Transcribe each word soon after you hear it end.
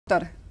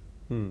ಹೋಗ್ತಾರೆ.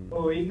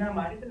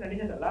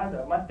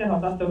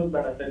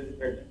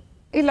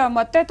 ಇಲ್ಲ,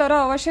 ಮತ್ತೆ ತರೋ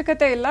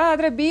ಅವಶ್ಯಕತೆ ಇಲ್ಲ.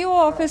 ಆದ್ರೆ BO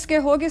ಆಫೀಸ್ಗೆ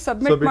ಹೋಗಿ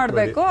ಸಬ್ಮಿಟ್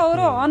ಮಾಡಬೇಕು.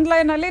 ಅವರು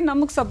ಆನ್ಲೈನ್ ಅಲ್ಲಿ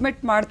ನಮಗ್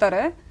ಸಬ್ಮಿಟ್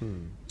ಮಾಡ್ತಾರೆ.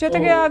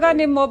 ಜೊತೆಗೆ ಆಗ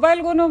ನಿಮ್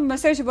ಮೊಬೈಲ್ಗೂ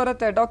ಮೆಸೇಜ್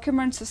ಬರುತ್ತೆ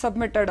ಡಾಕ್ಯುಮೆಂಟ್ಸ್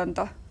ಸಬ್ಮಿಟೆಡ್ ಅಂತ.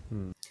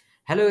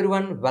 Hello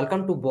everyone,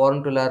 welcome to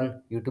Born to learn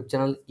YouTube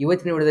channel.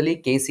 ಇವತ್ತಿನ ವಿಡಿಯೋದಲ್ಲಿ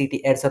KCET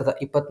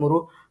 2023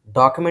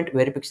 ಡಾಕ್ಯುಮೆಂಟ್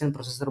ವೆರಿಫಿಕೇಶನ್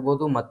ಪ್ರೊಸೆಸ್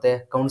ಇರ್ಬೋದು ಮತ್ತು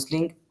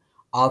ಕೌನ್ಸಿಲಿಂಗ್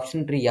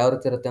ಆಪ್ಷನ್ ಟ್ರೀ ಯಾವ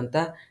ರೀತಿ ಇರುತ್ತೆ ಅಂತ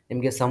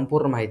ನಿಮಗೆ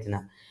ಸಂಪೂರ್ಣ ಮಾಹಿತಿನ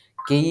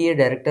KEA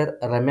ಡೈರೆಕ್ಟರ್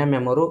ರಮ್ಯಾ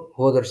ಮ್ಯಾಮ್ ಅವರು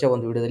ಹೋದ ವರ್ಷ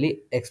ಒಂದು ವಿಡಿಯೋದಲ್ಲಿ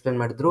ಎಕ್ಸ್ಪ್ಲೇನ್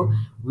ಮಾಡಿದ್ರು.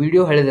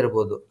 ವಿಡಿಯೋ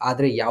ಹೇಳಿದಿರ್ಬೋದು,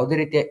 ಆದರೆ ಯಾವುದೇ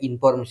ರೀತಿಯ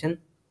ಇನ್ಫಾರ್ಮೇಷನ್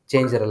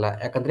ಚೇಂಜ್ ಇರಲ್ಲ.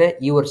 ಯಾಕಂದರೆ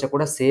ಈ ವರ್ಷ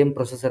ಕೂಡ ಸೇಮ್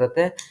ಪ್ರೊಸೆಸ್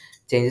ಇರುತ್ತೆ,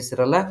 ಚೇಂಜಸ್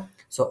ಇರಲ್ಲ.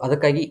 ಸೊ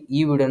ಅದಕ್ಕಾಗಿ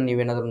ಈ ವಿಡಿಯೋನ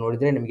ನೀವೇನಾದರೂ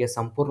ನೋಡಿದರೆ ನಿಮಗೆ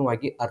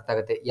ಸಂಪೂರ್ಣವಾಗಿ ಅರ್ಥ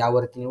ಆಗುತ್ತೆ ಯಾವ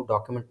ರೀತಿ ನೀವು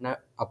ಡಾಕ್ಯುಮೆಂಟ್ನ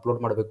ಅಪ್ಲೋಡ್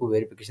ಮಾಡಬೇಕು,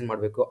 ವೆರಿಫಿಕೇಷನ್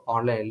ಮಾಡಬೇಕು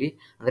ಆನ್ಲೈನಲ್ಲಿ.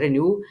 ಅಂದರೆ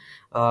ನೀವು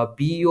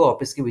BO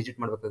ಆಫೀಸ್ಗೆ ವಿಸಿಟ್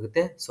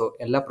ಮಾಡಬೇಕಾಗುತ್ತೆ. ಸೊ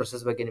ಎಲ್ಲ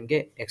ಪ್ರೊಸೆಸ್ ಬಗ್ಗೆ ನಿಮಗೆ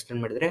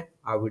ಎಕ್ಸ್ಪ್ಲೇನ್ ಮಾಡಿದರೆ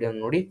ಆ ವಿಡಿಯೋನ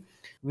ನೋಡಿ.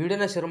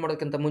 ವಿಡಿಯೋನ ಶುರು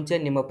ಮಾಡೋಕ್ಕಿಂತ ಮುಂಚೆ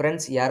ನಿಮ್ಮ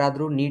ಫ್ರೆಂಡ್ಸ್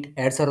ಯಾರಾದರೂ ನೀಟ್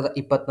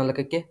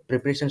 2024ಕ್ಕೆ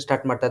ಪ್ರಿಪ್ರೇಷನ್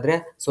ಸ್ಟಾರ್ಟ್ ಮಾಡ್ತಾ ಇದ್ರೆ,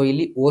 ಸೊ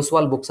ಇಲ್ಲಿ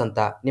ಓಸ್ವಾಲ್ ಬುಕ್ಸ್ ಅಂತ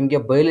ನಿಮಗೆ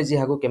ಬಯಾಲಜಿ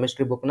ಹಾಗೂ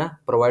ಕೆಮಿಸ್ಟ್ರಿ ಬುಕ್ನ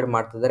ಪ್ರೊವೈಡ್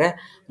ಮಾಡ್ತಿದ್ದಾರೆ.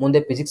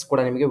 ಮುಂದೆ ಫಿಸಿಕ್ಸ್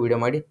ಕೂಡ ನಿಮಗೆ ವಿಡಿಯೋ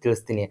ಮಾಡಿ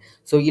ತಿಳಿಸ್ತೀನಿ.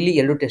 ಸೊ ಇಲ್ಲಿ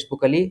 2 ಟೆಕ್ಸ್ಟ್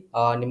ಬುಕ್ಕಲ್ಲಿ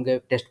ನಿಮಗೆ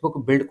ಟೆಕ್ಸ್ಟ್ ಬುಕ್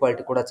ಬಿಲ್ಡ್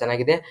ಕ್ವಾಲಿಟಿ ಕೂಡ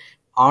ಚೆನ್ನಾಗಿದೆ.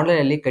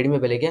 ಆನ್ಲೈನಲ್ಲಿ ಕಡಿಮೆ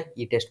ಬೆಲೆಗೆ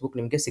ಈ ಟೆಕ್ಸ್ಟ್ ಬುಕ್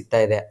ನಿಮಗೆ ಸಿಗ್ತಾ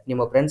ಇದೆ.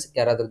 ನಿಮ್ಮ ಫ್ರೆಂಡ್ಸ್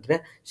ಯಾರಾದರೂ ಇದ್ದರೆ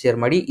ಶೇರ್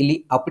ಮಾಡಿ. ಇಲ್ಲಿ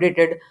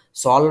ಅಪ್ಡೇಟೆಡ್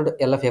ಸಾಲ್ವ್ಡ್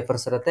ಎಲ್ಲ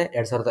ಪೇಪರ್ಸ್ ಇರುತ್ತೆ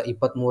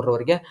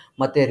 2023ರವರೆಗೆ.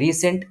 ಮತ್ತು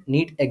ರೀಸೆಂಟ್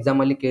ನೀಟ್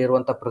ಎಕ್ಸಾಮಲ್ಲಿ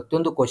ಕೇಳಿರುವಂಥ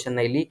ಪ್ರತಿಯೊಂದು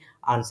ಕ್ವಶನ್ನ ಇಲ್ಲಿ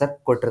ಆನ್ಸರ್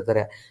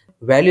ಕೊಟ್ಟಿರ್ತಾರೆ.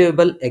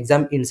 ವ್ಯಾಲ್ಯೂಯಬಲ್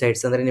ಎಕ್ಸಾಮ್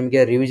ಇನ್ಸೈಟ್ಸ್ ಅಂದರೆ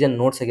ನಿಮಗೆ ರಿವಿಷನ್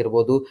ನೋಟ್ಸ್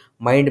ಆಗಿರ್ಬೋದು,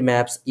 ಮೈಂಡ್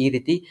ಮ್ಯಾಪ್ಸ್, ಈ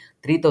ರೀತಿ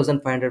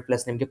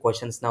 3500+ ನಿಮಗೆ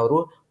ಕ್ವಶನ್ಸ್ನ ಅವರು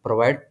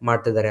ಪ್ರೊವೈಡ್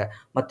ಮಾಡ್ತಿದ್ದಾರೆ.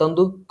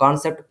 ಮತ್ತೊಂದು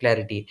ಕಾನ್ಸೆಪ್ಟ್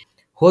ಕ್ಲಾರಿಟಿ.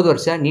 ಹೋದ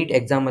ವರ್ಷ ನೀಟ್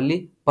ಎಕ್ಸಾಮಲ್ಲಿ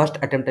ಫಸ್ಟ್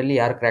ಅಟೆಂಪ್ಟಲ್ಲಿ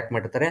ಯಾರು ಕ್ರ್ಯಾಕ್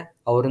ಮಾಡಿರ್ತಾರೆ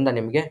ಅವರಿಂದ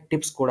ನಿಮಗೆ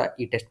ಟಿಪ್ಸ್ ಕೂಡ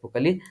ಈ ಟೆಕ್ಸ್ಟ್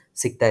ಬುಕ್ಕಲ್ಲಿ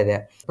ಸಿಗ್ತಾ ಇದೆ.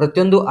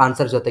 ಪ್ರತಿಯೊಂದು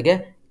ಆನ್ಸರ್ ಜೊತೆಗೆ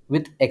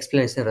ವಿತ್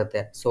ಎಕ್ಸ್ಪ್ಲನೇಷನ್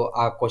ಇರುತ್ತೆ. ಸೊ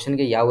ಆ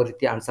ಕ್ವಶನ್ಗೆ ಯಾವ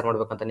ರೀತಿ ಆನ್ಸರ್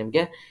ಮಾಡಬೇಕಂತ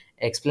ನಿಮಗೆ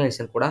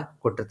ಎಕ್ಸ್ಪ್ಲನೇಷನ್ ಕೂಡ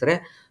ಕೊಟ್ಟಿರ್ತಾರೆ.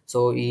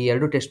 ಸೊ ಈ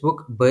 2 ಟೆಕ್ಸ್ಟ್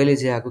ಬುಕ್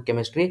ಬಯಾಲಜಿ ಹಾಗೂ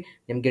ಕೆಮಿಸ್ಟ್ರಿ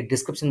ನಿಮಗೆ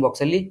ಡಿಸ್ಕ್ರಿಪ್ಷನ್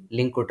ಬಾಕ್ಸಲ್ಲಿ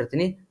ಲಿಂಕ್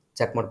ಕೊಟ್ಟಿರ್ತೀನಿ,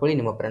 ಚೆಕ್ ಮಾಡ್ಕೊಳ್ಳಿ.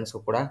 ನಿಮ್ಮ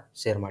ಫ್ರೆಂಡ್ಸ್ಗೂ ಕೂಡ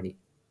ಶೇರ್ ಮಾಡಿ.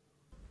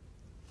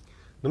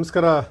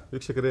 ನಮಸ್ಕಾರ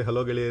ವೀಕ್ಷಕರೇ,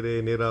 ಹಲೋ ಗೆಳೆಯರೇ,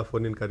 ನೇರ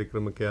ಫೋನಿನ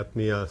ಕಾರ್ಯಕ್ರಮಕ್ಕೆ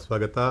ಆತ್ಮೀಯ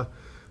ಸ್ವಾಗತ.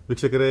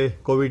 ವೀಕ್ಷಕರೇ,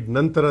 ಕೋವಿಡ್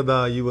ನಂತರದ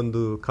ಈ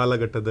ಒಂದು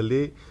ಕಾಲಘಟ್ಟದಲ್ಲಿ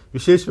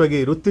ವಿಶೇಷವಾಗಿ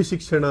ವೃತ್ತಿ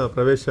ಶಿಕ್ಷಣ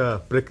ಪ್ರವೇಶ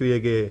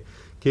ಪ್ರಕ್ರಿಯೆಗೆ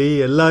KE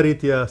ಎಲ್ಲ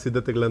ರೀತಿಯ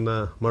ಸಿದ್ಧತೆಗಳನ್ನು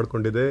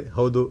ಮಾಡಿಕೊಂಡಿದೆ.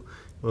 ಹೌದು,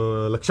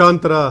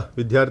 ಲಕ್ಷಾಂತರ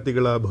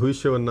ವಿದ್ಯಾರ್ಥಿಗಳ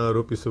ಭವಿಷ್ಯವನ್ನು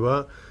ರೂಪಿಸುವ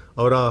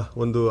ಅವರ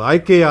ಒಂದು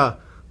ಆಯ್ಕೆಯ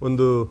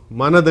ಒಂದು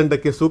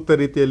ಮಾನದಂಡಕ್ಕೆ ಸೂಕ್ತ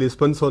ರೀತಿಯಲ್ಲಿ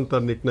ಸ್ಪಂದಿಸುವಂಥ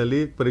ನಿಟ್ಟಿನಲ್ಲಿ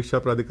ಪರೀಕ್ಷಾ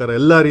ಪ್ರಾಧಿಕಾರ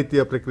ಎಲ್ಲ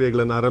ರೀತಿಯ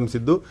ಪ್ರಕ್ರಿಯೆಗಳನ್ನು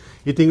ಆರಂಭಿಸಿದ್ದು,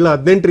 ಈ ತಿಂಗಳ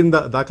 18ರಿಂದ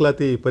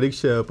ದಾಖಲಾತಿ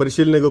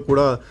ಪರಿಶೀಲನೆಗೂ ಕೂಡ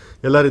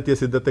ಎಲ್ಲ ರೀತಿಯ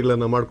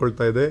ಸಿದ್ಧತೆಗಳನ್ನು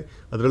ಮಾಡಿಕೊಳ್ತಾ ಇದೆ.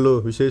 ಅದರಲ್ಲೂ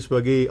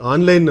ವಿಶೇಷವಾಗಿ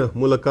ಆನ್ಲೈನ್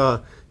ಮೂಲಕ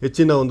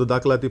ಹೆಚ್ಚಿನ ಒಂದು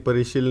ದಾಖಲಾತಿ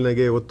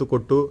ಪರಿಶೀಲನೆಗೆ ಒತ್ತು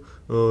ಕೊಟ್ಟು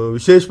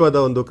ವಿಶೇಷವಾದ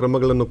ಒಂದು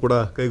ಕ್ರಮಗಳನ್ನು ಕೂಡ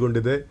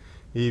ಕೈಗೊಂಡಿದೆ.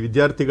 ಈ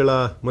ವಿದ್ಯಾರ್ಥಿಗಳ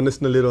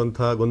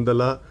ಮನಸ್ಸಿನಲ್ಲಿರುವಂತಹ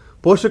ಗೊಂದಲ,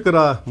 ಪೋಷಕರ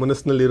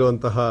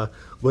ಮನಸ್ಸಿನಲ್ಲಿರುವಂತಹ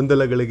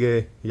ಗೊಂದಲಗಳಿಗೆ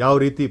ಯಾವ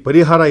ರೀತಿ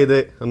ಪರಿಹಾರ ಇದೆ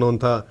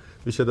ಅನ್ನುವಂಥ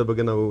ವಿಷಯದ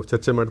ಬಗ್ಗೆ ನಾವು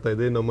ಚರ್ಚೆ ಮಾಡ್ತಾ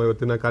ಇದ್ದೀವಿ. ನಮ್ಮ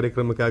ಇವತ್ತಿನ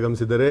ಕಾರ್ಯಕ್ರಮಕ್ಕೆ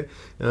ಆಗಮಿಸಿದರೆ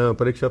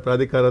ಪರೀಕ್ಷಾ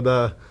ಪ್ರಾಧಿಕಾರದ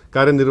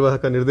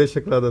ಕಾರ್ಯನಿರ್ವಾಹಕ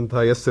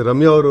ನಿರ್ದೇಶಕರಾದಂತಹ ಎಸ್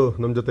ರಮ್ಯಾ ಅವರು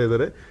ನಮ್ಮ ಜೊತೆ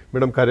ಇದ್ದಾರೆ.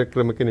 ಮೇಡಮ್,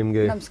 ಕಾರ್ಯಕ್ರಮಕ್ಕೆ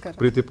ನಿಮಗೆ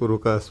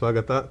ಪ್ರೀತಿಪೂರ್ವಕ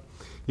ಸ್ವಾಗತ.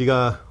 ಈಗ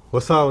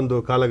ಹೊಸ ಒಂದು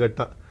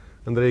ಕಾಲಘಟ್ಟ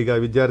ಅಂದರೆ ಈಗ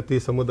ವಿದ್ಯಾರ್ಥಿ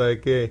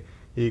ಸಮುದಾಯಕ್ಕೆ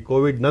ಈ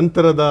ಕೋವಿಡ್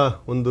ನಂತರದ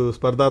ಒಂದು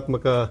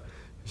ಸ್ಪರ್ಧಾತ್ಮಕ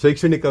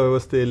ಶೈಕ್ಷಣಿಕ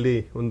ವ್ಯವಸ್ಥೆಯಲ್ಲಿ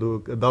ಒಂದು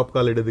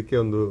ದಾಪುಕಾಲಿಡೋದಕ್ಕೆ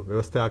ಒಂದು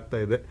ವ್ಯವಸ್ಥೆ ಆಗ್ತಾ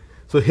ಇದೆ.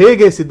 ಸೊ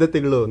ಹೇಗೆ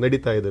ಸಿದ್ಧತೆಗಳು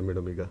ನಡೀತಾ ಇದೆ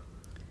ಮೇಡಮ್? ಈಗ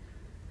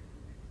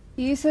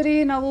ಈ ಸರಿ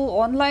ನಾವು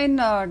ಆನ್ಲೈನ್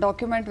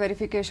ಡಾಕ್ಯುಮೆಂಟ್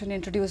ವೆರಿಫಿಕೇಶನ್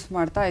ಇಂಟ್ರೊಡ್ಯೂಸ್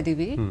ಮಾಡ್ತಾ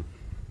ಇದ್ದೀವಿ.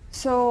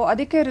 ಸೊ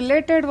ಅದಕ್ಕೆ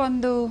ರಿಲೇಟೆಡ್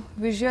ಒಂದು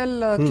ವಿಜುವಲ್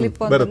ಕ್ಲಿಪ್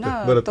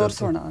ಅನ್ನು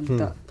ತೋರಿಸೋಣ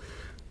ಅಂತ.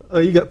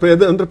 ಈಗ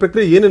ಅಂದ್ರೆ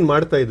ಪ್ರಕ್ರಿಯೆ ಏನೇನು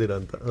ಮಾಡ್ತಾ ಇದ್ದೀರಾ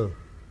ಅಂತ?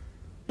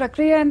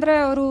 ಪ್ರಕ್ರಿಯೆ ಅಂದ್ರೆ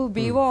ಅವರು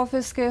BO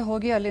ಆಫೀಸ್ಗೆ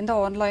ಹೋಗಿ ಅಲ್ಲಿಂದ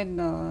ಆನ್ಲೈನ್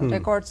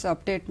ರೆಕಾರ್ಡ್ಸ್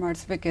ಅಪ್ಡೇಟ್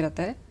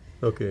ಮಾಡಿಸ್ಬೇಕಿರತ್ತೆ.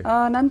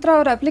 ನಂತರ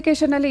ಅವ್ರ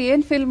ಅಪ್ಲಿಕೇಶನ್ ಅಲ್ಲಿ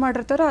ಏನ್ ಫಿಲ್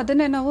ಮಾಡಿರ್ತಾರೋ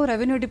ಅದನ್ನೇ ನಾವು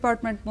ರೆವಿನ್ಯೂ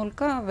ಡಿಪಾರ್ಟ್ಮೆಂಟ್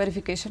ಮೂಲಕ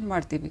ವೆರಿಫಿಕೇಶನ್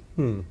ಮಾಡ್ತೀವಿ.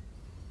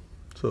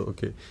 ಸೊ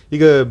ಓಕೆ,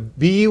 ಈಗ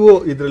BO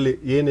ಇದರಲ್ಲಿ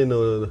ಏನೇನು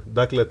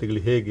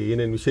ದಾಖಲಾತಿಗಳು ಹೇಗೆ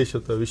ಏನೇನು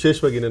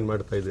ವಿಶೇಷವಾಗಿ ಏನೇನು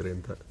ಮಾಡ್ತಾ ಇದ್ದೀರಿ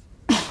ಅಂತ?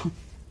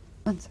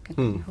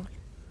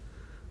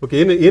 ಓಕೆ,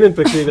 ಏನೇನು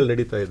ಪ್ರಕ್ರಿಯೆಗಳು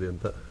ನಡೀತಾ ಇದೆ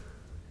ಅಂತ?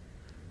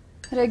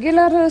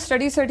 ರೆಗ್ಯುಲರ್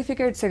ಸ್ಟಡಿ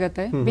ಸರ್ಟಿಫಿಕೇಟ್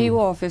ಸಿಗತ್ತೆ BO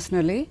ಆಫೀಸ್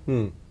ನಲ್ಲಿ.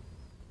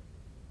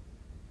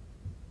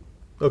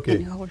 ಓಕೆ,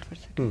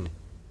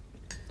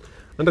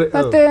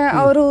 ಮತ್ತೆ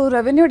ಅವರು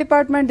ರೆವಿನ್ಯೂ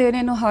ಡಿಪಾರ್ಟ್ಮೆಂಟ್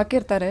ಏನೇನು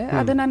ಹಾಕಿರ್ತಾರೆ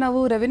ಅದನ್ನ ನಾವು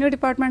ರೆವಿನ್ಯೂ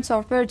ಡಿಪಾರ್ಟ್ಮೆಂಟ್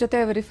ಸಾಫ್ಟ್ವೇರ್ ಜೊತೆ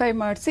ವೆರಿಫೈ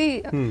ಮಾಡಿಸಿ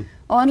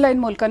ಆನ್ಲೈನ್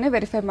ಮೂಲಕನೇ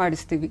ವೆರಿಫೈ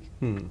ಮಾಡಿಸ್ತೀವಿ.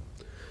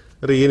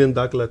 ಏನೇನು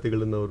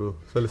ದಾಖಲಾತಿಗಳನ್ನು ಅವರು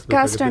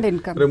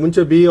ಸಲ್ಲಿಸಬೇಕು?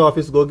 ಮುಂಚೆ BO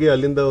ಆಫೀಸ್ಗೆ ಹೋಗಿ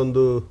ಅಲ್ಲಿಂದ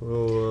ಒಂದು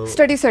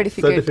ಸ್ಟಡಿ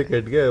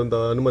ಸರ್ಟಿಫಿಕೇಟ್ಗೆ ಒಂದು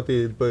ಅನುಮತಿ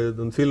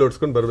ಸೀಲ್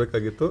ಹೊಡ್ಸ್ಕೊಂಡು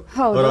ಬರಬೇಕಾಗಿತ್ತು,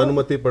 ಅವರ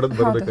ಅನುಮತಿ ಪಡೆದು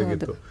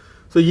ಬರಬೇಕಾಗಿತ್ತು.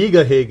 ಸೊ ಈಗ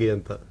ಹೇಗೆ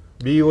ಅಂತ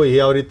BO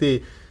ಯಾವ ರೀತಿ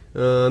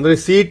ಅಂದ್ರೆ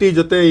CET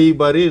ಜೊತೆ ಈ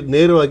ಬಾರಿ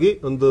ನೇರವಾಗಿ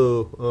ಒಂದು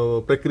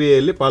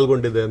ಪ್ರಕ್ರಿಯೆಯಲ್ಲಿ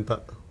ಪಾಲ್ಗೊಂಡಿದೆ ಅಂತ?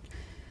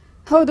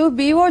 ಹೌದು,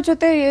 BO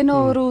ಜೊತೆ ಏನು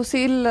ಅವರು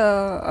ಸೀಲ್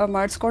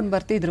ಮಾಡಿಸ್ಕೊಂಡು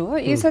ಬರ್ತಿದ್ರು,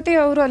 ಈ ಸತಿ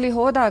ಅವರು ಅಲ್ಲಿ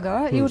ಹೋದಾಗ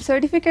ಇವ್ರ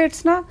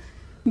ಸರ್ಟಿಫಿಕೇಟ್ಸ್ ನ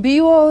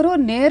BO ಅವರು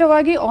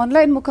ನೇರವಾಗಿ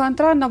ಆನ್ಲೈನ್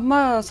ಮುಖಾಂತರ ನಮ್ಮ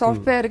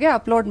ಸಾಫ್ಟ್ವೇರ್ಗೆ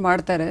ಅಪ್ಲೋಡ್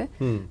ಮಾಡ್ತಾರೆ.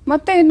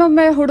 ಮತ್ತೆ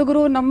ಇನ್ನೊಮ್ಮೆ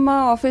ಹುಡುಗರು ನಮ್ಮ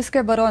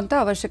ಆಫೀಸ್ಗೆ ಬರುವಂತ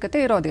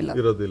ಅವಶ್ಯಕತೆ ಇರೋದಿಲ್ಲ.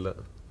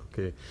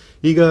 ಓಕೆ.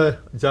 ಈಗ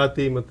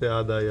ಜಾತಿ ಮತ್ತೆ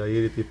ಆದಾಯ ಈ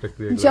ರೀತಿ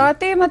ಪ್ರಕ್ರಿಯೆ,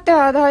 ಜಾತಿ ಮತ್ತೆ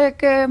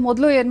ಆದಾಯಕ್ಕೆ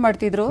ಮೊದಲು ಏನ್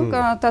ಮಾಡ್ತಿದ್ರು,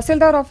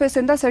 ತಹಸೀಲ್ದಾರ್ ಆಫೀಸ್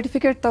ಇಂದ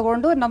ಸರ್ಟಿಫಿಕೇಟ್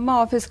ತಗೊಂಡು ನಮ್ಮ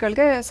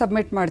ಆಫೀಸ್ಗಳಿಗೆ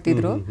ಸಬ್ಮಿಟ್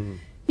ಮಾಡ್ತಿದ್ರು.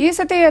 ಈ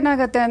ಸತಿ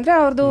ಏನಾಗತ್ತೆ ಅಂದ್ರೆ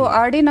ಅವ್ರದ್ದು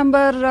RD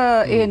ನಂಬರ್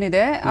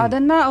ಏನಿದೆ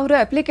ಅದನ್ನ ಅವರು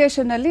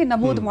ಅಪ್ಲಿಕೇಶನ್ ಅಲ್ಲಿ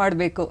ನಮೂದು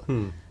ಮಾಡಬೇಕು.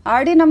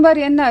 RD ನಂಬರ್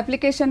ಏನ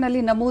ಅಪ್ಲಿಕೇಶನ್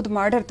ಅಲ್ಲಿ ನಮೂದು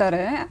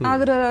ಮಾಡಿರ್ತಾರೆ,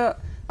 ಆದ್ರ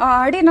ಆ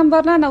RD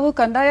ನಂಬರ್ನ ನಾವು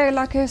ಕಂದಾಯ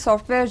ಇಲಾಖೆ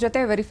ಸಾಫ್ಟ್ವೇರ್ ಜೊತೆ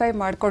ವೆರಿಫೈ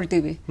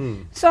ಮಾಡ್ಕೊಳ್ತೀವಿ.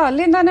 ಸೊ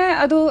ಅಲ್ಲಿಂದಾನೇ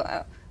ಅದು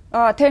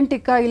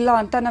ಅಥೆಂಟಿಕ್ ಇಲ್ಲ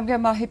ಅಂತ ನಮಗೆ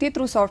ಮಾಹಿತಿ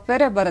ಥ್ರೂ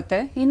ಸಾಫ್ಟ್ವೇರೇ ಬರುತ್ತೆ.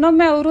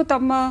 ಇನ್ನೊಮ್ಮೆ ಅವರು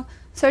ತಮ್ಮ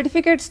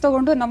ಸರ್ಟಿಫಿಕೇಟ್ಸ್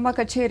ತಗೊಂಡು ನಮ್ಮ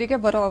ಕಚೇರಿಗೆ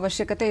ಬರೋ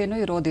ಅವಶ್ಯಕತೆ ಏನು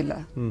ಇರೋದಿಲ್ಲ.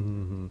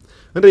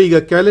 ಅಂದ್ರೆ ಈಗ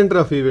ಕ್ಯಾಲೆಂಡರ್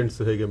ಆಫ್ ಇವೆಂಟ್ಸ್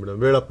ಹೇಗೆ ಮೇಡಮ್?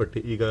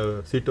 ವೇಳಾಪಟ್ಟಿ, ಈಗ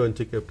ಸೀಟು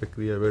ಹಂಚಿಕೆ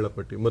ಪ್ರಕ್ರಿಯೆ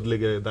ವೇಳಾಪಟ್ಟಿ,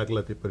 ಮೊದಲಿಗೆ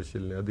ದಾಖಲಾತಿ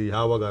ಪರಿಶೀಲನೆ, ಅದು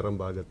ಯಾವಾಗ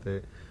ಆರಂಭ ಆಗುತ್ತೆ,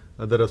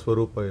 ಅದರ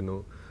ಸ್ವರೂಪ ಏನು,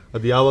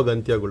 ಅದು ಯಾವಾಗ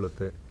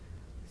ಅಂತ್ಯಗೊಳ್ಳುತ್ತೆ?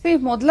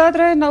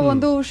 ಮೊದ್ಲಾದ್ರೆ ನಾವು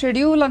ಒಂದು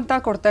ಶೆಡ್ಯೂಲ್ ಅಂತ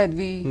ಕೊಡ್ತಾ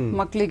ಇದ್ವಿ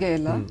ಮಕ್ಕಳಿಗೆ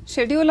ಎಲ್ಲ.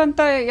 ಶೆಡ್ಯೂಲ್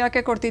ಅಂತ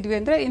ಯಾಕೆ ಕೊಡ್ತಿದ್ವಿ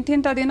ಅಂದ್ರೆ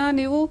ಇಂತಿಂತ ದಿನ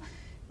ನೀವು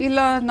ಇಲ್ಲ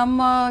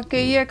ನಮ್ಮ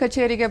KEA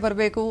ಕಚೇರಿಗೆ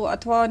ಬರಬೇಕು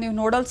ಅಥವಾ ನೀವು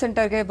ನೋಡಲ್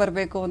ಸೆಂಟರ್ಗೆ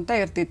ಬರಬೇಕು ಅಂತ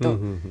ಇರ್ತಿತ್ತು.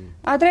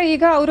 ಆದ್ರೆ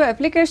ಈಗ ಅವರು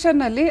ಅಪ್ಲಿಕೇಶನ್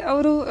ಅಲ್ಲಿ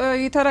ಅವರು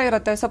ಈ ತರ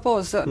ಇರುತ್ತೆ,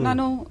 ಸಪೋಸ್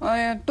ನಾನು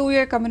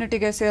 2A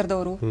ಕಮ್ಯುನಿಟಿಗೆ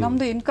ಸೇರಿದವರು,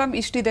 ನಮ್ದು ಇನ್ಕಮ್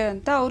ಇಷ್ಟಿದೆ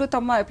ಅಂತ ಅವರು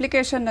ತಮ್ಮ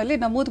ಅಪ್ಲಿಕೇಶನ್ ಅಲ್ಲಿ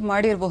ನಮೂದು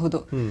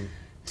ಮಾಡಿರಬಹುದು.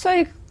 ಸೊ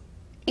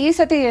ಈ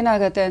ಸತಿ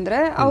ಏನಾಗತ್ತೆ ಅಂದ್ರೆ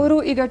ಅವರು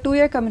ಈಗ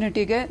 2A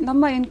ಕಮ್ಯುನಿಟಿಗೆ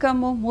ನಮ್ಮ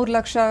ಇನ್ಕಮ್ 3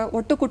 ಲಕ್ಷ,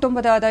 ಒಟ್ಟು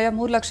ಕುಟುಂಬದ ಆದಾಯ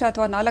 3 ಲಕ್ಷ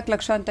ಅಥವಾ 4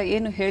 ಲಕ್ಷ ಅಂತ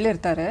ಏನು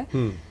ಹೇಳಿರ್ತಾರೆ,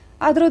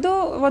 ಅದ್ರದ್ದು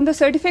ಒಂದು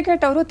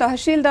ಸರ್ಟಿಫಿಕೇಟ್ ಅವರು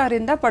ತಹಶೀಲ್ದಾರ್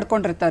ಇಂದ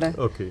ಪಡ್ಕೊಂಡಿರ್ತಾರೆ.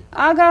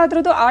 ಆಗ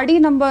ಅದ್ರದ್ದು RD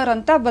ನಂಬರ್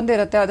ಅಂತ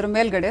ಬಂದಿರುತ್ತೆ, ಅದ್ರ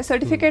ಮೇಲ್ಗಡೆ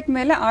ಸರ್ಟಿಫಿಕೇಟ್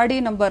ಮೇಲೆ RD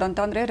ನಂಬರ್ ಅಂತ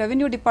ಅಂದ್ರೆ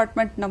ರೆವಿನ್ಯೂ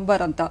ಡಿಪಾರ್ಟ್ಮೆಂಟ್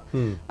ನಂಬರ್ ಅಂತ.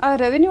 ಆ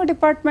ರೆವಿನ್ಯೂ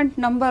ಡಿಪಾರ್ಟ್ಮೆಂಟ್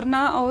ನಂಬರ್ನ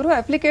ಅವರು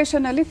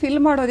ಅಪ್ಲಿಕೇಶನ್ ಅಲ್ಲಿ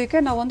ಫಿಲ್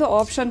ಮಾಡೋದಕ್ಕೆ ನಾವೊಂದು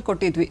ಆಪ್ಷನ್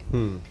ಕೊಟ್ಟಿದ್ವಿ.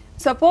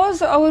 ಸಪೋಸ್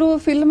ಅವರು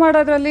ಫಿಲ್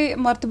ಮಾಡೋದ್ರಲ್ಲಿ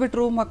ಮರ್ತು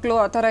ಬಿಟ್ರು ಮಕ್ಕಳು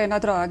ಆತರ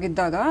ಏನಾದ್ರು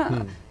ಆಗಿದ್ದಾಗ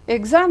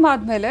ಎಕ್ಸಾಮ್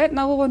ಆದ್ಮೇಲೆ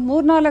ನಾವು ಒಂದ್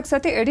 3-4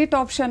 ಸತಿ ಎಡಿಟ್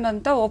ಆಪ್ಷನ್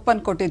ಅಂತ ಓಪನ್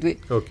ಕೊಟ್ಟಿದ್ವಿ.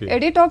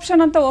 ಎಡಿಟ್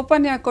ಆಪ್ಷನ್ ಅಂತ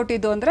ಓಪನ್ ಯಾಕೆ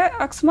ಕೊಟ್ಟಿದ್ದು ಅಂದ್ರೆ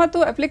ಅಕಸ್ಮಾತ್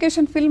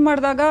ಅಪ್ಲಿಕೇಶನ್ ಫಿಲ್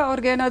ಮಾಡಿದಾಗ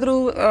ಅವ್ರಿಗೆ ಏನಾದ್ರು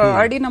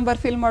RD ನಂಬರ್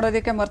ಫಿಲ್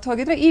ಮಾಡೋದಕ್ಕೆ ಮರ್ತು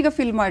ಹೋಗಿದ್ರೆ ಈಗ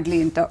ಫಿಲ್ ಮಾಡ್ಲಿ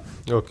ಅಂತ.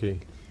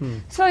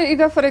 ಸೊ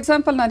ಈಗ ಫಾರ್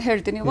ಎಕ್ಸಾಂಪಲ್ ನಾನು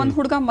ಹೇಳ್ತೀನಿ, ಒಂದ್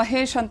ಹುಡುಗ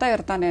ಮಹೇಶ್ ಅಂತ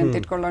ಇರ್ತಾನೆ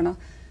ಅಂತ ಇಟ್ಕೊಳ್ಳೋಣ.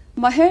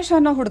 ಮಹೇಶ್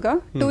ಅನ್ನೋ ಹುಡುಗ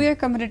 2A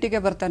ಕಮ್ಯುನಿಟಿಗೆ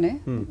ಬರ್ತಾನೆ,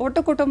 ಒಟ್ಟು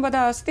ಕುಟುಂಬದ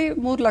ಆಸ್ತಿ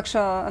 3 ಲಕ್ಷ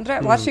ಅಂದ್ರೆ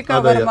ವಾರ್ಷಿಕ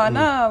ವರಮಾನ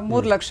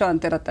 3 ಲಕ್ಷ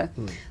ಅಂತ ಇರುತ್ತೆ.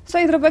 ಸೊ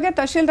ಇದ್ರ ಬಗ್ಗೆ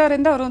ತಹಶೀಲ್ದಾರ್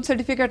ಇಂದ ಅವ್ರು ಒಂದು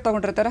ಸರ್ಟಿಫಿಕೇಟ್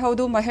ತಗೊಂಡಿರ್ತಾರೆ,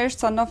 ಹೌದು ಮಹೇಶ್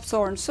ಸನ್ ಆಫ್ ಸೋ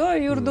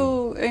ಇವ್ರದ್ದು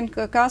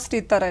ಕಾಸ್ಟ್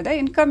ಈ ತರ ಇದೆ,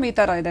 ಇನ್ಕಮ್ ಈ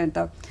ತರ ಇದೆ ಅಂತ.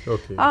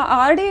 ಆ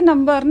RD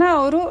ನಂಬರ್ನ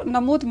ಅವರು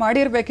ನಮೂದು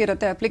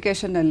ಮಾಡಿರ್ಬೇಕಿರುತ್ತೆ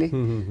ಅಪ್ಲಿಕೇಶನ್ ಅಲ್ಲಿ.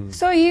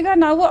 ಸೊ ಈಗ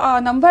ನಾವು ಆ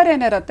ನಂಬರ್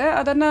ಏನಿರುತ್ತೆ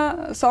ಅದನ್ನ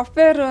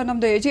ಸಾಫ್ಟ್ವೇರ್,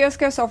 ನಮ್ದು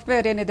AGSK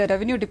ಸಾಫ್ಟ್ವೇರ್ ಏನಿದೆ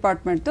ರೆವಿನ್ಯೂ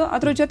ಡಿಪಾರ್ಟ್ಮೆಂಟ್,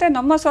 ಅದ್ರ ಜೊತೆ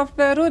ನಮ್ಮ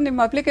ಸಾಫ್ಟ್ವೇರ್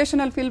ನಿಮ್ಮ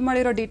ಅಪ್ಲಿಕೇಶನ್ ಅಲ್ಲಿ ಫಿಲ್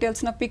ಮಾಡಿರೋ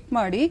ಡೀಟೇಲ್ಸ್ ನ ಪಿಕ್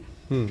ಮಾಡಿ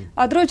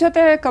ಅದ್ರ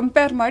ಜೊತೆ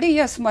ಕಂಪೇರ್ ಮಾಡಿ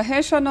ಎಸ್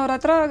ಮಹೇಶ್ ಅನ್ನೋರ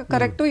ಹತ್ರ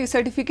ಕರೆಕ್ಟ್ ಈ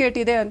ಸರ್ಟಿಫಿಕೇಟ್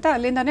ಇದೆ ಅಂತ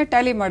ಅಲ್ಲಿಂದಾನೇ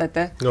ಟ್ಯಾಲಿ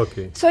ಮಾಡುತ್ತೆ.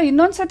 ಸೊ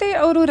ಇನ್ನೊಂದ್ಸತಿ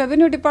ಅವರು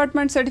ರೆವಿನ್ಯೂ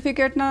ಡಿಪಾರ್ಟ್ಮೆಂಟ್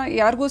ಸರ್ಟಿಫಿಕೇಟ್ ನ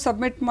ಯಾರಿಗೂ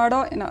ಸಬ್ಮಿಟ್ ಮಾಡೋ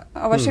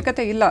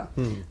ಅವಶ್ಯಕತೆ ಇಲ್ಲ.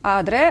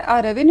 ಆದ್ರೆ ಆ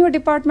ರೆವಿನ್ಯೂ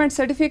ಡಿಪಾರ್ಟ್ಮೆಂಟ್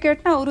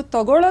ಸರ್ಟಿಫಿಕೇಟ್ ನ ಅವರು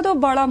ತಗೊಳ್ಳೋದು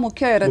ಬಹಳ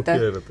ಮುಖ್ಯ ಇರುತ್ತೆ.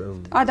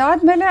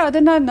 ಅದಾದ್ಮೇಲೆ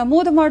ಅದನ್ನ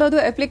ನಮೂದು ಮಾಡೋದು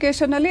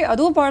ಅಪ್ಲಿಕೇಶನ್ ಅಲ್ಲಿ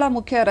ಅದು ಬಹಳ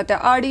ಮುಖ್ಯ ಇರುತ್ತೆ,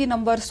 RD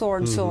ನಂಬರ್ ಸೋ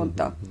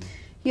ಅಂತ.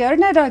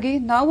 ಎರಡನೇದಾಗಿ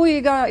ನಾವು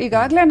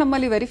ಈಗಾಗಲೇ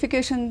ನಮ್ಮಲ್ಲಿ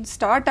ವೆರಿಫಿಕೇಶನ್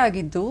ಸ್ಟಾರ್ಟ್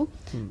ಆಗಿದ್ದು,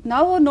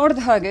 ನಾವು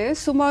ನೋಡಿದ ಹಾಗೆ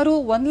ಸುಮಾರು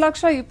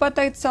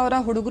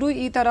 1,25,000 ಹುಡುಗರು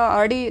ಈ ತರ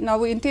RD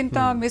ನಾವು ಇಂತಿಂತ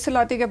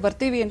ಮೀಸಲಾತಿಗೆ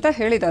ಬರ್ತೀವಿ ಅಂತ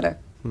ಹೇಳಿದ್ದಾರೆ.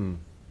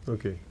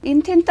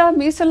 ಇಂತಿಂತ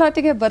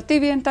ಮೀಸಲಾತಿಗೆ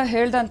ಬರ್ತೀವಿ ಅಂತ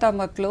ಹೇಳ್ದಂತ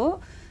ಮಕ್ಕಳು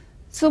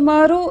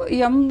ಸುಮಾರು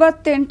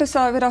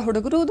 88,000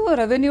 ಹುಡುಗರು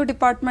revenue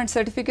department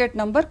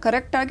certificate number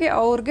correct ಆಗಿ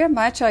ಅವ್ರಿಗೆ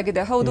ಮ್ಯಾಚ್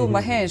ಆಗಿದೆ, ಹೌದು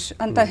ಮಹೇಶ್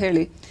ಅಂತ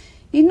ಹೇಳಿ.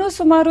 ಇನ್ನು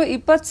ಸುಮಾರು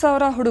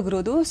 20,000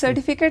 ಹುಡುಗರದು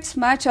ಸರ್ಟಿಫಿಕೇಟ್ಸ್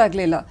ಮ್ಯಾಚ್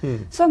ಆಗ್ಲಿಲ್ಲ.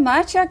 ಸೊ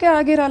ಮ್ಯಾಚ್ ಯಾಕೆ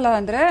ಆಗಿರಲ್ಲ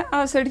ಅಂದ್ರೆ ಆ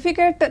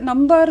ಸರ್ಟಿಫಿಕೇಟ್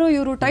ನಂಬರ್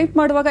ಇವರು ಟೈಪ್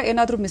ಮಾಡುವಾಗ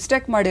ಏನಾದ್ರೂ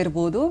ಮಿಸ್ಟೇಕ್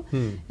ಮಾಡಿರ್ಬೋದು.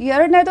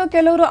 ಎರಡನೇದು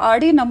ಕೆಲವರು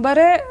RD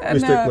ನಂಬರೇ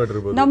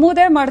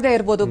ನಮೂದೇ ಮಾಡದೇ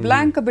ಇರ್ಬೋದು,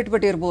 ಬ್ಲಾಂಕ್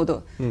ಬಿಟ್ಬಿಟ್ಟಿರ್ಬೋದು.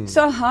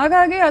 ಸೊ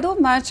ಹಾಗಾಗಿ ಅದು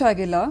ಮ್ಯಾಚ್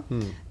ಆಗಿಲ್ಲ.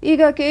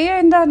 ಈಗ KEA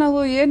ಇಂದ ನಾವು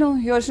ಏನು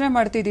ಯೋಚನೆ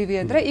ಮಾಡ್ತಿದೀವಿ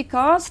ಅಂದ್ರೆ ಈ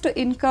ಕಾಸ್ಟ್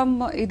ಇನ್ಕಮ್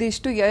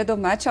ಇದಿಷ್ಟು ಯಾವ್ದು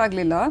ಮ್ಯಾಚ್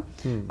ಆಗ್ಲಿಲ್ಲ,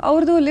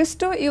 ಅವ್ರದ್ದು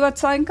ಲಿಸ್ಟ್ ಇವತ್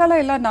ಸಾಯಂಕಾಲ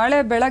ಇಲ್ಲ ನಾಳೆ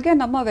ಬೆಳಗ್ಗೆ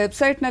ನಮ್ಮ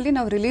ವೆಬ್ಸೈಟ್ ನಲ್ಲಿ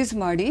ನಾವು ರಿಲೀಸ್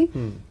ಮಾಡಿ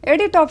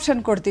ಎಡಿಟ್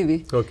ಆಪ್ಷನ್ ಕೊಡ್ತೀವಿ.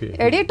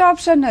 ಎಡಿಟ್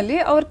ಆಪ್ಷನ್ ನಲ್ಲಿ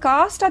ಅವ್ರ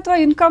ಕಾಸ್ಟ್ ಅಥವಾ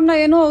ಇನ್ಕಮ್ ನ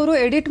ಏನು ಅವರು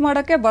ಎಡಿಟ್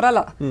ಮಾಡಕ್ಕೆ ಬರಲ್ಲ.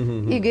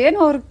 ಈಗ ಏನು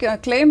ಅವ್ರು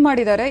ಕ್ಲೈಮ್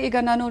ಮಾಡಿದ್ದಾರೆ, ಈಗ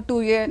ನಾನು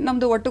 2A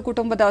ನಮ್ದು ಒಟ್ಟು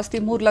ಕುಟುಂಬದ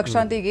ಆಸ್ತಿ 3 ಲಕ್ಷ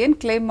ಅಂತ ಈಗ ಏನ್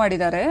ಕ್ಲೈಮ್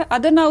ಮಾಡಿದ್ದಾರೆ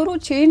ಅದನ್ನ ಅವರು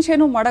ಚೇಂಜ್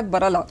ಏನು ಮಾಡಕ್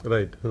ಬರಲ್ಲ.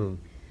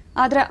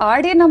 ಆದ್ರೆ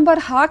RD ನಂಬರ್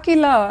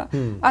ಹಾಕಿಲ್ಲ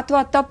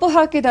ಅಥವಾ ತಪ್ಪು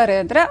ಹಾಕಿದ್ದಾರೆ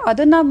ಅಂದ್ರೆ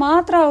ಅದನ್ನ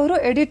ಮಾತ್ರ ಅವರು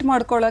ಎಡಿಟ್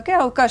ಮಾಡ್ಕೊಳ್ಳಕ್ಕೆ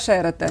ಅವಕಾಶ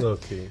ಇರುತ್ತೆ.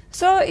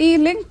 ಸೊ ಈ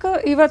ಲಿಂಕ್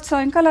ಇವತ್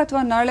ಸಾಯಂಕಾಲ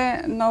ಅಥವಾ ನಾಳೆ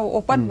ನಾವು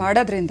ಓಪನ್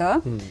ಮಾಡೋದ್ರಿಂದ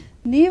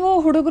ನೀವು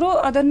ಹುಡುಗರು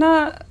ಅದನ್ನ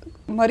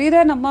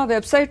ಮರೀದೆ ನಮ್ಮ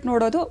ವೆಬ್ಸೈಟ್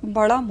ನೋಡೋದು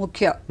ಬಹಳ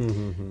ಮುಖ್ಯ.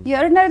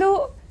 ಎರಡನೇದು,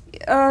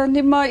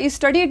 ನಿಮ್ಮ ಈ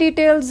ಸ್ಟಡಿ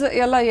ಡೀಟೇಲ್ಸ್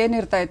ಎಲ್ಲ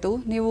ಏನಿರ್ತಾ ಇತ್ತು,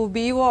 ನೀವು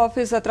BO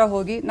ಆಫೀಸ್ ಹತ್ರ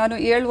ಹೋಗಿ, ನಾನು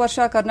 7 ವರ್ಷ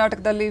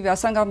ಕರ್ನಾಟಕದಲ್ಲಿ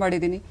ವ್ಯಾಸಂಗ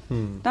ಮಾಡಿದೀನಿ.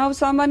 ನಾವು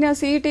ಸಾಮಾನ್ಯ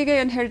CETಗೆ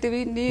ಏನ್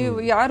ಹೇಳ್ತೀವಿ, ನೀವು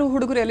ಯಾರು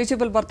ಹುಡುಗರು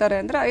ಎಲಿಜಿಬಲ್ ಬರ್ತಾರೆ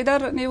ಅಂದ್ರೆ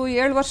ಐದರ್ ನೀವು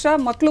 7 ವರ್ಷ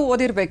ಮಕ್ಕಳು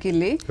ಓದಿರ್ಬೇಕು,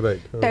 ಇಲ್ಲಿ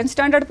 10th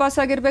ಸ್ಟ್ಯಾಂಡರ್ಡ್ ಪಾಸ್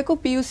ಆಗಿರ್ಬೇಕು,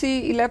 PUC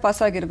ಇಲ್ಲೇ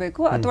ಪಾಸ್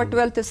ಆಗಿರ್ಬೇಕು, ಅಥವಾ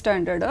 12th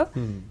ಸ್ಟ್ಯಾಂಡರ್ಡ್,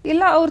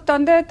 ಇಲ್ಲ ಅವ್ರ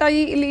ತಂದೆ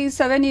ತಾಯಿ ಇಲ್ಲಿ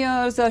 7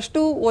 years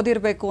ಅಷ್ಟು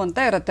ಓದಿರ್ಬೇಕು ಅಂತ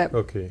ಇರುತ್ತೆ.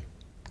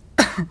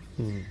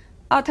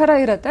 ಆ ಥರ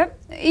ಇರುತ್ತೆ.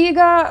 ಈಗ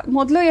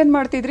ಮೊದಲು ಏನ್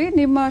ಮಾಡ್ತಿದ್ರಿ,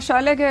 ನಿಮ್ಮ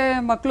ಶಾಲೆಗೆ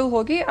ಮಕ್ಕಳು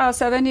ಹೋಗಿ ಆ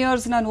 7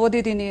 years ನಾನು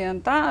ಓದಿದ್ದೀನಿ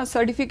ಅಂತ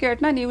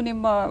ಸರ್ಟಿಫಿಕೇಟ್ನ ನೀವು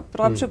ನಿಮ್ಮ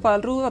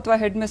ಪ್ರಾಂಶುಪಾಲರು ಅಥವಾ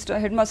ಹೆಡ್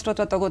ಮಾಸ್ಟರ್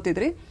ಹತ್ರ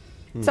ತಗೋತಿದ್ರಿ.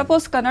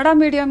 ಸಪೋಸ್ ಕನ್ನಡ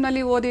ಮೀಡಿಯಂ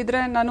ನಲ್ಲಿ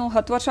ಓದಿದ್ರೆ ನಾನು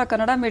 10 ವರ್ಷ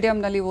ಕನ್ನಡ ಮೀಡಿಯಂ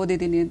ನಲ್ಲಿ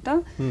ಓದಿದ್ದೀನಿ ಅಂತ,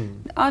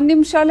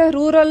 ನಿಮ್ ಶಾಲೆ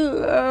ರೂರಲ್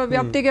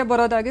ವ್ಯಾಪ್ತಿಗೆ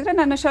ಬರೋದಾಗಿದ್ರೆ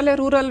ನನ್ನ ಶಾಲೆ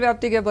ರೂರಲ್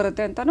ವ್ಯಾಪ್ತಿಗೆ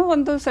ಬರುತ್ತೆ ಅಂತಾನು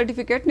ಒಂದು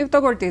ಸರ್ಟಿಫಿಕೇಟ್ ನೀವು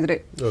ತಗೊಳ್ತಿದ್ರಿ.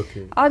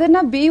 ಅದನ್ನ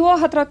BO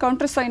ಹತ್ರ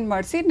ಕೌಂಟರ್ ಸೈನ್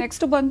ಮಾಡಿಸಿ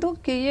ನೆಕ್ಸ್ಟ್ ಬಂದು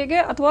KEAಗೆ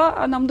ಅಥವಾ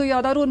ನಮ್ದು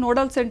ಯಾವ್ದಾದ್ರು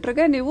ನೋಡಲ್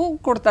ಸೆಂಟರ್ಗೆ ನೀವು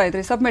ಕೊಡ್ತಾ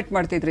ಇದ್ರಿ, ಸಬ್ಮಿಟ್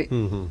ಮಾಡ್ತಿದ್ರಿ.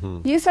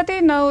 ಈ ಸತಿ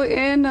ನಾವು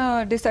ಏನ್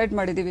ಡಿಸೈಡ್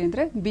ಮಾಡಿದೀವಿ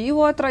ಅಂದ್ರೆ BO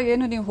ಹತ್ರ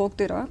ಏನು ನೀವು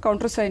ಹೋಗ್ತೀರಾ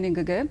ಕೌಂಟರ್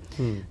ಸೈನಿಂಗ್ಗೆ,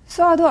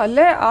 ಸೊ ಅದು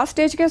ಅಲ್ಲೇ ಆ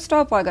ಸ್ಟೇಜ್ಗೆ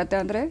ಸ್ಟಾಪ್ ಆಗತ್ತೆ.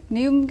 ಅಂದ್ರೆ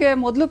ನಿಮ್ಗೆ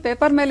ಮೊದಲು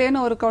ಪೇಪರ್ ಮೇಲೆ ಏನು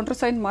ಅವರು ಕೌಂಟರ್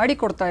ಸೈನ್ ಮಾಡಿ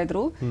ಕೊಡ್ತಾ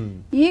ಇದ್ರು,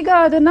 ಈಗ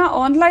ಅದನ್ನ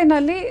ಆನ್ಲೈನ್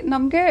ಅಲ್ಲಿ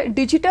ನಮ್ಗೆ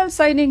ಡಿಜಿಟಲ್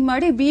ಸೈನಿಂಗ್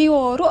ಮಾಡಿ BO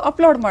ಅವರು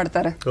ಅಪ್ಲೋಡ್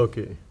ಮಾಡ್ತಾರೆ.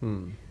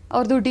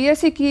 ಅವ್ರದ್ದು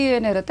DSC ಕೀ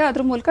ಏನಿರುತ್ತೆ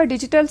ಅದ್ರ ಮೂಲಕ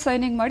ಡಿಜಿಟಲ್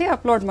ಸೈನಿಂಗ್ ಮಾಡಿ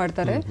ಅಪ್ಲೋಡ್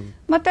ಮಾಡ್ತಾರೆ.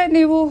 ಮತ್ತೆ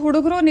ನೀವು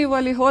ಹುಡುಗರು ನೀವು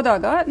ಅಲ್ಲಿ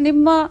ಹೋದಾಗ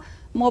ನಿಮ್ಮ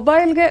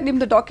ಮೊಬೈಲ್ಗೆ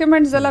ನಿಮ್ದು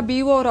ಡಾಕ್ಯುಮೆಂಟ್ಸ್ ಎಲ್ಲ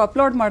BO ಅವರು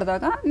ಅಪ್ಲೋಡ್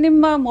ಮಾಡಿದಾಗ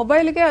ನಿಮ್ಮ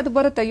ಮೊಬೈಲ್ಗೆ ಅದು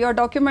ಬರುತ್ತೆ, your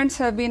documents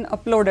have been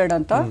uploaded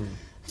ಅಂತ.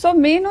 ಸೊ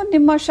ಮೇನು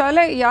ನಿಮ್ಮ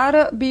ಶಾಲೆ ಯಾರ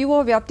BO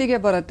ವ್ಯಾಪ್ತಿಗೆ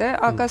ಬರುತ್ತೆ,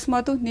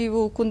 ಅಕಸ್ಮಾತ್ ನೀವು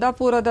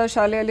ಕುಂದಾಪುರದ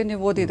ಶಾಲೆಯಲ್ಲಿ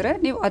ನೀವು ಓದಿದ್ರೆ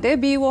ನೀವು ಅದೇ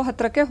BO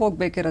ಹತ್ರಕ್ಕೆ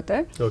ಹೋಗ್ಬೇಕಿರತ್ತೆ.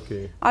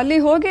 ಅಲ್ಲಿ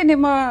ಹೋಗಿ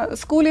ನಿಮ್ಮ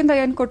ಸ್ಕೂಲಿಂದ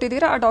ಏನ್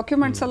ಕೊಟ್ಟಿದ್ದೀರಾ ಆ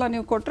ಡಾಕ್ಯುಮೆಂಟ್ಸ್ ಎಲ್ಲ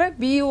ನೀವು ಕೊಟ್ರೆ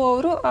BO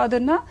ಅವರು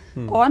ಅದನ್ನ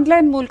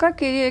ಆನ್ಲೈನ್ ಮೂಲಕ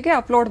KEAಗೆ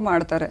ಅಪ್ಲೋಡ್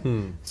ಮಾಡ್ತಾರೆ.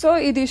 ಸೊ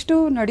ಇದಿಷ್ಟು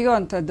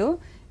ನಡೆಯುವಂಥದ್ದು.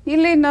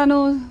 ಇಲ್ಲಿ ನಾನು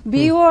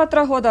BO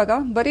ಹತ್ರ ಹೋದಾಗ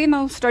ಬರೀ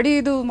ನಾವು ಸ್ಟಡಿ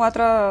ಇದು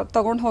ಮಾತ್ರ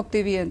ತಗೊಂಡು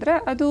ಹೋಗ್ತೀವಿ ಅಂದ್ರೆ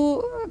ಅದು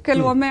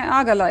ಕೆಲವೊಮ್ಮೆ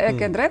ಆಗಲ್ಲ.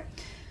 ಯಾಕೆಂದ್ರೆ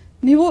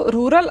ನೀವು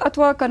ರೂರಲ್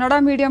ಅಥವಾ ಕನ್ನಡ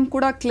ಮೀಡಿಯಂ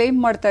ಕೂಡ ಕ್ಲೇಮ್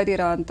ಮಾಡ್ತಾ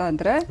ಇದ್ದೀರಾ ಅಂತ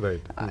ಅಂದ್ರೆ,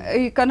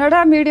 ಈ ಕನ್ನಡ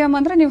ಮೀಡಿಯಂ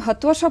ಅಂದ್ರೆ ನೀವು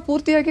 10 ವರ್ಷ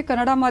ಪೂರ್ತಿಯಾಗಿ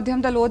ಕನ್ನಡ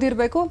ಮಾಧ್ಯಮದಲ್ಲಿ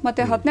ಓದಿರ್ಬೇಕು,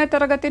 ಮತ್ತೆ 10ನೇ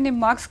ತರಗತಿ ನಿಮ್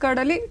ಮಾರ್ಕ್ಸ್ ಕಾರ್ಡ್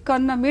ಅಲ್ಲಿ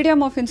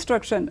ಮೀಡಿಯಂ ಆಫ್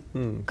ಇನ್ಸ್ಟ್ರಕ್ಷನ್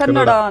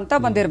ಕನ್ನಡ ಅಂತ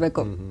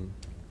ಬಂದಿರಬೇಕು,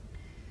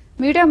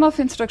 ಮೀಡಿಯಂ ಆಫ್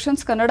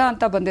ಇನ್ಸ್ಟ್ರಕ್ಷನ್ಸ್ ಕನ್ನಡ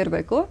ಅಂತ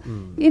ಬಂದಿರಬೇಕು.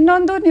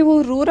 ಇನ್ನೊಂದು ನೀವು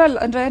ರೂರಲ್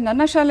ಅಂದ್ರೆ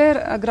ನನ್ನ ಶಾಲೆ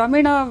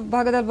ಗ್ರಾಮೀಣ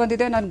ಭಾಗದಲ್ಲಿ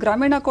ಬಂದಿದೆ, ನಾನು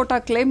ಗ್ರಾಮೀಣ ಕೋಟಾ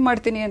ಕ್ಲೇಮ್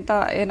ಮಾಡ್ತೀನಿ ಅಂತ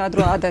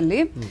ಏನಾದ್ರೂ ಆದಲ್ಲಿ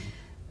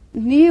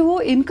ನೀವು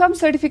ಇನ್ಕಮ್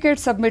ಸರ್ಟಿಫಿಕೇಟ್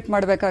ಸಬ್ಮಿಟ್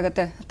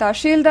ಮಾಡಬೇಕಾಗತ್ತೆ.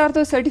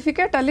 ತಹಶೀಲ್ದಾರ್ದು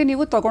ಸರ್ಟಿಫಿಕೇಟ್ ಅಲ್ಲಿ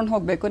ನೀವು ತಗೊಂಡು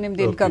ಹೋಗ್ಬೇಕು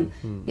ನಿಮ್ದು ಇನ್ಕಮ್.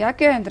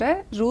 ಯಾಕೆ ಅಂದ್ರೆ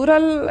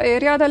ರೂರಲ್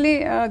ಏರಿಯಾದಲ್ಲಿ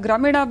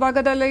ಗ್ರಾಮೀಣ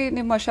ಭಾಗದಲ್ಲಿ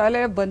ನಿಮ್ಮ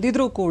ಶಾಲೆ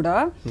ಬಂದಿದ್ರು ಕೂಡ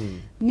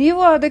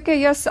ನೀವು ಅದಕ್ಕೆ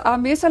ಆ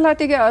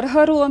ಮೀಸಲಾತಿಗೆ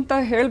ಅರ್ಹರು ಅಂತ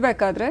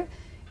ಹೇಳ್ಬೇಕಾದ್ರೆ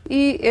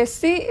ಈ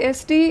SC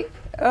ST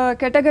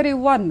ಕ್ಯಾಟಗರಿ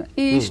 1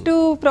 ಈ ಇಷ್ಟು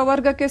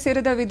ಪ್ರವರ್ಗಕ್ಕೆ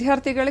ಸೇರಿದ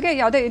ವಿದ್ಯಾರ್ಥಿಗಳಿಗೆ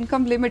ಯಾವುದೇ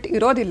ಇನ್ಕಮ್ ಲಿಮಿಟ್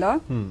ಇರೋದಿಲ್ಲ.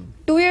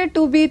 2A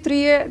 2B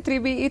 3A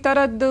 3B ಈ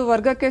ತರದ್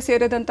ವರ್ಗಕ್ಕೆ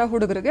ಸೇರಿದಂತ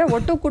ಹುಡುಗರಿಗೆ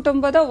ಒಟ್ಟು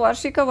ಕುಟುಂಬದ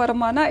ವಾರ್ಷಿಕ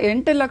ವರಮಾನ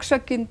 8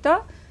 ಲಕ್ಷಕ್ಕಿಂತ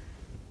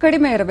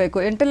ಕಡಿಮೆ ಇರಬೇಕು,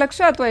 8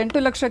 ಲಕ್ಷ ಅಥವಾ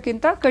 8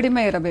 ಲಕ್ಷಕ್ಕಿಂತ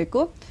ಕಡಿಮೆ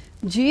ಇರಬೇಕು.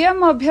 GM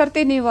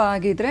ಅಭ್ಯರ್ಥಿ ನೀವು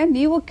ಆಗಿದ್ರೆ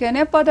ನೀವು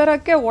ಕೆನೆ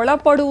ಪದರಕ್ಕೆ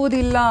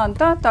ಒಳಪಡುವುದಿಲ್ಲ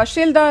ಅಂತ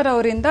ತಹಶೀಲ್ದಾರ್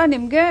ಅವರಿಂದ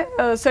ನಿಮ್ಗೆ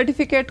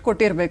ಸರ್ಟಿಫಿಕೇಟ್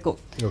ಕೊಟ್ಟಿರ್ಬೇಕು,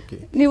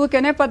 ನೀವು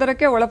ಕೆನೆ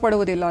ಪದರಕ್ಕೆ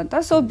ಒಳಪಡುವುದಿಲ್ಲ ಅಂತ.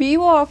 ಸೊ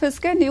BO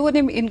ಆಫೀಸ್ಗೆ ನೀವು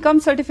ನಿಮ್ ಇನ್ಕಮ್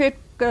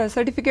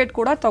ಸರ್ಟಿಫಿಕೇಟ್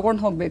ಕೂಡ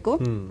ತಗೊಂಡು ಹೋಗ್ಬೇಕು.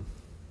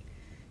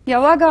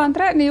 ಯಾವಾಗ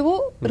ಅಂದ್ರೆ ನೀವು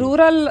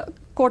ರೂರಲ್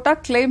ಕೋಟಾ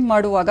ಕ್ಲೇಮ್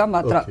ಮಾಡುವಾಗ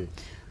ಮಾತ್ರ.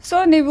 ಸೊ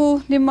ನೀವು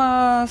ನಿಮ್ಮ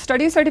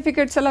ಸ್ಟಡಿ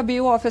ಸರ್ಟಿಫಿಕೇಟ್ಸ್ ಎಲ್ಲ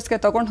BO ಆಫೀಸ್ಗೆ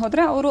ತಗೊಂಡು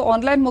ಹೋದ್ರೆ ಅವರು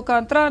ಆನ್ಲೈನ್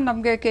ಮುಖಾಂತರ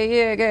ನಮ್ಗೆ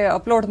KEAಗೆ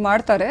ಅಪ್ಲೋಡ್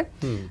ಮಾಡ್ತಾರೆ.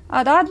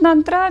 ಅದಾದ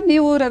ನಂತರ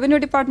ನೀವು ರೆವಿನ್ಯೂ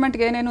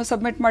ಡಿಪಾರ್ಟ್ಮೆಂಟ್ಗೆ ಏನೇನು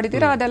ಸಬ್ಮಿಟ್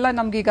ಮಾಡಿದ್ದೀರಾ ಅದೆಲ್ಲ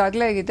ನಮ್ಗೆ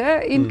ಈಗಾಗಲೇ ಇದೆ.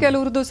 ಇನ್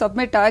ಕೆಲವ್ರದ್ದು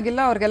ಸಬ್ಮಿಟ್ ಆಗಿಲ್ಲ,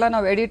 ಅವ್ರಿಗೆಲ್ಲ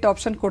ನಾವು ಎಡಿಟ್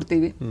ಆಪ್ಷನ್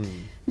ಕೊಡ್ತೀವಿ.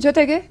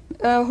 ಜೊತೆಗೆ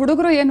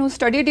ಹುಡುಗರು ಏನು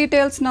ಸ್ಟಡಿ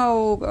ಡೀಟೇಲ್ಸ್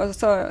ನಾವು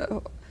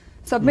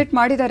ಸಬ್ಮಿಟ್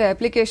ಮಾಡಿದ್ದಾರೆ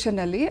ಅಪ್ಲಿಕೇಶನ್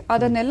ಅಲ್ಲಿ,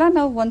 ಅದನ್ನೆಲ್ಲ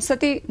ನಾವು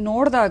ಒಂದ್ಸತಿ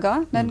ನೋಡಿದಾಗ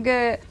ನನಗೆ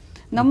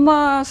ನಮ್ಮ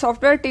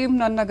ಸಾಫ್ಟ್ವೇರ್ ಟೀಮ್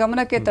ನನ್ನ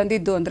ಗಮನಕ್ಕೆ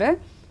ತಂದಿದ್ದು ಅಂದ್ರೆ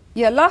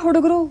ಎಲ್ಲಾ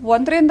ಹುಡುಗರು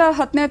 1ರಿಂದ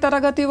 10ನೇ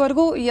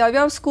ತರಗತಿವರೆಗೂ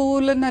ಯಾವ್ಯಾವ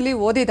ಸ್ಕೂಲ್ನಲ್ಲಿ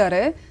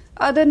ಓದಿದ್ದಾರೆ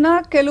ಅದನ್ನ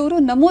ಕೆಲವರು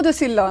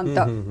ನಮೂದಿಸಿಲ್ಲ ಅಂತ.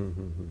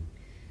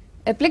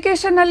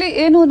 ಅಪ್ಲಿಕೇಶನ್ ಅಲ್ಲಿ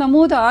ಏನು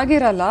ನಮೂದು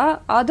ಆಗಿರಲ್ಲ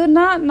ಅದನ್ನ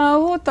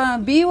ನಾವು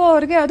BO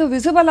ಅವ್ರಿಗೆ ಅದು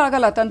ವಿಸಿಬಲ್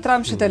ಆಗಲ್ಲ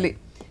ತಂತ್ರಾಂಶದಲ್ಲಿ.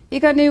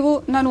 ಈಗ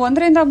ನಾನು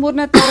 1ರಿಂದ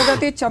 3ನೇ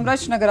ತರಗತಿ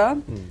ಚಾಮರಾಜನಗರ,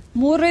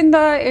 3ರಿಂದ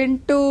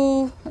 8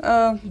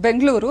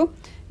 ಬೆಂಗಳೂರು,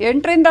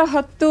 8ರಿಂದ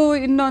 10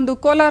 ಇನ್ನೊಂದು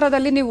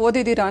ಕೋಲಾರದಲ್ಲಿ ನೀವು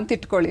ಓದಿದ್ದೀರಾ ಅಂತ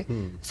ಇಟ್ಕೊಳ್ಳಿ.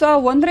 ಸೊ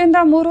 1ರಿಂದ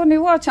 3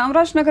 ನೀವು ಆ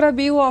ಚಾಮರಾಜನಗರ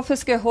BO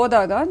ಆಫೀಸ್ಗೆ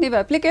ಹೋದಾಗ ನೀವು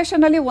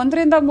ಅಪ್ಲಿಕೇಶನ್ ಅಲ್ಲಿ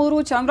 1ರಿಂದ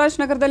 3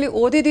 ಚಾಮರಾಜನಗರದಲ್ಲಿ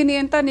ಓದಿದ್ದೀನಿ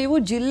ಅಂತ ನೀವು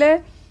ಜಿಲ್ಲೆ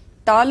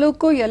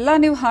ತಾಲೂಕು ಎಲ್ಲ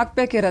ನೀವು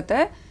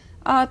ಹಾಕ್ಬೇಕಿರತ್ತೆ.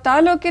 ಆ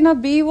ತಾಲೂಕಿನ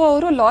BO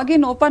ಅವರು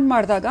ಲಾಗಿನ್ ಓಪನ್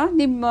ಮಾಡಿದಾಗ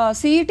ನಿಮ್ಮ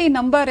CET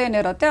ನಂಬರ್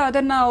ಏನಿರುತ್ತೆ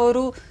ಅದನ್ನ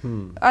ಅವರು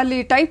ಅಲ್ಲಿ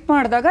ಟೈಪ್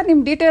ಮಾಡಿದಾಗ ನಿಮ್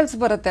ಡೀಟೇಲ್ಸ್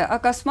ಬರುತ್ತೆ.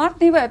 ಅಕಸ್ಮಾತ್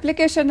ನೀವು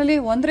ಅಪ್ಲಿಕೇಶನ್ ಅಲ್ಲಿ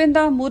 1ರಿಂದ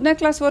 3ನೇ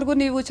ಕ್ಲಾಸ್ ವರೆಗೂ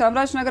ನೀವು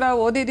ಚಾಮರಾಜನಗರ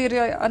ಓದಿದಿರಿ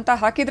ಅಂತ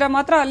ಹಾಕಿದ್ರೆ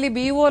ಮಾತ್ರ ಅಲ್ಲಿ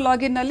BO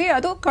ಲಾಗಿನ್ ಅಲ್ಲಿ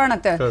ಅದು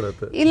ಕಾಣುತ್ತೆ,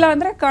 ಇಲ್ಲ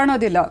ಅಂದ್ರೆ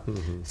ಕಾಣೋದಿಲ್ಲ.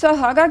 ಸೊ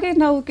ಹಾಗಾಗಿ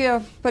ನಾವು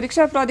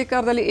ಪರೀಕ್ಷಾ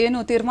ಪ್ರಾಧಿಕಾರದಲ್ಲಿ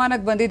ಏನು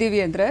ತೀರ್ಮಾನಕ್ಕೆ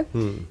ಬಂದಿದೀವಿ ಅಂದ್ರೆ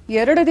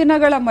 2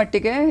 ದಿನಗಳ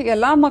ಮಟ್ಟಿಗೆ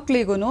ಎಲ್ಲಾ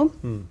ಮಕ್ಕಳಿಗೂ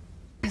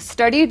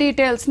ಸ್ಟಡಿ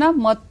ಡೀಟೇಲ್ಸ್ ನ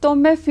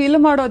ಮತ್ತೊಮ್ಮೆ ಫಿಲ್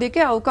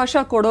ಮಾಡೋದಿಕ್ಕೆ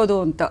ಅವಕಾಶ ಕೊಡೋದು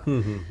ಅಂತ.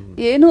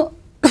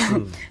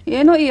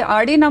 ಏನು ಈ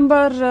RD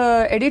ನಂಬರ್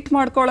ಎಡಿಟ್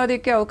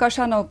ಮಾಡ್ಕೊಳ್ಳೋದಿಕ್ಕೆ ಅವಕಾಶ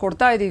ನಾವು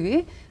ಕೊಡ್ತಾ ಇದೀವಿ.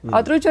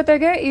 ಅದ್ರ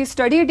ಜೊತೆಗೆ ಈ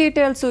ಸ್ಟಡಿ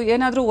ಡೀಟೇಲ್ಸ್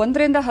ಏನಾದ್ರೂ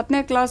 1ರಿಂದ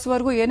 10ನೇ ಕ್ಲಾಸ್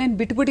ವರೆಗೂ ಏನೇನ್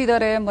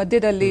ಬಿಟ್ಬಿಟ್ಟಿದ್ದಾರೆ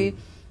ಮಧ್ಯದಲ್ಲಿ,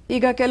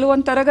 ಈಗ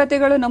ಕೆಲವೊಂದು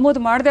ತರಗತಿಗಳು ನಮೂದು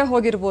ಮಾಡದೆ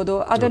ಹೋಗಿರ್ಬೋದು,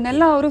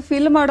 ಅದನ್ನೆಲ್ಲ ಅವರು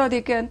ಫಿಲ್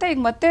ಮಾಡೋದಿಕ್ಕೆ ಅಂತ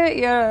ಈಗ ಮತ್ತೆ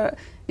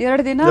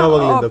 2 ದಿನ,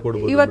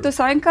 ಇವತ್ತು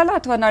ಸಾಯಂಕಾಲ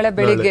ಅಥವಾ ನಾಳೆ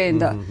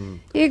ಬೆಳಿಗ್ಗೆಯಿಂದ.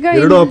 ಈಗ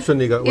ಎರಡು ಆಪ್ಷನ್,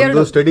 ಈಗ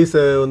ಒಂದು ಸ್ಟಡೀಸ್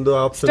ಒಂದು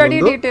ಆಪ್ಷನ್, ಸ್ಟಡಿ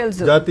ಡೀಟೇಲ್ಸ್,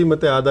 ಜಾತಿ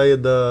ಮತ್ತೆ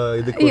ಆದಾಯದ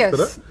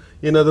ಇದಕ್ಕೋಸ್ಕರ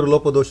ಏನಾದರೂ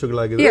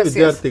ಲೋಪದೋಷಗಳಾಗಿದ್ರೆ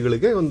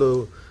ವಿದ್ಯಾರ್ಥಿಗಳಿಗೆ ಒಂದು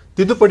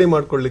ತಿದ್ದುಪಡಿ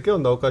ಮಾಡ್ಕೊಳ್ಳಿಕ್ಕೆ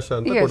ಒಂದು ಅವಕಾಶ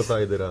ಅಂತ ಕೊಡ್ತಾ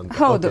ಇದ್ದೀರಾ ಅಂತ.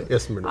 ಹೌದು.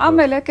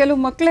 ಆಮೇಲೆ ಕೆಲವು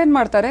ಮಕ್ಳು ಏನ್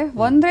ಮಾಡ್ತಾರೆ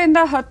 1ರಿಂದ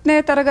 10ನೇ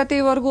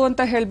ತರಗತಿವರೆಗೂ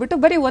ಅಂತ ಹೇಳ್ಬಿಟ್ಟು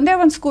ಬರೀ ಒಂದೇ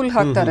ಒಂದ್ ಸ್ಕೂಲ್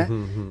ಹಾಕ್ತಾರೆ.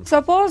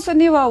 ಸಪೋಸ್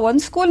ನೀವು ಆ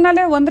ಒಂದ್ ಸ್ಕೂಲ್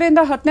ನಲ್ಲೇ 1ರಿಂದ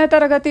 10ನೇ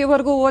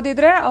ತರಗತಿವರೆಗೂ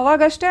ಓದಿದ್ರೆ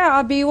ಅವಾಗಷ್ಟೇ ಆ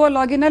BO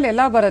ಲಾಗಿನ್ ಅಲ್ಲಿ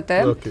ಎಲ್ಲಾ ಬರುತ್ತೆ.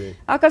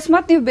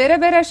 ಅಕಸ್ಮಾತ್ ನೀವು ಬೇರೆ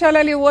ಬೇರೆ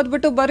ಶಾಲೆಯಲ್ಲಿ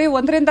ಓದ್ಬಿಟ್ಟು ಬರೀ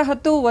 1ರಿಂದ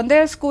 10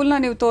 ಒಂದೇ ಸ್ಕೂಲ್ ನ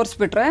ನೀವು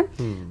ತೋರಿಸ್ಬಿಟ್ರೆ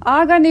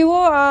ಆಗ ನೀವು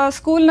ಆ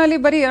ಸ್ಕೂಲ್ ನಲ್ಲಿ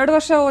ಬರೀ 2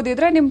 ವರ್ಷ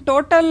ಓದಿದ್ರೆ ನಿಮ್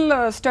ಟೋಟಲ್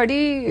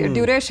ಸ್ಟಡಿ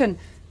ಡ್ಯೂರೇಷನ್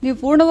ನೀವು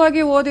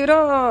ಪೂರ್ಣವಾಗಿ ಓದಿರೋ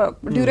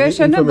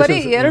ಡ್ಯೂರೇಷನ್ ಬರೀ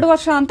 2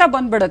 ವರ್ಷ ಅಂತ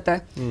ಬಂದ್ಬಿಡತ್ತೆ.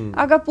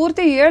 ಆಗ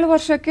ಪೂರ್ತಿ 7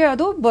 ವರ್ಷಕ್ಕೆ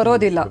ಅದು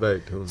ಬರೋದಿಲ್ಲ.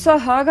 ಸೊ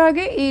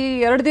ಹಾಗಾಗಿ ಈ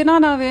 2 ದಿನ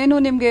ನಾವೇನು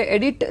ನಿಮ್ಗೆ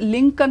ಎಡಿಟ್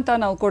ಲಿಂಕ್ ಅಂತ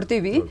ನಾವು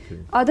ಕೊಡ್ತೀವಿ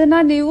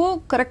ಅದನ್ನ ನೀವು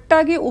ಕರೆಕ್ಟ್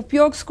ಆಗಿ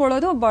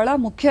ಉಪಯೋಗಿಸ್ಕೊಳ್ಳೋದು ಬಹಳ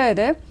ಮುಖ್ಯ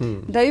ಇದೆ.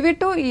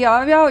 ದಯವಿಟ್ಟು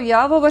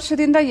ಯಾವ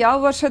ವರ್ಷದಿಂದ ಯಾವ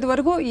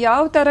ವರ್ಷದವರೆಗೂ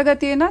ಯಾವ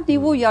ತರಗತಿಯನ್ನ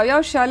ನೀವು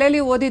ಯಾವ್ಯಾವ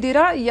ಶಾಲೆಯಲ್ಲಿ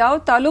ಓದಿದೀರಾ, ಯಾವ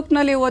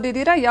ತಾಲೂಕ್ನಲ್ಲಿ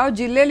ಓದಿದೀರಾ, ಯಾವ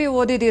ಜಿಲ್ಲೆಯಲ್ಲಿ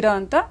ಓದಿದೀರಾ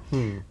ಅಂತ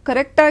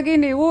ಕರೆಕ್ಟ್ ಆಗಿ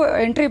ನೀವು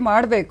ಎಂಟ್ರಿ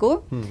ಮಾಡಬೇಕು.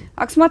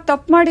 ಅಕಸ್ಮಾತ್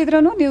ತಪ್ಪು ಮಾಡಿದ್ರೂ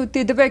ನೀವು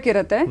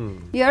ತಿದ್ದಬೇಕಿರತ್ತೆ.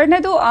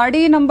 ಎರಡನೇದು RD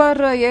ನಂಬರ್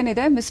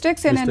ಏನಿದೆ,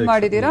 ಮಿಸ್ಟೇಕ್ಸ್ ಏನೇನ್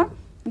ಮಾಡಿದೀರಾ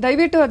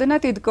ದಯವಿಟ್ಟು ಅದನ್ನ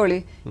ತಿದ್ಕೊಳ್ಳಿ.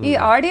 ಈ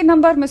RD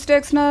ನಂಬರ್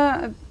ಮಿಸ್ಟೇಕ್ಸ್ ನ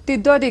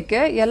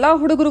ತಿದ್ದೋದಿಕ್ಕೆ ಎಲ್ಲಾ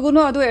ಹುಡುಗರಿಗೂ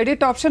ಅದು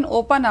ಎಡಿಟ್ ಆಪ್ಷನ್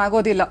ಓಪನ್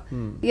ಆಗೋದಿಲ್ಲ.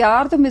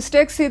 ಯಾರ್ದು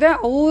ಮಿಸ್ಟೇಕ್ಸ್ ಇದೆ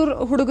ಅವ್ರ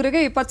ಹುಡುಗರಿಗೆ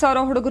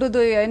 20,000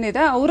 ಹುಡುಗರದ್ದು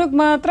ಏನಿದೆ ಅವ್ರಿಗೆ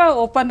ಮಾತ್ರ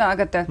ಓಪನ್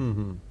ಆಗತ್ತೆ.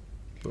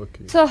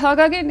 ಸೊ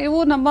ಹಾಗಾಗಿ ನೀವು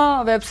ನಮ್ಮ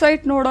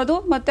ವೆಬ್ಸೈಟ್ ನೋಡೋದು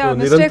ಮತ್ತೆ ಆ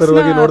ಮಿಸ್ಟೇಕ್ಸ್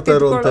ನ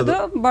ತಿದ್ಕೊಳ್ಳೋದು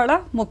ಬಹಳ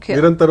ಮುಖ್ಯ.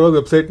 ನಿರಂತರವಾಗಿ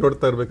ವೆಬ್ಸೈಟ್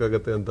ನೋಡ್ತಾ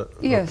ಇರ್ಬೇಕಾಗತ್ತೆ ಅಂತ.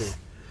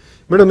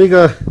 ಮೇಡಮ್, ಈಗ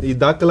ಈ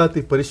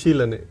ದಾಖಲಾತಿ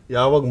ಪರಿಶೀಲನೆ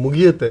ಯಾವಾಗ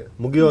ಮುಗಿಯುತ್ತೆ?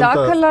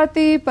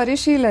 ದಾಖಲಾತಿ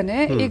ಪರಿಶೀಲನೆ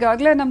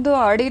ಈಗಾಗಲೇ ನಮ್ದು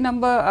RD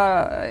ನಂಬರ್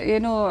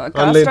ಏನು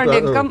ಕಾಸ್ಟ್ ಅಂಡ್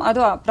ಇನ್ಕಮ್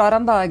ಅದು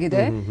ಪ್ರಾರಂಭ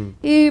ಆಗಿದೆ.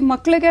 ಈ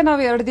ಮಕ್ಕಳಿಗೆ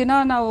ನಾವು 2 ದಿನ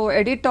ನಾವು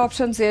ಎಡಿಟ್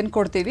ಆಪ್ಷನ್ಸ್ ಏನ್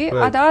ಕೊಡ್ತೀವಿ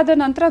ಅದಾದ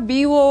ನಂತರ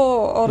BO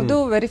ಅವ್ರದ್ದು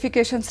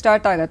ವೆರಿಫಿಕೇಶನ್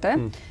ಸ್ಟಾರ್ಟ್ ಆಗತ್ತೆ.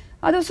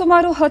 ಅದು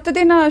ಸುಮಾರು 10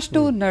 ದಿನ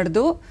ಅಷ್ಟು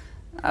ನಡೆದು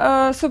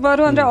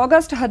ಸುಮಾರು ಅಂದ್ರೆ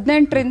ಆಗಸ್ಟ್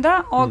 18ರಿಂದ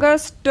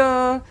ಆಗಸ್ಟ್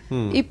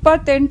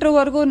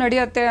 28ರವರೆಗೂ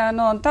ನಡೆಯುತ್ತೆ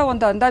ಅನ್ನೋ ಅಂತ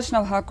ಒಂದು ಅಂದಾಜ್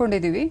ನಾವು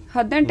ಹಾಕೊಂಡಿದೀವಿ.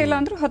 18 ಇಲ್ಲ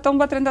ಅಂದ್ರೆ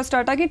 19ರಿಂದ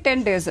ಸ್ಟಾರ್ಟ್ ಆಗಿ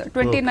 10 ಡೇಸ್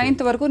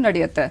 29th ವರೆಗೂ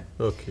ನಡೆಯುತ್ತೆ.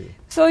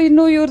 ಸೊ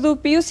ಇನ್ನು ಇವ್ರದ್ದು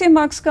PUC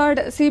marks card,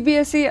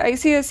 CBSE,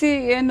 ICSE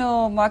ಏನು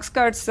ಮಾರ್ಕ್ಸ್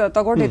ಕಾರ್ಡ್ಸ್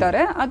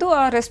ತಗೊಂಡಿದ್ದಾರೆ ಅದು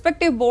ಆ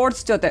ರೆಸ್ಪೆಕ್ಟಿವ್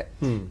ಬೋರ್ಡ್ಸ್ ಜೊತೆ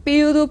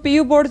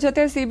PU ಬೋರ್ಡ್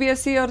ಜೊತೆ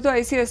CBSE ಅವ್ರದ್ದು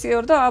ICSE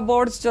ಅವ್ರದ್ದು ಆ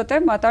ಬೋರ್ಡ್ಸ್ ಜೊತೆ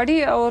ಮಾತಾಡಿ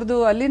ಅವ್ರದ್ದು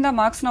ಅಲ್ಲಿಂದ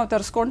ಮಾರ್ಕ್ಸ್ ನಾವು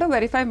ತರಿಸ್ಕೊಂಡು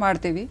ವೆರಿಫೈ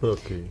ಮಾಡ್ತೀವಿ.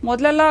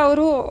 ಮೊದಲೆಲ್ಲ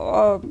ಅವರು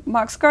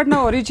ಮಾರ್ಕ್ಸ್ ಕಾರ್ಡ್ ನ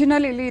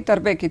ಒರಿಜಿನಲ್ ಇಲ್ಲಿ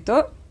ತರಬೇಕಿತ್ತು.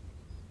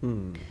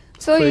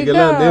 ಸೊ ಈಗ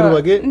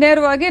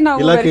ನೇರವಾಗಿ ನಾವು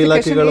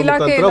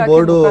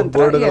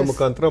ಬೋರ್ಡ್ಗಳ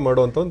ಮುಖಾಂತರ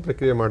ಮಾಡುವಂತ ಒಂದು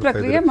ಪ್ರಕ್ರಿಯೆ ಮಾಡ್ತಾ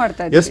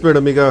ಇದ್ದೀವಿ. ಎಸ್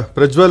ಮೇಡಮ್, ಈಗ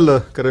ಪ್ರಜ್ವಲ್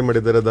ಕರೆ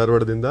ಮಾಡಿದ್ದಾರೆ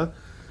ಧಾರವಾಡದಿಂದ.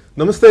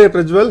 ನಮಸ್ತೆ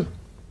ಪ್ರಜ್ವಲ್.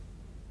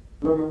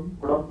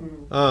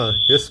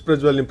 ಎಸ್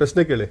ಪ್ರಜ್ವಲ್, ನಿಮ್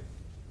ಪ್ರಶ್ನೆ ಕೇಳಿ.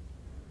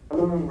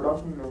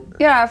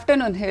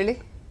 ಆಫ್ಟರ್ನೂನ್ ಹೇಳಿ.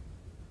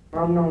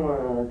 ನಾವು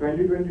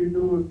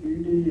 2022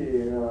 CET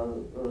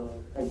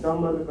ಎಕ್ಸಾಮ್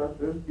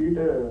ಬರಬೇಕಾದ್ರೆ ಸೀಟ್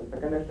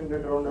ಸೆಕೆಂಡ್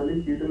ಎಕ್ಸ್ಟೆಂಡೆಡ್ ರೌಂಡ್ ಅಲ್ಲಿ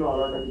ಸೀಟ್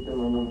ಅಲಾಟ್ ಆಗಿತ್ತು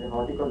ಮ್ಯಾಮ್. ನಮಗೆ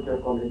ಹಾರ್ಟಿಕಲ್ಚರ್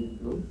ಕಾಲೇಜ್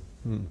ಇತ್ತು.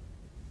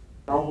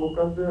 ನಾವು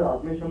ಹೋಗಸ್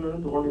ಅಡ್ಮಿಷನ್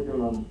ತಗೊಂಡಿದ್ದೇವೆ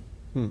ಮ್ಯಾಮ್.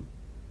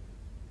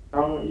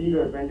 ನಾವು ಈಗ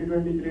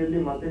 2023 ಅಲ್ಲಿ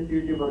ಮತ್ತೆ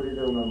CET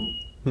ಬರೆದಿದ್ದೇವೆ ma'am.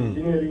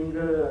 Engineering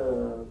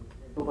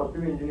to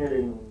pursue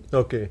engineering.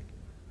 Okay.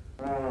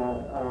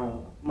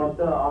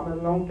 ಮತ್ತೆ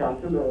ಆಮೇಲೆ ನಾವು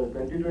ಕ್ಯಾನ್ಸಲ್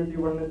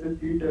 2021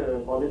 ಸೀಟ್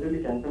ಕಾಲೇಜಲ್ಲಿ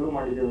ಕ್ಯಾನ್ಸಲ್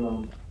ಮಾಡಿದ್ದೇವೆ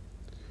ಮ್ಯಾಮ್.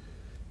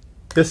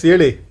 ಎಸ್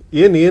ಹೇಳಿ,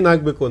 ಏನ್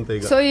ಆಗ್ಬೇಕು ಅಂತ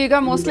ಈಗ? ಸೊ ಈಗ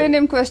ಮೋಸ್ಟ್ಲಿ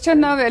ನಿಮ್ ಕ್ವೆಶ್ಚನ್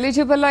ನಾವು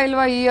ಎಲಿಜಿಬಲ್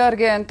ಇಲ್ವಾ ER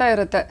ಗೆ ಅಂತ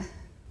ಇರುತ್ತೆ.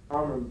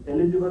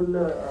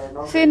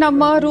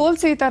 ನಮ್ಮ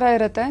ರೂಲ್ಸ್ ಈ ತರ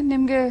ಇರುತ್ತೆ.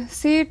 ನಿಮ್ಗೆ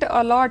ಸೀಟ್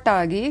ಅಲಾಟ್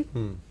ಆಗಿ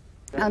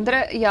ಅಂದ್ರೆ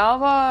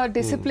ಯಾವ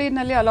ಡಿಸಿಪ್ಲಿನ್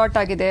ನಲ್ಲಿ ಅಲಾಟ್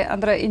ಆಗಿದೆ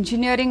ಅಂದ್ರೆ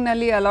ಇಂಜಿನಿಯರಿಂಗ್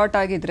ನಲ್ಲಿ ಅಲಾಟ್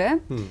ಆಗಿದ್ರೆ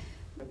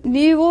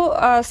ನೀವು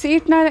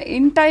ಸೀಟ್ ನ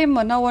ಇನ್ ಟೈಮ್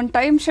ನಾವು ಒಂದು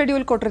ಟೈಮ್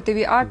ಶೆಡ್ಯೂಲ್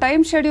ಕೊಟ್ಟಿರ್ತೀವಿ. ಆ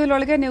ಟೈಮ್ ಶೆಡ್ಯೂಲ್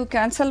ಒಳಗೆ ನೀವು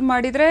ಕ್ಯಾನ್ಸಲ್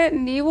ಮಾಡಿದ್ರೆ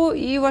ನೀವು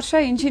ಈ ವರ್ಷ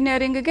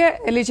ಇಂಜಿನಿಯರಿಂಗ್ಗೆ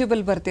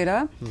ಎಲಿಜಿಬಲ್ ಬರ್ತೀರಾ.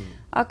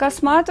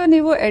 ಅಕಸ್ಮಾತ್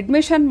ನೀವು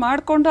ಅಡ್ಮಿಷನ್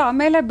ಮಾಡ್ಕೊಂಡು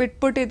ಆಮೇಲೆ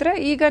ಬಿಟ್ಬಿಟ್ಟಿದ್ರೆ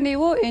ಈಗ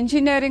ನೀವು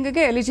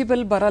ಇಂಜಿನಿಯರಿಂಗ್ಗೆ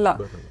ಎಲಿಜಿಬಲ್ ಬರಲ್ಲ.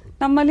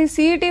 ನಮ್ಮಲ್ಲಿ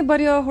CET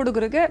ಬರೆಯೋ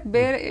ಹುಡುಗರಿಗೆ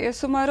ಬೇರೆ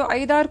ಸುಮಾರು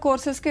 5-6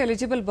 ಕೋರ್ಸಸ್ಗೆ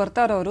eligible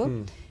ಬರ್ತಾರವರು.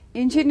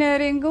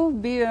 Engineering,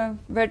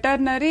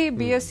 veterinary,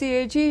 BSc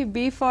AG,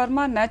 B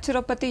pharma,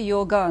 naturopathy,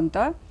 ಯೋಗ ಅಂತ.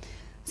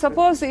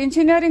 ಸಪೋಸ್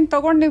ಇಂಜಿನಿಯರಿಂಗ್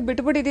ತಗೊಂಡು ನೀವು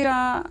ಬಿಟ್ಬಿಟ್ಟಿದ್ದೀರಾ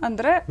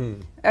ಅಂದ್ರೆ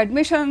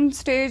ಅಡ್ಮಿಷನ್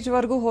ಸ್ಟೇಜ್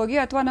ವರ್ಗೂ ಹೋಗಿ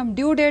ಅಥವಾ ನಮ್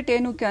ಡ್ಯೂ ಡೇಟ್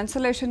ಏನು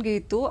ಕ್ಯಾನ್ಸಲೇಷನ್ಗೆ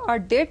ಇತ್ತು ಆ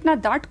ಡೇಟ್ ನ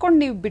ದಾಟ್ಕೊಂಡು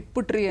ನೀವು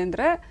ಬಿಟ್ಬಿಟ್ರಿ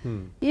ಅಂದ್ರೆ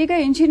ಈಗ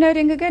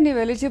ಇಂಜಿನಿಯರಿಂಗ್ಗೆ ನೀವು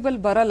ಎಲಿಜಿಬಲ್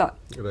ಬರಲ್ಲ,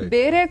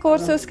 ಬೇರೆ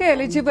ಕೋರ್ಸಸ್ಗೆ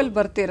ಎಲಿಜಿಬಲ್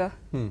ಬರ್ತೀರಾ.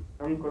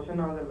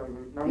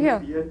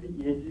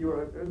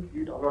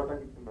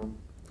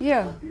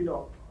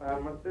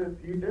 ಮತ್ತೆ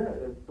ಸೀಟ್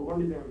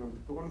ತಗೊಂಡಿದ್ದೇನೆ ಮ್ಯಾಮ್.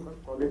 ತಗೊಂಡು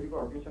ಕಾಲೇಜಿಗೂ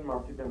ಅಡ್ಮಿಷನ್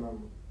ಮಾಡ್ತಿದ್ದೆ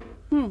ಮ್ಯಾಮ್.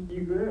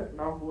 ಈಗ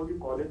ನಾವು ಹೋಗಿ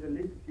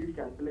ಕಾಲೇಜಲ್ಲಿ ಸೀಟ್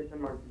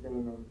ಕ್ಯಾನ್ಸಲೇಷನ್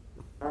ಮಾಡ್ತಿದ್ದೇನೆ ಮ್ಯಾಮ್.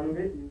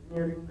 ನನಗೆ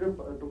engineering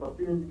to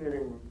pursue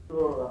engineering, so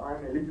I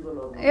am eligible.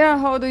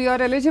 ಹೌದು, you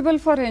are eligible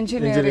for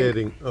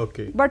engineering,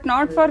 okay, but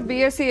not for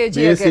BSc AG.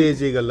 BSc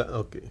AG Galla.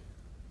 Okay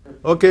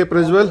okay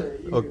Prajwal,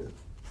 okay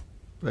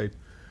right.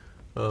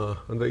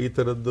 ಅಂದ್ರೆ ಈ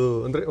ತರದ್ದು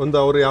ಅಂದ್ರೆ ಒಂದು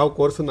ಅವರು ಯಾವ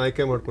ಕೋರ್ಸ್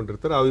ಆಯ್ಕೆ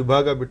ಮಾಡ್ಕೊಂಡಿರ್ತಾರೆ ಆ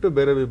ವಿಭಾಗ ಬಿಟ್ಟು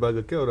ಬೇರೆ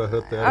ವಿಭಾಗಕ್ಕೆ ಅವರ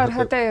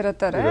ಅರ್ಹತೆ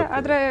ಇರುತ್ತಾರೆ.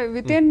 ಆದ್ರೆ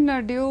ವಿತ್ ಇನ್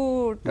ಡ್ಯೂ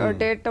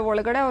ಡೇಟ್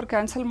ಒಳಗಡೆ ಅವ್ರು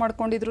ಕ್ಯಾನ್ಸಲ್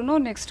ಮಾಡ್ಕೊಂಡಿದ್ರು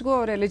ನೆಕ್ಸ್ಟ್ಗೂ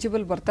ಅವ್ರು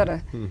ಎಲಿಜಿಬಲ್ ಬರ್ತಾರೆ.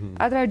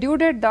 ಆದ್ರೆ ಡ್ಯೂ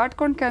ಡೇಟ್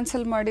ದಾಟ್ಕೊಂಡು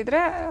ಕ್ಯಾನ್ಸಲ್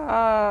ಮಾಡಿದ್ರೆ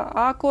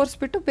ಆ ಕೋರ್ಸ್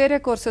ಬಿಟ್ಟು ಬೇರೆ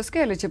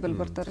ಕೋರ್ಸಸ್ಗೆ ಎಲಿಜಿಬಲ್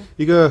ಬರ್ತಾರೆ.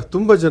 ಈಗ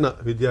ತುಂಬಾ ಜನ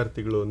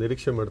ವಿದ್ಯಾರ್ಥಿಗಳು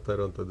ನಿರೀಕ್ಷೆ ಮಾಡ್ತಾ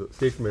ಇರುವಂತದ್ದು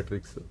ಸೀಟ್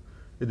ಮ್ಯಾಟ್ರಿಕ್ಸ್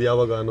ಇದು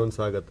ಯಾವಾಗ ಅನೌನ್ಸ್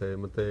ಆಗತ್ತೆ,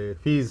 ಮತ್ತೆ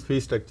ಫೀಸ್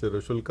ಸ್ಟ್ರಕ್ಚರ್,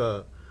 ಶುಲ್ಕ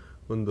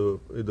ಒಂದು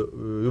ಇದು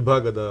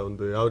ವಿಭಾಗದ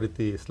ಒಂದು ಯಾವ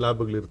ರೀತಿ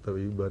ಸ್ಲ್ಯಾಬ್ಗಳಿರ್ತವೆ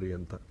ಈ ಬಾರಿ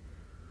ಅಂತ?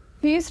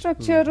 Fee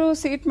structure,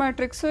 seat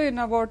matrix in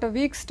about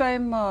weeks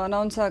time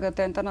announce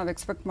ಆಗುತ್ತೆ ಅಂತ ನಾವು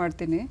ಎಕ್ಸ್ಪೆಕ್ಟ್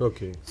ಮಾಡ್ತೀನಿ.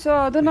 ಸೊ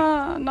ಅದನ್ನ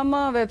ನಮ್ಮ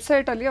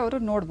ವೆಬ್ಸೈಟ್ ಅಲ್ಲಿ ಅವರು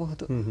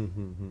ನೋಡಬಹುದು.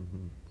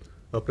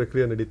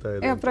 ಪ್ರಕ್ರಿಯೆ ನಡೀತಾ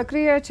ಇದೆ,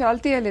 ಪ್ರಕ್ರಿಯೆ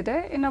ಚಾಲ್ತಿಯಲ್ಲಿದೆ.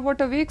 ಇನ್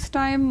ಅಬೌಟ್ ವೀಕ್ಸ್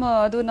ಟೈಮ್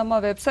ಅದು ನಮ್ಮ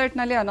ವೆಬ್ಸೈಟ್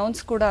ನಲ್ಲಿ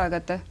ಅನೌನ್ಸ್ ಕೂಡ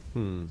ಆಗತ್ತೆ,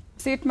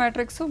 ಸೀಟ್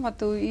ಮ್ಯಾಟ್ರಿಕ್ಸ್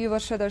ಮತ್ತು ಈ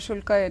ವರ್ಷದ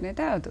ಶುಲ್ಕ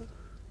ಏನಿದೆ ಅದು.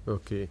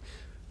 ಓಕೆ,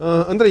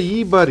 ಅಂದ್ರೆ ಈ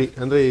ಬಾರಿ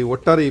ಅಂದ್ರೆ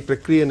ಒಟ್ಟಾರೆ ಈ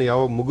ಪ್ರಕ್ರಿಯೆಯನ್ನು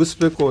ಯಾವಾಗ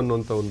ಮುಗಿಸ್ಬೇಕು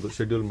ಅನ್ನುವಂತ ಒಂದು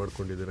ಶೆಡ್ಯೂಲ್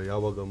ಮಾಡ್ಕೊಂಡಿದ್ದೀರಾ?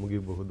 ಯಾವಾಗ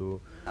ಮುಗಿಬಹುದು?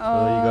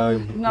 ಈಗ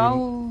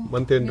ನಾವು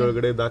ಮಂತ್ ಎಂಡ್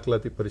ಒಳಗಡೆ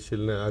ದಾಖಲಾತಿ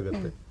ಪರಿಶೀಲನೆ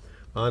ಆಗತ್ತೆ,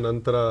 ಆ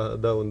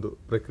ನಂತರದ ಒಂದು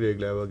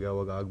ಪ್ರಕ್ರಿಯೆಗಳು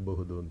ಯಾವಾಗ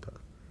ಆಗಬಹುದು ಅಂತ?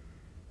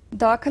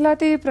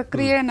 ದಾಖಲಾತಿ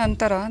ಪ್ರಕ್ರಿಯೆ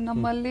ನಂತರ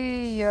ನಮ್ಮಲ್ಲಿ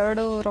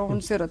 2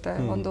 ರೌಂಡ್ಸ್ ಇರುತ್ತೆ.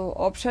 ಒಂದು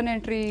ಆಪ್ಷನ್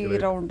ಎಂಟ್ರಿ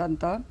ರೌಂಡ್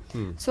ಅಂತ.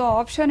 ಸೊ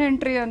ಆಪ್ಷನ್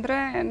ಎಂಟ್ರಿ ಅಂದ್ರೆ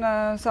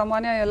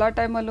ಸಾಮಾನ್ಯ ಎಲ್ಲಾ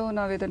ಟೈಮಲ್ಲೂ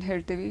ನಾವ್ ಇದನ್ನ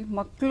ಹೇಳ್ತೀವಿ,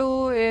 ಮಕ್ಕಳು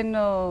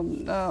ಏನು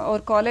ಅವ್ರ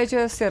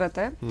ಕಾಲೇಜಸ್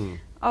ಇರುತ್ತೆ,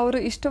 ಅವರು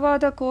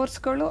ಇಷ್ಟವಾದ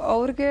ಕೋರ್ಸ್ಗಳು,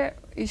 ಅವ್ರಿಗೆ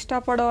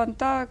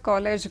ಇಷ್ಟಪಡುವಂತ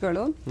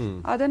ಕಾಲೇಜ್ಗಳು,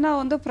 ಅದನ್ನ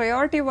ಒಂದು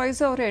ಪ್ರಯಾರಿಟಿ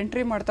ವೈಸ್ ಅವ್ರು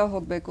ಎಂಟ್ರಿ ಮಾಡ್ತಾ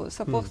ಹೋಗ್ಬೇಕು.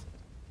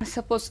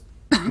 ಸಪೋಸ್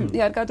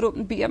ಯಾರಿಗಾದ್ರೂ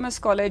BMS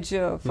ಕಾಲೇಜ್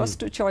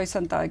ಫಸ್ಟ್ ಚಾಯ್ಸ್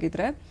ಅಂತ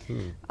ಆಗಿದ್ರೆ,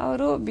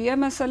 ಅವರು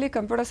BMS ಅಲ್ಲಿ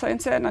ಕಂಪ್ಯೂಟರ್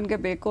ಸೈನ್ಸ್ ನನಗೆ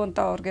ಬೇಕು ಅಂತ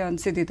ಅವ್ರಿಗೆ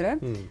ಅನ್ಸಿದ್ರೆ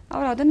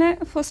ಅವ್ರು ಅದನ್ನೇ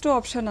ಫಸ್ಟ್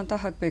ಆಪ್ಷನ್ ಅಂತ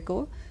ಹಾಕ್ಬೇಕು.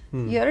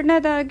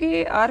 ಎರಡನೇದಾಗಿ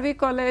RV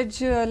ಕಾಲೇಜ್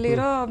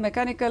ಅಲ್ಲಿರೋ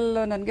ಮೆಕ್ಯಾನಿಕಲ್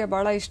ನನಗೆ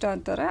ಬಹಳ ಇಷ್ಟ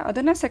ಅಂತಾರೆ,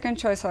 ಅದನ್ನೇ ಸೆಕೆಂಡ್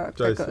ಚಾಯ್ಸ್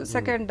ಹಾಕ್ಬೇಕು,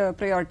 ಸೆಕೆಂಡ್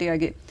ಪ್ರಿಯಾರಿಟಿ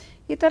ಆಗಿ.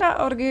 ಈ ತರ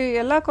ಅವ್ರಿಗೆ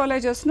ಎಲ್ಲಾ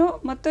ಕಾಲೇಜಸ್ನು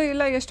ಮತ್ತು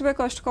ಇಲ್ಲ ಎಷ್ಟು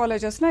ಬೇಕೋ ಅಷ್ಟು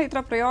ಕಾಲೇಜಸ್ನ ಈ ತರ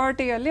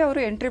ಪ್ರಿಯಾರಿಟಿಯಲ್ಲಿ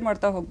ಅವರು ಎಂಟ್ರಿ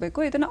ಮಾಡ್ತಾ ಹೋಗ್ಬೇಕು.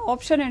 ಇದನ್ನ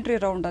ಆಪ್ಷನ್ ಎಂಟ್ರಿ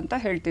ರೌಂಡ್ ಅಂತ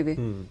ಹೇಳ್ತೀವಿ.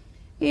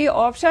 ಈ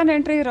ಆಪ್ಷನ್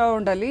ಎಂಟ್ರಿ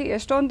ರೌಂಡ್ ಅಲ್ಲಿ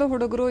ಎಷ್ಟೊಂದು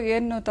ಹುಡುಗರು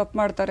ಏನು ತಪ್ಪು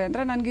ಮಾಡ್ತಾರೆ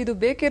ಅಂದ್ರೆ, ನನ್ಗೆ ಇದು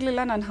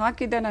ಬೇಕಿರ್ಲಿಲ್ಲ, ನಾನು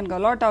ಹಾಕಿದ್ದೆ, ನನ್ಗೆ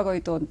ಅಲಾಟ್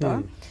ಆಗೋಯ್ತು ಅಂತ.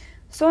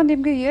 ಸೊ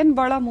ನಿಮ್ಗೆ ಏನ್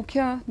ಬಹಳ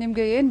ಮುಖ್ಯ,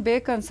 ನಿಮ್ಗೆ ಏನ್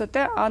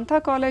ಬೇಕನ್ಸುತ್ತೆ ಅಂತ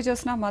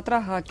ಕಾಲೇಜಸ್ನ ಮಾತ್ರ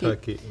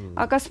ಹಾಕಿ.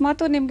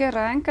 ಅಕಸ್ಮಾತ್ ನಿಮ್ಗೆ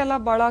ರ್ಯಾಂಕ್ ಎಲ್ಲ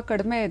ಬಹಳ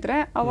ಕಡಿಮೆ ಇದ್ರೆ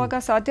ಅವಾಗ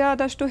ಸಾಧ್ಯ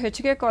ಆದಷ್ಟು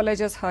ಹೆಚ್ಚಿಗೆ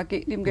ಕಾಲೇಜಸ್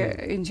ಹಾಕಿ, ನಿಮ್ಗೆ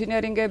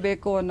ಇಂಜಿನಿಯರಿಂಗೇ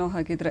ಬೇಕು ಅನ್ನೋ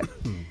ಹಾಗಿದ್ರೆ.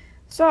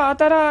 ಸೊ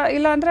ಆತರ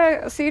ಇಲ್ಲ ಅಂದ್ರೆ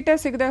ಸೀಟೇ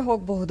ಸಿಗದೆ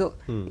ಹೋಗಬಹುದು.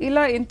 ಇಲ್ಲ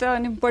ಇಂಥ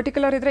ನಿಮ್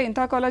ಪರ್ಟಿಕ್ಯುಲರ್ ಇದ್ರೆ ಇಂಥ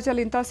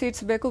ಕಾಲೇಜಲ್ಲಿ ಇಂಥ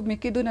ಸೀಟ್ಸ್ ಬೇಕು,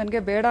 ಮಿಕ್ಕಿದ್ದು ನನಗೆ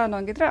ಬೇಡ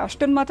ಅನ್ನೋಂಗಿದ್ರೆ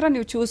ಅಷ್ಟನ್ನ ಮಾತ್ರ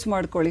ನೀವು ಚೂಸ್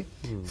ಮಾಡ್ಕೊಳ್ಳಿ.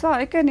 ಸೊ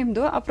ಆಯ್ಕೆ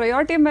ನಿಮ್ದು. ಆ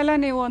ಪ್ರಯಾರಿಟಿ ಮೇಲೆ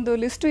ನೀವು ಒಂದು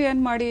ಲಿಸ್ಟ್ ಏನ್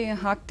ಮಾಡಿ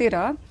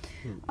ಹಾಕ್ತೀರಾ,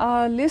 ಆ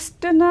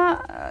ಲಿಸ್ಟ್ ನ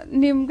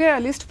ನಿಮ್ಗೆ ಆ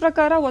ಲಿಸ್ಟ್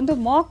ಪ್ರಕಾರ ಒಂದು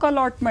ಮಾಕ್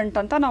ಅಲಾಟ್ಮೆಂಟ್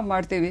ಅಂತ ನಾವು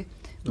ಮಾಡ್ತೀವಿ.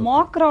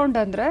 ಮಾಕ್ ರೌಂಡ್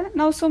ಅಂದ್ರೆ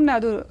ನಾವು ಸುಮ್ನೆ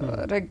ಅದು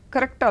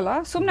ಕರೆಕ್ಟ್ ಅಲ್ಲ,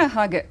 ಸುಮ್ನೆ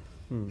ಹಾಗೆ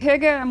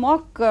ಹೇಗೆ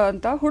ಮಾಕ್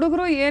ಅಂತ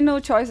ಹುಡುಗರು ಏನು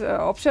ಚಾಯ್ಸ್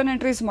ಆಪ್ಷನ್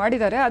ಎಂಟ್ರೀಸ್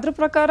ಮಾಡಿದ್ದಾರೆ ಅದ್ರ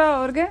ಪ್ರಕಾರ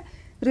ಅವ್ರಿಗೆ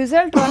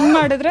ರಿಸಲ್ಟ್ ರನ್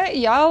ಮಾಡಿದ್ರೆ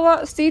ಯಾವ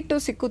ಸೀಟು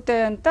ಸಿಕ್ಕುತ್ತೆ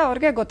ಅಂತ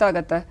ಅವ್ರಿಗೆ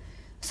ಗೊತ್ತಾಗತ್ತೆ.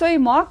 ಸೊ ಈ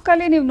ಮಾಕ್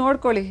ಅಲ್ಲಿ ನೀವು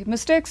ನೋಡ್ಕೊಳ್ಳಿ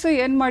ಮಿಸ್ಟೇಕ್ಸ್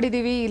ಏನ್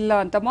ಮಾಡಿದೀವಿ ಇಲ್ಲ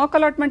ಅಂತ. ಮಾಕ್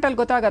ಅಲಾಟ್ಮೆಂಟ್ ಅಲ್ಲಿ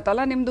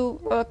ಗೊತ್ತಾಗತ್ತಲ್ಲ ನಿಮ್ದು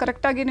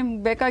ಕರೆಕ್ಟ್ ಆಗಿ ನಿಮ್ಗೆ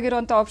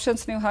ಬೇಕಾಗಿರುವಂತ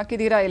ಆಪ್ಷನ್ಸ್ ನೀವು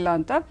ಹಾಕಿದೀರಾ ಇಲ್ಲ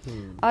ಅಂತ.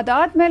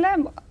 ಅದಾದ್ಮೇಲೆ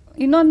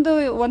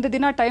ಒಂದು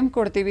ದಿನ ಟೈಮ್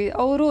ಕೊಡ್ತೀವಿ,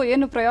 ಅವರು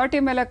ಏನು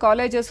ಪ್ರಯಾರಿಟಿ ಮೇಲೆ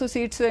ಕಾಲೇಜಸ್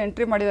ಸೀಟ್ಸ್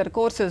ಎಂಟ್ರಿ ಮಾಡಿದಾರೆ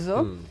ಕೋರ್ಸಸ್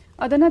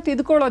ಅದನ್ನ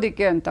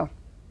ತಿದ್ಕೊಳ್ಳೋದಿಕ್ಕೆ ಅಂತ.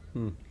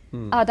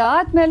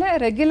 ಅದಾದ್ಮೇಲೆ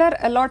ರೆಗ್ಯುಲರ್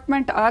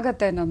ಅಲಾಟ್ಮೆಂಟ್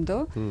ಆಗತ್ತೆ ನಮ್ದು.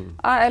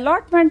 ಆ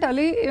ಅಲಾಟ್ಮೆಂಟ್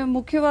ಅಲ್ಲಿ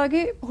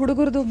ಮುಖ್ಯವಾಗಿ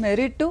ಹುಡುಗರದು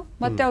ಮೆರಿಟ್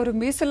ಮತ್ತೆ ಅವ್ರ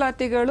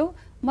ಮೀಸಲಾತಿಗಳು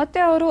ಮತ್ತೆ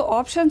ಅವರು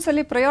ಆಪ್ಷನ್ಸ್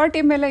ಅಲ್ಲಿ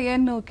ಪ್ರಯಾರಿಟಿ ಮೇಲೆ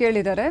ಏನು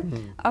ಕೇಳಿದ್ದಾರೆ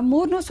ಆ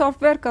 3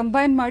 ಸಾಫ್ಟ್ವೇರ್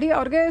ಕಂಬೈನ್ ಮಾಡಿ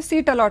ಅವ್ರಿಗೆ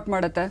ಸೀಟ್ ಅಲಾಟ್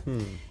ಮಾಡುತ್ತೆ.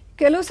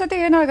 ಕೆಲವು ಸತಿ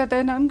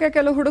ಏನಾಗತ್ತೆ, ನಮ್ಗೆ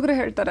ಕೆಲವು ಹುಡುಗರು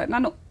ಹೇಳ್ತಾರೆ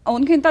ನಾನು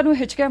ಅವನ್ಗಿಂತಾನು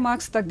ಹೆಚ್ಚಿಗೆ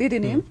ಮಾರ್ಕ್ಸ್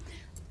ತೆಗ್ದಿದ್ದೀನಿ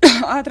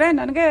ಆದ್ರೆ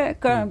ನನಗೆ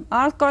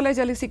ಆ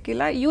ಕಾಲೇಜಲ್ಲಿ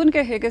ಸಿಕ್ಕಿಲ್ಲ,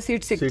 ಇವನ್ಗೆ ಹೇಗೆ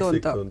ಸೀಟ್ ಸಿಕ್ತು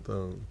ಅಂತ.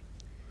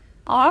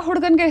 ಆ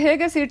ಹುಡುಗನ್ಗೆ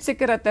ಹೇಗೆ ಸೀಟ್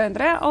ಸಿಕ್ಕಿರತ್ತೆ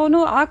ಅಂದ್ರೆ ಅವನು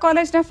ಆ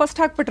ಕಾಲೇಜ್ನ ಫಸ್ಟ್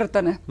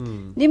ಹಾಕ್ಬಿಟ್ಟಿರ್ತಾನೆ.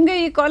 ನಿಮ್ಗೆ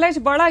ಈ ಕಾಲೇಜ್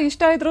ಬಹಳ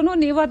ಇಷ್ಟ ಇದ್ರು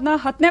ನೀವು ಅದನ್ನ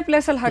 10ನೇ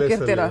ಪ್ಲೇಸ್ ಅಲ್ಲಿ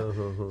ಹಾಕಿರ್ತೀರಾ.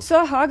 ಸೊ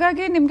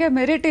ಹಾಗಾಗಿ ನಿಮ್ಗೆ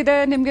ಮೆರಿಟ್ ಇದೆ,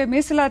 ನಿಮ್ಗೆ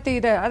ಮೀಸಲಾತಿ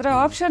ಇದೆ, ಆದ್ರೆ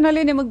ಆಪ್ಷನ್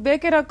ಅಲ್ಲಿ ನಿಮಗ್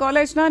ಬೇಕಿರೋ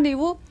ಕಾಲೇಜ್ನ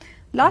ನೀವು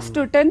ಲಾಸ್ಟ್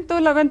 10th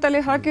 11th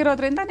ಅಲ್ಲಿ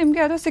ಹಾಕಿರೋದ್ರಿಂದ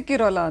ನಿಮ್ಗೆ ಅದು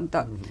ಸಿಕ್ಕಿರೋಲ್ಲ ಅಂತ.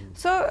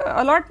 So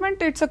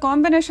allotment it's a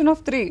combination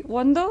of 3.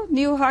 ಒಂದು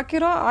ನೀವು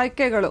ಹಾಕಿರೋ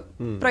ಆಯ್ಕೆಗಳು,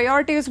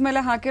 ಪ್ರಯಾರಿಟೀಸ್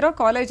ಮೇಲೆ ಹಾಕಿರೋ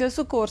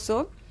ಕಾಲೇಜಸ್ ಕೋರ್ಸು.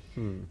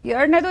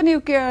 ಎರಡನೇದು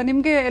ನೀವು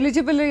ನಿಮ್ಗೆ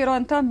ಎಲಿಜಿಬಲ್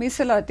ಇರೋಂತ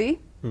ಮೀಸಲಾತಿ.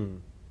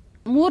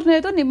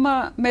 ಮೂರನೇದು ನಿಮ್ಮ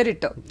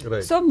ಮೆರಿಟ್.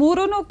 ಸೊ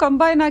 3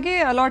 ಕಂಬೈನ್ ಆಗಿ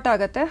ಅಲಾಟ್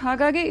ಆಗತ್ತೆ.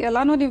 ಹಾಗಾಗಿ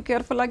ಎಲ್ಲಾನು ನೀವು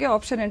ಕೇರ್ಫುಲ್ ಆಗಿ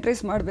ಆಪ್ಷನ್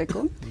ಎಂಟ್ರೀಸ್ ಮಾಡಬೇಕು.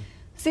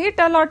 ಸೀಟ್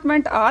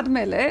ಅಲಾಟ್ಮೆಂಟ್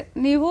ಆದ್ಮೇಲೆ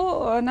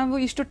ನಾವು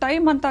ಇಷ್ಟು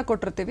ಟೈಮ್ ಅಂತ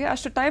ಕೊಟ್ಟಿರ್ತೀವಿ,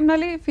 ಅಷ್ಟು ಟೈಮ್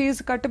ನಲ್ಲಿ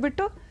ಫೀಸ್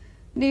ಕಟ್ಟಿಬಿಟ್ಟು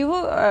ನೀವು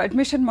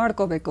ಅಡ್ಮಿಷನ್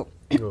ಮಾಡ್ಕೋಬೇಕು.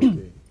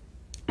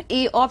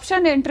 ಈ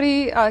ಆಪ್ಷನ್ ಎಂಟ್ರಿ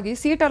ಆಗಿ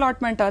ಸೀಟ್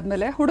ಅಲಾಟ್ಮೆಂಟ್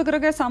ಆದ್ಮೇಲೆ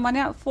ಹುಡುಗರಿಗೆ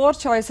ಸಾಮಾನ್ಯ 4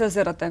 ಚಾಯ್ಸಸ್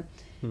ಇರುತ್ತೆ.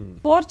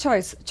 4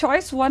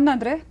 ಚಾಯ್ಸ್ 1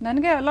 ಅಂದ್ರೆ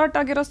ನನಗೆ ಅಲಾಟ್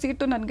ಆಗಿರೋ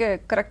ಸೀಟು ನನಗೆ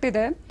ಕರೆಕ್ಟ್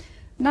ಇದೆ,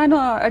 ನಾನು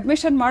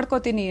ಅಡ್ಮಿಷನ್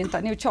ಮಾಡ್ಕೋತೀನಿ ಅಂತ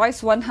ನೀವು ಚಾಯ್ಸ್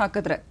 1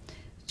 ಹಾಕಿದ್ರೆ.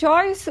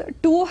 ಚಾಯ್ಸ್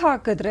 2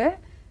 ಹಾಕಿದ್ರೆ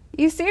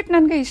ಈ ಸೀಟ್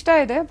ನನಗೆ ಇಷ್ಟ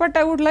ಇದೆ but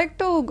I would like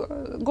to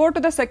go to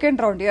the second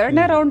round,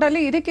 2ನೇ ರೌಂಡ್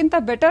ಅಲ್ಲಿ ಇದಕ್ಕಿಂತ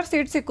ಬೆಟರ್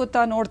ಸೀಟ್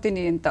ಸಿಕ್ಕುತ್ತಾ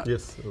ನೋಡ್ತೀನಿ ಅಂತ.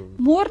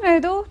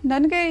 ಮೂರನೇದು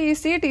ನನಗೆ ಈ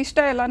ಸೀಟ್ ಇಷ್ಟ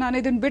ಇಲ್ಲ, ನಾನು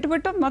ಇದನ್ನ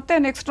ಬಿಟ್ಬಿಟ್ಟು ಮತ್ತೆ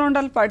ನೆಕ್ಸ್ಟ್ ರೌಂಡ್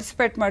ಅಲ್ಲಿ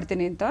ಪಾರ್ಟಿಸಿಪೇಟ್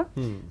ಮಾಡ್ತೀನಿ ಅಂತ.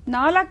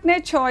 4ನೇ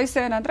ಚಾಯ್ಸ್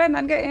ಏನಂದ್ರೆ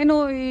ನನಗೆ ಏನು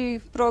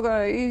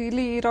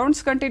ಇಲ್ಲಿ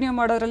ರೌಂಡ್ಸ್ ಕಂಟಿನ್ಯೂ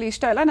ಮಾಡೋದ್ರಲ್ಲಿ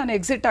ಇಷ್ಟ ಇಲ್ಲ, ನಾನು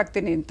ಎಕ್ಸಿಟ್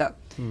ಆಗ್ತೀನಿ ಅಂತ.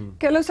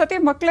 ಕೆಲವು ಸತಿ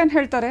ಮಕ್ಳೇನ್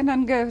ಹೇಳ್ತಾರೆ,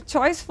 ನನ್ಗೆ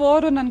ಚಾಯ್ಸ್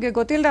 4 ನನ್ಗೆ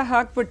ಗೊತ್ತಿಲ್ಲದೆ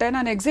ಹಾಕ್ಬಿಟ್ಟೆ,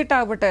 ನಾನು ಎಕ್ಸಿಟ್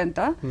ಆಗ್ಬಿಟ್ಟೆ ಅಂತ.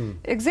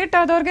 ಎಕ್ಸಿಟ್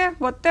ಆದವ್ರಿಗೆ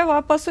ಮತ್ತೆ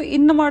ವಾಪಸ್ಸು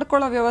ಇನ್ನು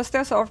ಮಾಡ್ಕೊಳ್ಳೋ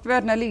ವ್ಯವಸ್ಥೆ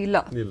ಸಾಫ್ಟ್ವೇರ್ ನಲ್ಲಿ ಇಲ್ಲ,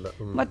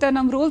 ಮತ್ತೆ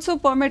ನಮ್ ರೂಲ್ಸ್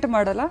ಪರ್ಮಿಟ್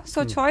ಮಾಡಲ್ಲ. ಸೊ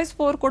ಚಾಯ್ಸ್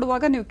 4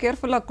 ಕೊಡುವಾಗ ನೀವು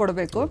ಕೇರ್ಫುಲ್ ಆಗಿ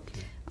ಕೊಡಬೇಕು.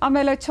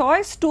 ಆಮೇಲೆ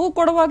ಚಾಯ್ಸ್ 2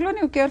 ಕೊಡುವಾಗ್ಲೂ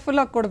ನೀವು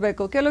ಕೇರ್ಫುಲ್ ಆಗಿ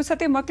ಕೊಡಬೇಕು. ಕೆಲವು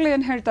ಸತಿ ಮಕ್ಳು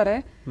ಏನ್ ಹೇಳ್ತಾರೆ,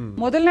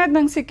 ಮೊದಲನೇದು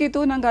ನಂಗೆ ಸಿಕ್ಕಿತ್ತು,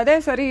 ನಂಗೆ ಅದೇ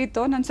ಸರಿ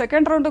ಇತ್ತು, ನಾನು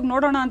ಸೆಕೆಂಡ್ ರೌಂಡ್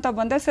ನೋಡೋಣ ಅಂತ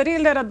ಬಂದೆ, ಸರಿ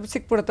ಇಲ್ಲದೆ ಇರೋದು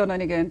ಸಿಕ್ಬಿಡ್ತು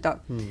ನನಗೆ ಅಂತ.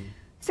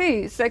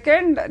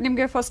 ಸೆಕೆಂಡ್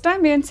ನಿಮ್ಗೆ ಫಸ್ಟ್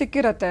ಟೈಮ್ ಏನ್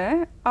ಸಿಕ್ಕಿರತ್ತೆ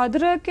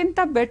ಅದಕ್ಕಿಂತ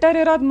ಬೆಟರ್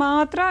ಇರೋದ್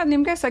ಮಾತ್ರ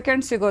ನಿಮ್ಗೆ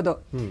ಸೆಕೆಂಡ್ ಸಿಗೋದು.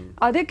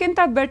 ಅದಕ್ಕಿಂತ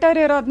ಬೆಟರ್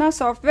ಇರೋದನ್ನ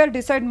ಸಾಫ್ಟ್ವೇರ್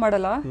ಡಿಸೈಡ್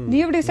ಮಾಡಲ್ಲ,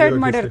 ನೀವು ಡಿಸೈಡ್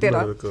ಮಾಡಿರ್ತೀರ.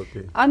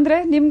 ಅಂದ್ರೆ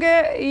ನಿಮ್ಗೆ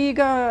ಈಗ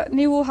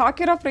ನೀವು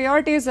ಹಾಕಿರೋ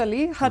ಪ್ರಿಯಾರಿಟೀಸ್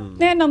ಅಲ್ಲಿ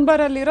 10ನೇ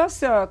ನಂಬರ್ ಅಲ್ಲಿರೋ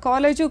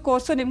ಕಾಲೇಜು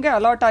ಕೋರ್ಸು ನಿಮ್ಗೆ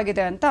ಅಲಾಟ್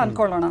ಆಗಿದೆ ಅಂತ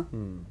ಅನ್ಕೊಳ್ಳೋಣ.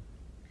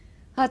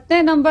 10ನೇ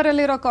ನಂಬರ್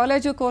ಅಲ್ಲಿರೋ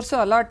ಕಾಲೇಜು ಕೋರ್ಸು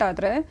ಅಲಾಟ್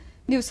ಆದ್ರೆ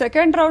ನೀವು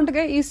ಸೆಕೆಂಡ್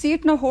ರೌಂಡ್ಗೆ ಈ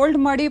ಸೀಟ್ ನ ಹೋಲ್ಡ್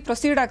ಮಾಡಿ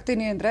ಪ್ರೊಸೀಡ್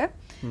ಆಗ್ತೀನಿ ಅಂದ್ರೆ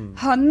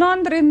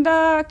 11ರಿಂದ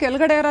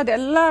ಕೆಳಗಡೆ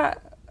ಇರೋದೆಲ್ಲ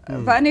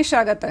ವ್ಯಾನಿಶ್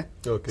ಆಗತ್ತೆ,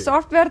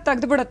 ಸಾಫ್ಟ್ವೇರ್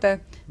ತೆಗೆದ್ಬಿಡತ್ತೆ.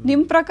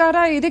 ನಿಮ್ ಪ್ರಕಾರ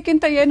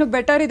ಇದಕ್ಕಿಂತ ಏನು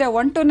ಬೆಟರ್ ಇದೆ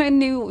 1 to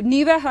 9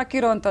 ನೀವೇ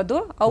ಹಾಕಿರೋಂಥದ್ದು,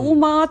 ಅವು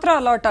ಮಾತ್ರ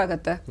ಅಲಾಟ್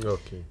ಆಗತ್ತೆ.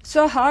 ಸೊ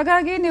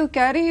ಹಾಗಾಗಿ ನೀವು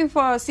ಕ್ಯಾರಿ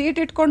ಸೀಟ್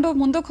ಇಟ್ಕೊಂಡು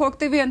ಮುಂದಕ್ಕೆ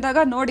ಹೋಗ್ತೀವಿ ಅಂದಾಗ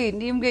ನೋಡಿ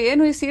ನಿಮ್ಗೆ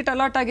ಏನು ಈ ಸೀಟ್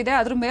ಅಲಾಟ್ ಆಗಿದೆ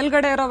ಅದ್ರ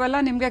ಮೇಲ್ಗಡೆ ಇರೋವೆಲ್ಲ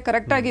ನಿಮ್ಗೆ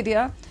ಕರೆಕ್ಟ್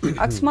ಆಗಿದೆಯಾ,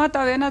 ಅಕಸ್ಮಾತ್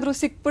ಅವೇನಾದ್ರೂ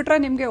ಸಿಕ್ಬಿಟ್ರೆ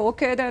ನಿಮ್ಗೆ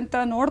ಓಕೆ ಇದೆ ಅಂತ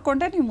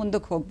ನೋಡ್ಕೊಂಡೆ ನೀವು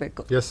ಮುಂದಕ್ಕೆ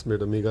ಹೋಗ್ಬೇಕು. ಎಸ್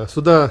ಮೇಡಮ್, ಈಗ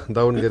ಸುಧಾ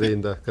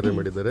ದಾವಣಗೆರೆಯಿಂದ ಕರೆ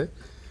ಮಾಡಿದ್ದಾರೆ.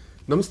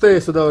 ನಮಸ್ತೆ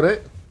ಸುಧಾ ಅವರೇ.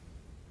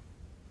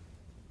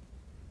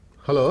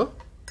 ಹಲೋ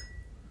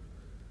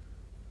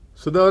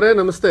ಸುಧಾ ಅವರೇ,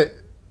 ನಮಸ್ತೆ.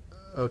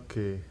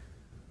 Okay,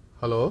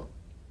 hello.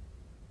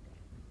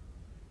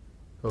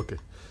 ಓಕೆ,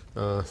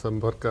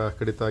 ಸಂಪರ್ಕ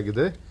ಕಡಿತ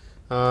ಆಗಿದೆ.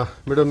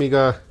 ಮೇಡಮ್, ಈಗ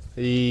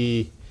ಈ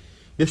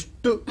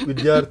ಎಷ್ಟು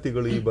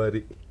ವಿದ್ಯಾರ್ಥಿಗಳು ಈ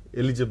ಬಾರಿ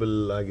ಎಲಿಜಿಬಲ್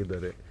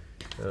ಆಗಿದ್ದಾರೆ?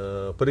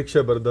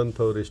 ಪರೀಕ್ಷೆ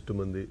ಬರೆದಂಥವ್ರು ಎಷ್ಟು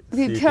ಮಂದಿ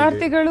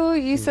ವಿದ್ಯಾರ್ಥಿಗಳು?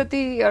 ಈ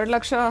ಸತಿ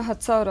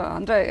 2,10,000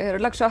 ಅಂದ್ರೆ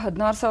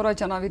 2,16,000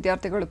 ಜನ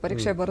ವಿದ್ಯಾರ್ಥಿಗಳು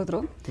ಪರೀಕ್ಷೆ ಬರೆದ್ರು.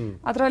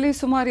 ಅದರಲ್ಲಿ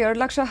ಸುಮಾರು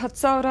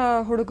 2,10,000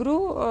 ಹುಡುಗರು,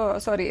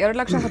 ಸಾರಿ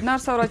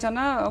 2,16,000 ಜನ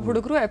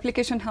ಹುಡುಗರು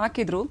ಅಪ್ಲಿಕೇಶನ್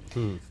ಹಾಕಿದ್ರು.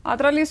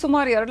 ಅದರಲ್ಲಿ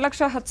ಸುಮಾರು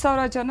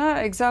 2,10,000 ಜನ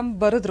ಎಕ್ಸಾಮ್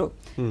ಬರೆದ್ರು.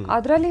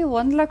 ಅದರಲ್ಲಿ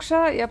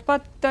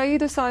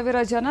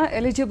 1,75,000 ಜನ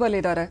ಎಲಿಜಿಬಲ್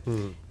ಇದ್ದಾರೆ.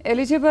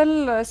 Eligible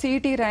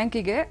CET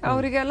ರ್ಯಾಂಕಿಗೆ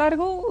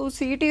ಅವರಿಗೆಲ್ಲರಿಗೂ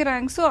CET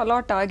ranks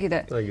allot ಆಗಿದೆ.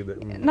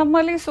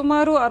 ನಮ್ಮಲ್ಲಿ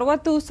ಸುಮಾರು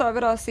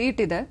 60,000 ಸೀಟ್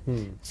ಇದೆ.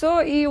 ಸೊ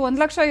ಈ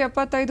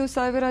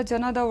 1,75,000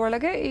 ಜನದ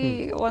ಒಳಗೆ ಈ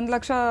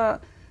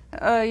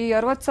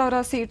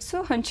 60,000 ಸೀಟ್ಸ್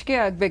ಹಂಚಿಕೆ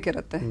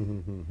ಆಗ್ಬೇಕಿರುತ್ತೆ.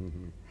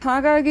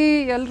 ಹಾಗಾಗಿ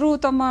ಎಲ್ಲರೂ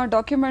ತಮ್ಮ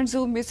ಡಾಕ್ಯುಮೆಂಟ್ಸ್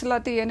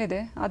ಮೀಸಲಾತಿ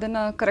ಏನಿದೆ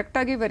ಅದನ್ನ ಕರೆಕ್ಟ್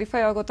ಆಗಿ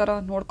ವೆರಿಫೈ ಆಗೋ ತರ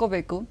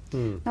ನೋಡ್ಕೋಬೇಕು.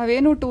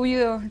 ನಾವೇನು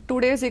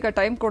 2 ಡೇಸ್ ಈಗ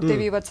ಟೈಮ್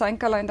ಕೊಡ್ತೀವಿ, ಇವತ್ತು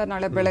ಸಾಯಂಕಾಲದಿಂದ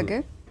ನಾಳೆ ಬೆಳಗ್ಗೆ.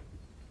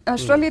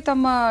 ಅಷ್ಟರಲ್ಲಿ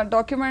ತಮ್ಮ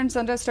ಡಾಕ್ಯುಮೆಂಟ್ಸ್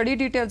ಅಂದ್ರೆ ಸ್ಟಡಿ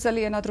ಡೀಟೇಲ್ಸ್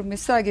ಅಲ್ಲಿ ಏನಾದ್ರೂ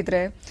ಮಿಸ್ ಆಗಿದ್ರೆ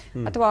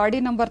ಅಥವಾ ಆರ್ ಡಿ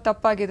ನಂಬರ್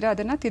ತಪ್ಪಾಗಿದ್ರೆ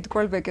ಅದನ್ನ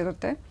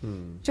ತಿದ್ಕೊಳ್ಬೇಕಿರುತ್ತೆ.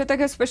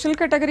 ಜೊತೆಗೆ ಸ್ಪೆಷಲ್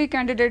ಕ್ಯಾಟಗರಿ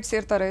ಕ್ಯಾಂಡಿಡೇಟ್ಸ್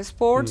ಇರ್ತಾರೆ,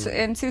 sports,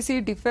 NCC,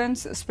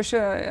 defence,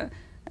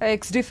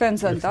 X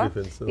defence ಅಂತ.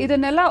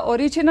 ಇದನ್ನೆಲ್ಲ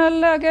ಒರಿಜಿನಲ್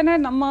ಆಗೇನೆ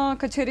ನಮ್ಮ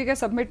ಕಚೇರಿಗೆ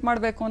ಸಬ್ಮಿಟ್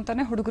ಮಾಡಬೇಕು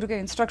ಅಂತಾನೆ ಹುಡುಗರಿಗೆ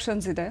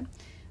ಇನ್ಸ್ಟ್ರಕ್ಷನ್ಸ್ ಇದೆ.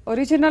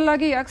 ಒರಿಜಿನಲ್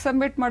ಆಗಿ ಯಾಕೆ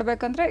ಸಬ್ಮಿಟ್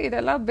ಮಾಡ್ಬೇಕಂದ್ರೆ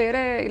ಇದೆಲ್ಲ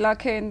ಬೇರೆ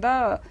ಇಲಾಖೆಯಿಂದ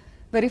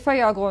ವೆರಿಫೈ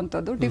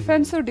ಆಗುವಂಥದ್ದು.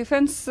 ಡಿಫೆನ್ಸ್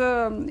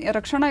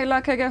ರಕ್ಷಣಾ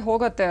ಇಲಾಖೆಗೆ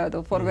ಹೋಗುತ್ತೆ ಅದು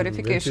ಫಾರ್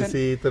ವೆರಿಫಿಕೇಶನ್.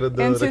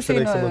 NCC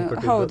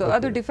ಹೌದು,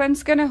 ಅದು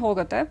ಡಿಫೆನ್ಸ್ಗೆನೆ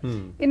ಹೋಗುತ್ತೆ.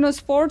 ಇನ್ನು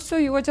ಸ್ಪೋರ್ಟ್ಸ್,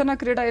 ಯುವಜನ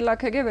ಕ್ರೀಡಾ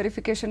ಇಲಾಖೆಗೆ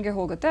ವೆರಿಫಿಕೇಶನ್ಗೆ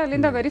ಹೋಗುತ್ತೆ.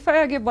 ಅಲ್ಲಿಂದ ವೆರಿಫೈ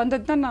ಆಗಿ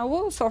ಬಂದದ್ನ ನಾವು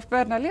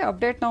ಸಾಫ್ಟ್ವೇರ್ ನಲ್ಲಿ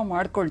ಅಪ್ಡೇಟ್ ನಾವು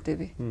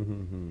ಮಾಡ್ಕೊಳ್ತೀವಿ.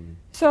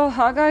 ಸೊ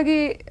ಹಾಗಾಗಿ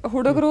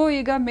ಹುಡುಗರು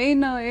ಈಗ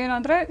ಮೇನ್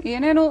ಏನಂದ್ರೆ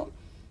ಏನೇನು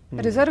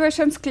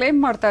ರಿಸರ್ವೇಶನ್ಸ್ ಕ್ಲೇಮ್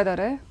ಮಾಡ್ತಾ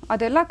ಇದ್ದಾರೆ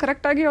ಅದೆಲ್ಲ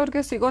ಕರೆಕ್ಟ್ ಆಗಿ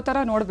ಅವ್ರಿಗೆ ಸಿಗೋ ತರ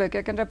ನೋಡ್ಬೇಕು.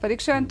 ಯಾಕಂದ್ರೆ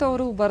ಪರೀಕ್ಷೆ ಅಂತೂ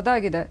ಅವರು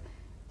ಬರ್ದಾಗಿದೆ.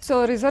 ಸೊ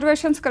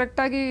ರಿಸರ್ವೇಶನ್ಸ್ ಕರೆಕ್ಟ್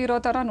ಆಗಿ ಇರೋ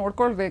ತರ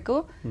ನೋಡ್ಕೊಳ್ಬೇಕು.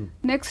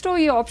 ನೆಕ್ಸ್ಟ್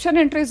ಈ ಆಪ್ಷನ್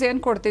ಎಂಟ್ರೀಸ್ ಏನ್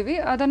ಕೊಡ್ತೀವಿ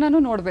ಅದನ್ನು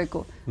ನೋಡ್ಬೇಕು.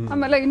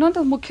 ಆಮೇಲೆ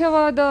ಇನ್ನೊಂದು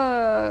ಮುಖ್ಯವಾದ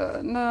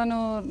ನಾನು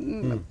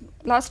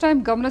ಲಾಸ್ಟ್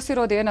ಟೈಮ್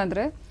ಗಮನಿಸಿರೋದು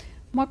ಏನಂದ್ರೆ,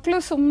 ಮಕ್ಕಳು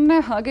ಸುಮ್ಮನೆ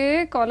ಹಾಗೇ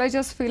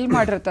ಕಾಲೇಜಸ್ ಫಿಲ್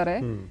ಮಾಡಿರ್ತಾರೆ.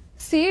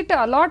 ಸೀಟ್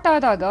ಅಲಾಟ್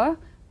ಆದಾಗ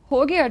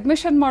ಹೋಗಿ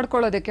ಅಡ್ಮಿಷನ್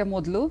ಮಾಡ್ಕೊಳ್ಳೋದಕ್ಕೆ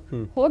ಮೊದಲು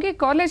ಹೋಗಿ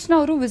ಕಾಲೇಜ್ನ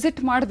ಅವರು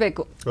ವಿಸಿಟ್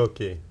ಮಾಡಬೇಕು.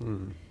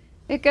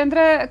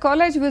 ಏಕೆಂದ್ರೆ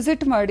ಕಾಲೇಜ್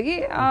ವಿಸಿಟ್ ಮಾಡಿ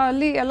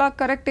ಅಲ್ಲಿ ಎಲ್ಲ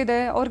ಕರೆಕ್ಟ್ ಇದೆ,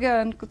 ಅವ್ರಿಗೆ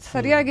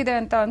ಸರಿಯಾಗಿದೆ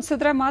ಅಂತ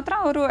ಅನ್ಸಿದ್ರೆ ಮಾತ್ರ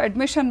ಅವರು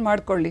ಅಡ್ಮಿಷನ್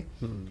ಮಾಡ್ಕೊಳ್ಳಿ.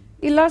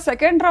 ಇಲ್ಲ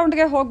ಸೆಕೆಂಡ್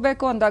ರೌಂಡ್ಗೆ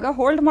ಹೋಗ್ಬೇಕು ಅಂದಾಗ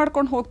ಹೋಲ್ಡ್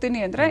ಮಾಡ್ಕೊಂಡು ಹೋಗ್ತೀನಿ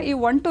ಅಂದ್ರೆ ಈ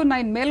 1 to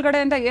 9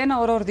 ಮೇಲ್ಗಡೆಯಿಂದ ಏನು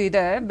ಅವ್ರವ್ರದ್ದು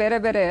ಇದೆ ಬೇರೆ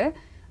ಬೇರೆ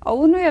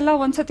ಅವನು ಎಲ್ಲ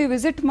ಒಂದ್ಸತಿ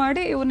ವಿಸಿಟ್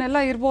ಮಾಡಿ ಇವನ್ನೆಲ್ಲ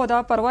ಇರ್ಬೋದಾ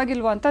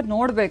ಪರವಾಗಿಲ್ವಾ ಅಂತ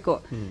ನೋಡ್ಬೇಕು.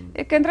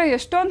 ಯಾಕೆಂದ್ರೆ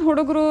ಎಷ್ಟೊಂದು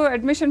ಹುಡುಗರು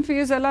ಅಡ್ಮಿಷನ್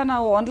ಫೀಸ್ ಎಲ್ಲ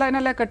ನಾವು ಆನ್ಲೈನ್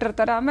ಅಲ್ಲೇ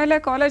ಕಟ್ಟಿರ್ತಾರೆ. ಆಮೇಲೆ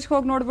ಕಾಲೇಜ್ಗೆ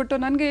ಹೋಗಿ ನೋಡ್ಬಿಟ್ಟು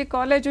ನನ್ಗೆ ಈ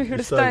ಕಾಲೇಜು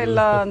ಹಿಡಿಸ್ತಾ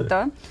ಇಲ್ಲ ಅಂತ.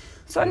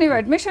 ಸೊ ನೀವು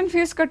ಅಡ್ಮಿಷನ್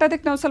ಫೀಸ್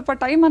ಕಟ್ಟೋದಕ್ಕೆ ನಾವು ಸ್ವಲ್ಪ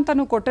ಟೈಮ್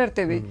ಅಂತಾನು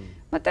ಕೊಟ್ಟಿರ್ತೀವಿ.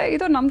 ಮತ್ತೆ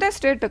ಇದು ನಮ್ದೇ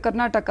ಸ್ಟೇಟ್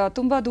ಕರ್ನಾಟಕ,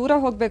 ತುಂಬಾ ದೂರ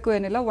ಹೋಗ್ಬೇಕು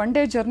ಏನಿಲ್ಲ, 1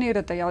 day ಜರ್ನಿ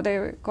ಇರುತ್ತೆ ಯಾವುದೇ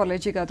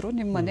ಕಾಲೇಜಿಗಾದ್ರೂ.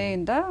 ನಿಮ್ಮ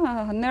ಮನೆಯಿಂದ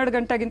 12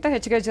 ಗಂಟೆಗಿಂತ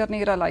ಹೆಚ್ಚಿಗೆ ಜರ್ನಿ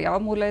ಇರಲ್ಲ ಯಾವ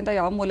ಮೂಲೆಯಿಂದ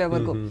ಯಾವ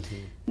ಮೂಲೆವರೆಗೂ.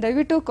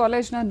 ದಯವಿಟ್ಟು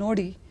ಕಾಲೇಜ್ನ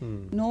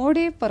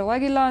ನೋಡಿ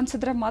ಪರವಾಗಿಲ್ಲ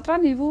ಅನ್ಸಿದ್ರೆ ಮಾತ್ರ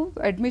ನೀವು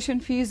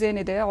ಅಡ್ಮಿಷನ್ ಫೀಸ್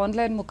ಏನಿದೆ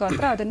ಆನ್ಲೈನ್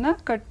ಮುಖಾಂತರ ಅದನ್ನ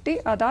ಕಟ್ಟಿ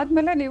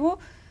ಅದಾದ್ಮೇಲೆ ನೀವು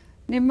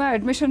ನಿಮ್ಮ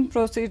ಅಡ್ಮಿಷನ್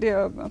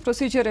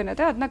ಪ್ರೊಸೀಜರ್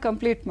ಏನಿದೆ ಅದನ್ನ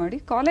ಕಂಪ್ಲೀಟ್ ಮಾಡಿ.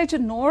 ಕಾಲೇಜ್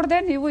ನೋಡದೆ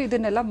ನೀವು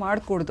ಇದನ್ನೆಲ್ಲ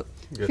ಮಾಡ್ಕೊಡ್ದು,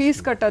 ಫೀಸ್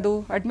ಕಟ್ಟೋದು,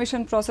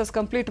 ಅಡ್ಮಿಷನ್ ಪ್ರಾಸೆಸ್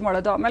ಕಂಪ್ಲೀಟ್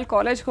ಮಾಡೋದು, ಆಮೇಲೆ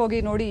ಕಾಲೇಜ್ಗೆ ಹೋಗಿ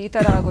ನೋಡಿ ಈ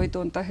ತರ ಆಗೋಯ್ತು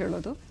ಅಂತ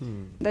ಹೇಳೋದು.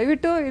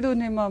 ದಯವಿಟ್ಟು ಇದು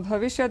ನಿಮ್ಮ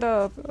ಭವಿಷ್ಯದ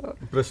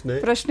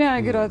ಪ್ರಶ್ನೆ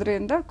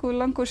ಆಗಿರೋದ್ರಿಂದ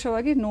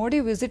ಕೂಲಂಕುಷವಾಗಿ ನೋಡಿ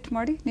ವಿಸಿಟ್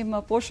ಮಾಡಿ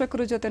ನಿಮ್ಮ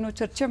ಪೋಷಕರ ಜೊತೆನೂ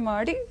ಚರ್ಚೆ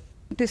ಮಾಡಿ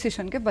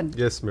ಡಿಸಿಷನ್ಗೆ ಬನ್ನಿ.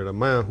 Yes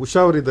madam. ಉಷಾ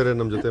ಅವರಿದ್ದಾರೆ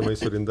ನಮ್ಮ ಜೊತೆ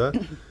ಮೈಸೂರಿಂದ.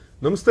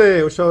 ನಮಸ್ತೆ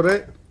ಉಷಾ ಅವರೇ.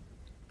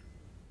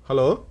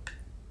 ಹಲೋ.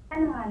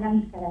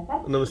 ನಮಸ್ಕಾರ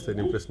ಸರ್. ನಮಸ್ತೆ,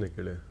 ನಿಮ್ಮ ಪ್ರಶ್ನೆ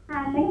ಕೇಳಿ.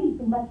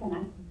 ತುಂಬಾ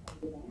ಚೆನ್ನಾಗಿ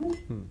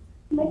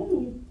ಮೇಡಮ್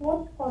ಈ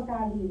ಸ್ಪೋರ್ಟ್ಸ್ ಕೋಟಾ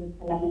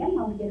ಇರುತ್ತಲ್ಲ ಮೇಡಮ್,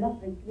 ಅವ್ರಿಗೆಲ್ಲ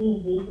ಪ್ರಕ್ರಿಯೆ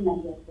ಹೇಗೆ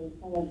ನಡೆಯುತ್ತೆ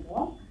ಅಂತ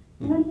ಒಂದು.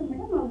 ಇನ್ನೊಂದು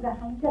ಮೇಡಮ್, ಅವ್ರಿಗೆ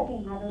ಹಂತಕ್ಕೆ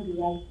ಯಾರೋ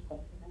ರಿಯಾಯಿತಿ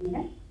ಕೊಡ್ತೀರಾ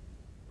ಮೇಡಮ್?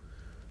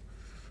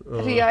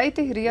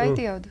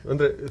 ರಿಯಾಯಿತಿ ಯಾವ್ದು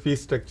ಅಂದ್ರೆ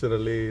ಫೀಸ್ ಸ್ಟ್ರಕ್ಚರ್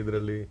ಅಲ್ಲಿ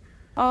ಇದರಲ್ಲಿ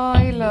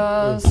ಇಲ್ಲ,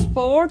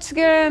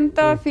 ಸ್ಪೋರ್ಟ್ಸ್ಗೆ ಅಂತ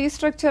ಫೀಸ್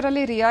ಸ್ಟ್ರಕ್ಚರ್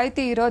ಅಲ್ಲಿ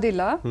ರಿಯಾಯಿತಿ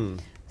ಇರೋದಿಲ್ಲ.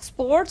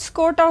 ಸ್ಪೋರ್ಟ್ಸ್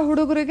ಕೋಟಾ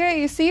ಹುಡುಗರಿಗೆ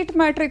ಈ ಸೀಟ್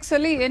ಮ್ಯಾಟ್ರಿಕ್ಸ್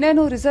ಅಲ್ಲಿ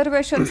ಏನೇನು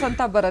ರಿಸರ್ವೇಶನ್ಸ್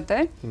ಅಂತ ಬರುತ್ತೆ.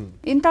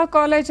 ಇಂಥ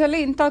ಕಾಲೇಜಲ್ಲಿ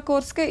ಇಂಥ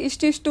ಕೋರ್ಸ್ಗೆ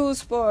ಇಷ್ಟಿಷ್ಟು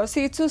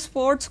ಸೀಟ್ಸು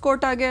ಸ್ಪೋರ್ಟ್ಸ್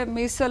ಕೋಟಾಗೆ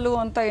ಮೀಸಲು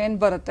ಅಂತ ಏನ್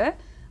ಬರುತ್ತೆ,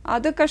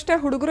 ಅದಕ್ಕಷ್ಟೇ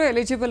ಹುಡುಗರು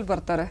ಎಲಿಜಿಬಲ್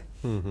ಬರ್ತಾರೆ.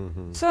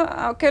 ಸೊ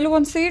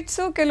ಕೆಲವೊಂದು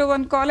ಸೀಟ್ಸು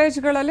ಕೆಲವೊಂದು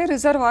ಕಾಲೇಜ್ಗಳಲ್ಲಿ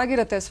ರಿಸರ್ವ್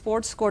ಆಗಿರುತ್ತೆ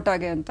ಸ್ಪೋರ್ಟ್ಸ್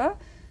ಕೋಟಾಗೆ ಅಂತ.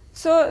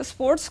 ಸೊ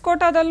ಸ್ಪೋರ್ಟ್ಸ್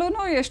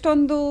ಕೋಟಾದಲ್ಲೂ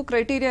ಎಷ್ಟೊಂದು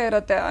ಕ್ರೈಟೀರಿಯಾ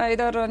ಇರುತ್ತೆ.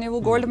 ಐದರ್ ನೀವು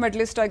ಗೋಲ್ಡ್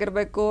ಮೆಡಲಿಸ್ಟ್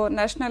ಆಗಿರಬೇಕು,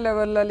 ನ್ಯಾಷನಲ್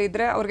ಲೆವೆಲ್ ಅಲ್ಲಿ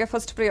ಇದ್ರೆ ಅವ್ರಿಗೆ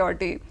ಫಸ್ಟ್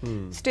ಪ್ರಿಯಾರಿಟಿ,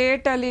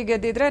 ಸ್ಟೇಟ್ ಅಲ್ಲಿ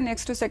ಗೆದ್ದಿದ್ರೆ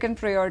ನೆಕ್ಸ್ಟ್ ಸೆಕೆಂಡ್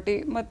ಪ್ರಿಯಾರಿಟಿ,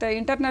 ಮತ್ತೆ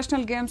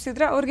ಇಂಟರ್ನ್ಯಾಷನಲ್ ಗೇಮ್ಸ್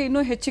ಇದ್ರೆ ಅವ್ರಿಗೆ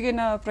ಇನ್ನೂ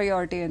ಹೆಚ್ಚಿಗಿನ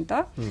ಪ್ರಿಯಾರಿಟಿ ಅಂತ.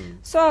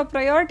 ಸೊ ಆ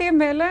ಪ್ರಿಯಾರಿಟಿ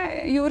ಮೇಲೆ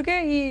ಇವ್ರಿಗೆ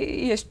ಈ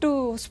ಎಷ್ಟು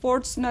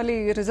ಸ್ಪೋರ್ಟ್ಸ್ ನಲ್ಲಿ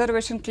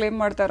ರಿಸರ್ವೇಶನ್ ಕ್ಲೇಮ್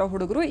ಮಾಡ್ತಾ ಇರೋ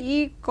ಹುಡುಗರು ಈ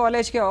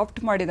ಕಾಲೇಜ್ಗೆ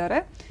ಆಪ್ಟ್ ಮಾಡಿದ್ದಾರೆ.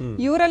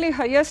 ಇವರಲ್ಲಿ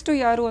ಹೈಯೆಸ್ಟ್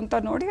ಯಾರು ಅಂತ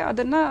ನೋಡಿ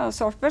ಅದನ್ನ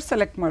ಸಾಫ್ಟ್ವೇರ್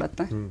ಸೆಲೆಕ್ಟ್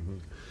ಮಾಡುತ್ತೆ.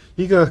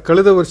 ಈಗ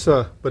ಕಳೆದ ವರ್ಷ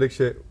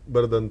ಪರೀಕ್ಷೆ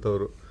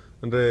ಬರೆದಂಥವ್ರು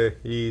ಅಂದರೆ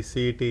ಈ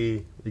CET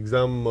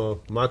ಎಕ್ಸಾಮ್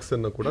ಮಾರ್ಕ್ಸ್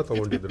ಅನ್ನು ಕೂಡ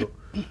ತಗೊಂಡಿದ್ರು,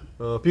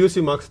 PUC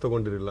ಮಾರ್ಕ್ಸ್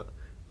ತಗೊಂಡಿರಲಿಲ್ಲ.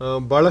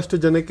 ಭಾಳಷ್ಟು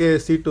ಜನಕ್ಕೆ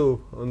ಸೀಟು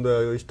ಒಂದು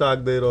ಇಷ್ಟ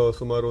ಆಗದೆ ಇರೋ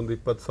ಸುಮಾರು ಒಂದು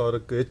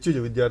 20,000ಕ್ಕೂ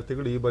ಹೆಚ್ಚು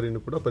ವಿದ್ಯಾರ್ಥಿಗಳು ಈ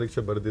ಬಾರಿನೂ ಕೂಡ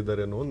ಪರೀಕ್ಷೆ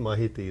ಬರೆದಿದ್ದಾರೆ ಅನ್ನೋ ಒಂದು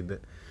ಮಾಹಿತಿ ಇದೆ.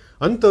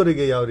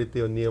 ಅಂಥವರಿಗೆ ಯಾವ ರೀತಿ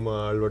ಒಂದು ನಿಯಮ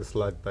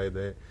ಅಳವಡಿಸಲಾಗ್ತಾ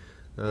ಇದೆ?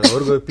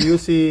 ಅವ್ರಿಗೆ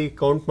PUC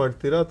ಕೌಂಟ್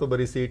ಮಾಡ್ತೀರಾ ಅಥವಾ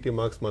ಬರೀ CET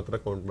ಮಾರ್ಕ್ಸ್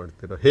ಮಾತ್ರ ಕೌಂಟ್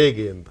ಮಾಡ್ತೀರಾ,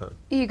 ಹೇಗೆ ಅಂತ?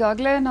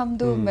 ಈಗಾಗಲೇ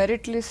ನಮ್ದು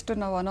ಮೆರಿಟ್ ಲಿಸ್ಟ್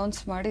ನಾವು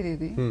ಅನೌನ್ಸ್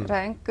ಮಾಡಿದೀವಿ,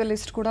 ರ್ಯಾಂಕ್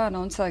ಲಿಸ್ಟ್ ಕೂಡ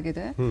ಅನೌನ್ಸ್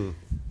ಆಗಿದೆ.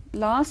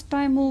 ಲಾಸ್ಟ್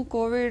ಟೈಮು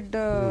ಕೋವಿಡ್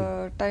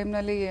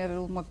ಟೈಮ್ನಲ್ಲಿ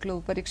ಯಾರು ಮಕ್ಕಳು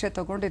ಪರೀಕ್ಷೆ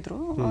ತಗೊಂಡಿದ್ರು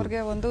ಅವ್ರಿಗೆ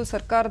ಒಂದು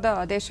ಸರ್ಕಾರದ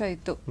ಆದೇಶ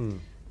ಇತ್ತು.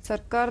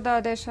 ಸರ್ಕಾರದ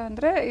ಆದೇಶ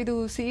ಅಂದ್ರೆ ಇದು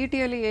CET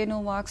ಅಲ್ಲಿ ಏನು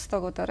ಮಾರ್ಕ್ಸ್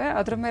ತಗೋತಾರೆ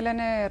ಅದ್ರ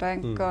ಮೇಲೆನೆ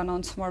ರ್ಯಾಂಕ್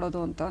ಅನೌನ್ಸ್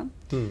ಮಾಡೋದು ಅಂತ.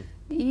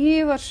 ಈ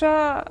ವರ್ಷ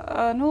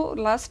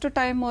ಲಾಸ್ಟ್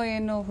ಟೈಮ್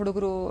ಏನು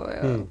ಹುಡುಗರು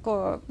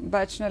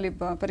ಬ್ಯಾಚ್ ನಲ್ಲಿ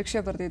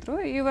ಪರೀಕ್ಷೆ ಬರೆದಿದ್ರು,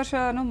 ಈ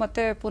ವರ್ಷನೂ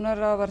ಮತ್ತೆ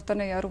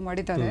ಪುನರಾವರ್ತನೆ ಯಾರು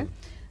ಮಾಡಿದ್ದಾರೆ.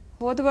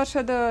 ಹೋದ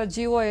ವರ್ಷದ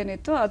GO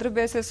ಏನಿತ್ತು ಅದ್ರ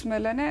ಬೇಸಿಸ್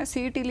ಮೇಲೆನೆ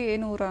CET ಲಿ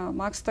ಏನು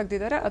ಮಾರ್ಕ್ಸ್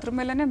ತೆಗ್ದಿದ್ದಾರೆ ಅದ್ರ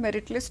ಮೇಲೆನೆ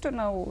ಮೆರಿಟ್ ಲಿಸ್ಟ್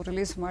ನಾವು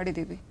ರಿಲೀಸ್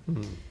ಮಾಡಿದೀವಿ.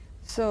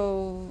 ಸೊ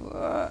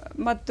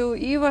ಮತ್ತು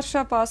ಈ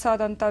ವರ್ಷ ಪಾಸ್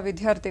ಆದಂತ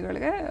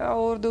ವಿದ್ಯಾರ್ಥಿಗಳಿಗೆ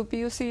ಅವ್ರದ್ದು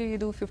PUC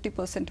ಇದು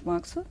 50%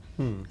 ಮಾರ್ಕ್ಸ್,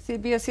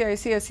 CBSE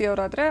ICSE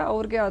ಅವರಾದ್ರೆ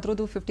ಅವ್ರಿಗೆ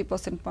ಅದ್ರದ್ದು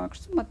 50%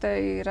 ಮಾರ್ಕ್ಸ್, ಮತ್ತೆ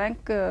ಈ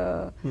ರ್ಯಾಂಕ್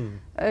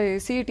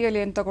CET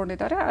ಅಲ್ಲಿ ಏನ್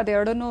ತಗೊಂಡಿದ್ದಾರೆ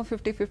ಅದೆರಡನ್ನೂ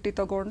 50-50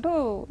 ತಗೊಂಡು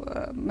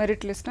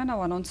ಮೆರಿಟ್ ಲಿಸ್ಟ್ ನ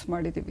ನಾವು ಅನೌನ್ಸ್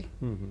ಮಾಡಿದೀವಿ.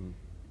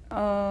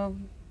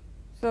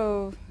 ಸೊ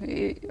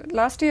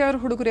ಲಾಸ್ಟ್ ಇಯರ್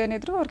ಹುಡುಗರು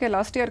ಏನಿದ್ರು ಅವ್ರಿಗೆ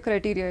ಲಾಸ್ಟ್ ಇಯರ್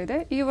ಕ್ರೈಟೀರಿಯಾ ಇದೆ.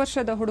 ಈ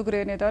ವರ್ಷದ ಹುಡುಗರು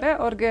ಏನಿದ್ದಾರೆ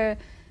ಅವ್ರಿಗೆ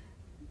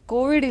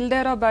ಕೋವಿಡ್ ಇಲ್ಲದೆ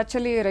ಇರೋ ಬ್ಯಾಚ್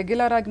ಅಲ್ಲಿ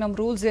ರೆಗ್ಯುಲರ್ ಆಗಿ ನಮ್ಮ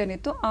ರೂಲ್ಸ್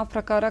ಏನಿತ್ತು ಆ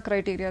ಪ್ರಕಾರ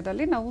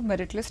ಕ್ರೈಟೀರಿಯಾದಲ್ಲಿ ನಾವು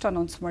ಮೆರಿಟ್ ಲಿಸ್ಟ್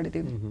ಅನೌನ್ಸ್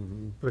ಮಾಡಿದೀವಿ.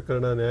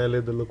 ಪ್ರಕರಣ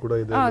ನ್ಯಾಯಾಲಯದಲ್ಲೂ ಕೂಡ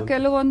ಇದೆ.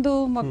 ಕೆಲವೊಂದು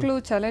ಮಕ್ಕಳು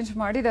ಚಾಲೆಂಜ್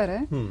ಮಾಡಿದ್ದಾರೆ,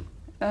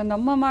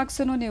 ನಮ್ಮ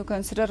ಮಾರ್ಕ್ಸ್ ನೀವು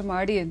ಕನ್ಸಿಡರ್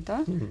ಮಾಡಿ ಅಂತ.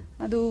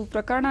 ಅದು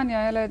ಪ್ರಕರಣ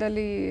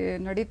ನ್ಯಾಯಾಲಯದಲ್ಲಿ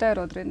ನಡೀತಾ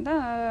ಇರೋದ್ರಿಂದ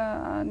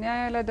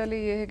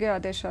ನ್ಯಾಯಾಲಯದಲ್ಲಿ ಹೇಗೆ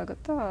ಆದೇಶ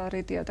ಆಗುತ್ತೋ ಆ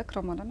ರೀತಿಯಾದ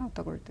ಕ್ರಮನ ನಾವು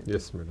ತಗೊಳ್ತೀವಿ.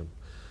 Yes madam.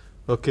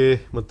 ಓಕೆ,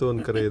 ಮತ್ತು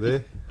ಒಂದು ಕರೆ ಇದೆ.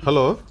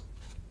 ಹಲೋ.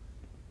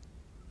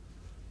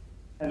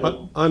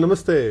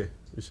 ನಮಸ್ತೆ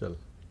ವಿಶಾಲ್,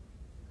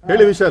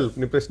 ಹೇಳಿ ವಿಶಾಲ್,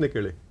 ನಿಮ್ಮ ಪ್ರಶ್ನೆ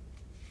ಕೇಳಿ.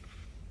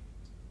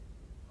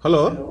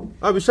 ಹಲೋ,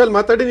 ವಿಶಾಲ್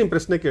ಮಾತಾಡಿ, ನಿಮ್ಮ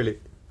ಪ್ರಶ್ನೆ ಕೇಳಿ.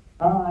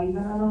 ಈಗ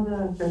ನಾನು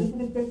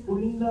ಸ್ಟಡಿ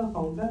ಸ್ಕೂಲಿಂದ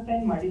ಕೌಂಟರ್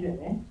ಸೈನ್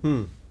ಮಾಡಿದ್ದೇನೆ.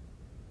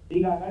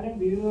 ಈಗಾಗಲೇ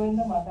BO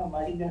ಇಂದ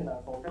ಮಾಡಿದ್ದೇನೆ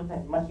ನಾನು ಕೌಂಟರ್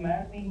ಸೈನ್. ಮತ್ತೆ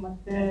ಮ್ಯಾಮ್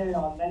ಮತ್ತೆ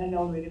ಆನ್ಲೈನ್ ಅಲ್ಲಿ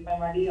ಅವ್ರು ವೆರಿಫೈ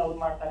ಮಾಡಿ ಅವ್ರು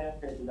ಮಾಡ್ತಾರೆ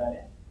ಅಂತ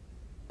ಹೇಳ್ತಿದ್ದಾರೆ.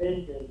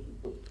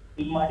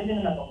 ಈಗ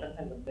ಮಾಡಿದ್ದೇನೆ ನಾನು ಕೌಂಟರ್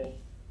ಸೈನ್. ಮತ್ತೆ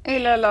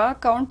ಇಲ್ಲ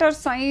ಕೌಂಟರ್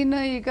ಸೈನ್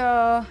ಈಗ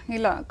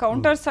ಇಲ್ಲ.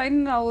 ಕೌಂಟರ್ ಸೈನ್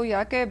ನಾವು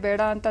ಯಾಕೆ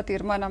ಬೇಡ ಅಂತ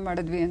ತೀರ್ಮಾನ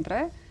ಮಾಡಿದ್ವಿ ಅಂದ್ರೆ,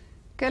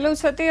 ಕೆಲವು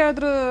ಸತಿ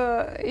ಆದ್ರೂ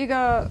ಈಗ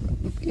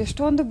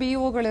ಎಷ್ಟೊಂದು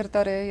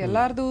BOಗಳಿರ್ತಾರೆ,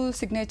 ಎಲ್ಲಾರ್ದು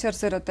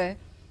ಸಿಗ್ನೇಚರ್ಸ್ ಇರುತ್ತೆ,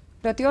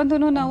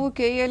 ಪ್ರತಿಯೊಂದೂ ನಾವು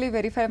KEA ಅಲ್ಲಿ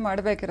ವೆರಿಫೈ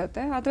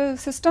ಮಾಡಬೇಕಿರುತ್ತೆ. ಆದ್ರೆ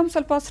ಸಿಸ್ಟಮ್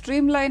ಸ್ವಲ್ಪ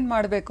ಸ್ಟ್ರೀಮ್ ಲೈನ್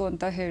ಮಾಡಬೇಕು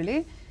ಅಂತ ಹೇಳಿ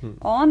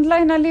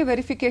ಆನ್ಲೈನ್ ಅಲ್ಲಿ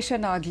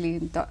ವೆರಿಫಿಕೇಶನ್ ಆಗ್ಲಿ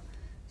ಅಂತ.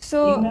 ಸೊ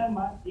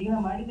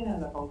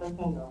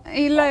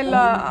ಇಲ್ಲ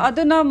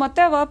ಅದನ್ನ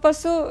ಮತ್ತೆ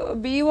ವಾಪಸ್ಸು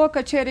BO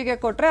ಕಚೇರಿಗೆ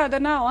ಕೊಟ್ರೆ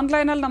ಅದನ್ನ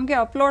ಆನ್ಲೈನ್ ಅಲ್ಲಿ ನಮ್ಗೆ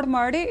ಅಪ್ಲೋಡ್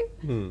ಮಾಡಿ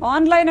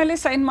ಆನ್ಲೈನ್ ಅಲ್ಲಿ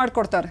ಸೈನ್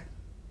ಮಾಡ್ಕೊಡ್ತಾರೆ.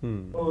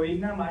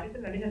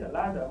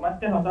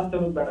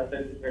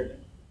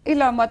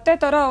 ಇಲ್ಲ ಮತ್ತೆ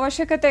ತರೋ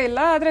ಅವಶ್ಯಕತೆ ಇಲ್ಲ.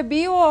 ಆದ್ರೆ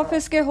BO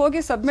ಆಫೀಸ್ಗೆ ಹೋಗಿ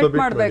ಸಬ್ಮಿಟ್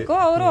ಮಾಡ್ಬೇಕು,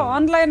 ಅವರು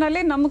ಆನ್ಲೈನ್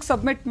ಅಲ್ಲಿ ನಮಗ್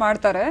ಸಬ್ಮಿಟ್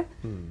ಮಾಡ್ತಾರೆ.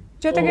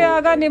 ಜೊತೆಗೆ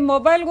ಆಗ ನಿಮ್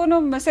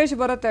ಮೊಬೈಲ್ಗೂ ಮೆಸೇಜ್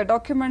ಬರುತ್ತೆ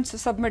ಡಾಕ್ಯುಮೆಂಟ್ಸ್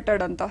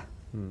ಸಬ್ಮಿಟೆಡ್ ಅಂತ.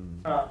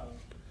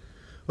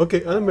 ಓಕೆ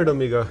ಮೇಡಮ್,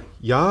 ಈಗ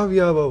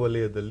ಯಾವ್ಯಾವ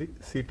ವಲಯದಲ್ಲಿ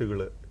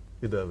ಸೀಟುಗಳು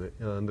ಇದಾವೆ,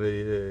 ಅಂದ್ರೆ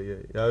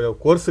ಯಾವ್ಯಾವ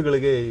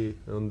ಕೋರ್ಸ್ಗಳಿಗೆ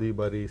ಒಂದು ಈ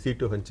ಬಾರಿ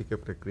ಸೀಟು ಹಂಚಿಕೆ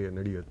ಪ್ರಕ್ರಿಯೆ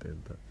ನಡೆಯುತ್ತೆ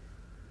ಅಂತ?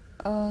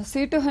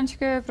 ಸೀಟು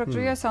ಹಂಚಿಕೆ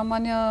ಪ್ರಕ್ರಿಯೆ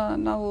ಸಾಮಾನ್ಯ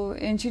ನಾವು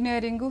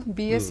engineering,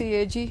 BSc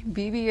AG,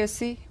 BVSc,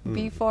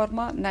 B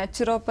pharma,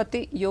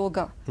 naturopathy, ಯೋಗ,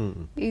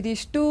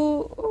 ಇದಿಷ್ಟು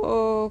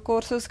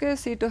ಕೋರ್ಸಸ್ಗೆ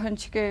ಸೀಟು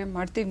ಹಂಚಿಕೆ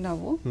ಮಾಡ್ತೀವಿ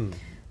ನಾವು.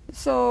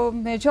 ಸೊ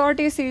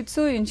ಮೆಜಾರಿಟಿ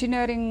ಸೀಟ್ಸು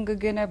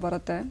ಇಂಜಿನಿಯರಿಂಗ್ಗೆ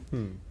ಬರುತ್ತೆ.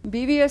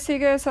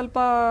 BVScಗೆ ಸ್ವಲ್ಪ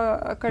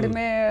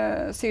ಕಡಿಮೆ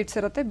ಸೀಟ್ಸ್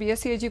ಇರುತ್ತೆ,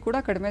 BSc AG ಕೂಡ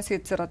ಕಡಿಮೆ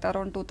ಸೀಟ್ಸ್ ಇರುತ್ತೆ,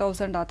 ಅರೌಂಡ್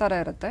 2000 ಆ ಥರ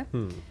ಇರುತ್ತೆ.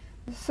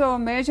 ಸೊ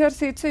ಮೇಜರ್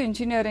ಸೀಟ್ಸ್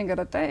ಇಂಜಿನಿಯರಿಂಗ್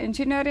ಇರುತ್ತೆ.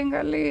 ಇಂಜಿನಿಯರಿಂಗ್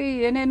ಅಲ್ಲಿ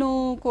ಏನೇನು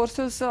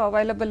ಕೋರ್ಸಸ್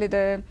ಅವೈಲಬಲ್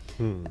ಇದೆ,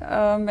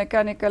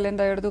 ಮೆಕ್ಯಾನಿಕಲ್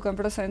ಇಂದ ಹಿಡಿದು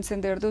ಕಂಪ್ಯೂಟರ್ ಸೈನ್ಸ್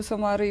ಇಂದ ಹಿಡಿದು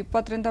ಸುಮಾರು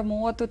 20 ರಿಂದ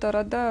 30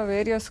 ತರದ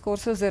ವೇರಿಯಸ್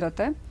ಕೋರ್ಸಸ್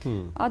ಇರುತ್ತೆ.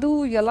 ಅದು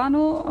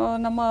ಎಲ್ಲಾನು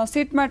ನಮ್ಮ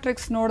ಸೀಟ್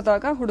ಮ್ಯಾಟ್ರಿಕ್ಸ್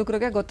ನೋಡಿದಾಗ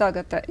ಹುಡುಗರಿಗೆ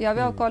ಗೊತ್ತಾಗುತ್ತೆ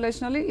ಯಾವ್ಯಾವ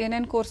ಕಾಲೇಜ್ನಲ್ಲಿ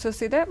ಏನೇನು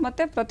ಕೋರ್ಸಸ್ ಇದೆ,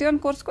 ಮತ್ತೆ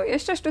ಪ್ರತಿಯೊಂದು ಕೋರ್ಸ್ಗೂ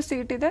ಎಷ್ಟೆಷ್ಟು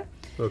ಸೀಟ್ ಇದೆ,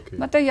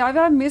 ಮತ್ತೆ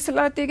ಯಾವ್ಯಾವ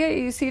ಮೀಸಲಾತಿಗೆ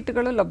ಈ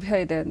ಸೀಟ್ಗಳು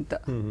ಲಭ್ಯ ಇದೆ ಅಂತ.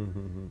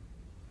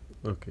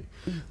 ಓಕೆ,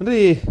 ಅಂದ್ರೆ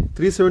ಈ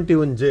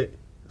 371J,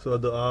 ಸೊ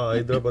ಅದು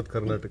ಹೈದರಾಬಾದ್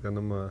ಕರ್ನಾಟಕ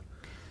ನಮ್ಮ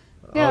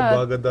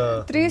ಭಾಗದ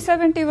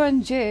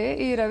 371J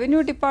ಈ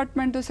ರೆವಿನ್ಯೂ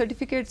ಡಿಪಾರ್ಟ್ಮೆಂಟ್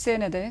ಸರ್ಟಿಫಿಕೇಟ್ಸ್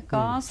ಏನಿದೆ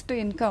ಕಾಸ್ಟ್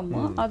ಇನ್ಕಮ್,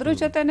 ಅದ್ರ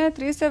ಜೊತೆನೆ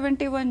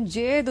 371J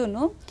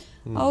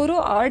ಅವರು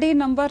RD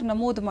ನಂಬರ್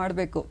ನಮೂದು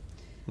ಮಾಡಬೇಕು.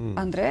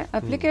 ಅಂದ್ರೆ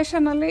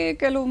ಅಪ್ಲಿಕೇಶನ್ ಅಲ್ಲಿ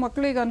ಕೆಲವು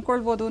ಮಕ್ಕಳು ಈಗ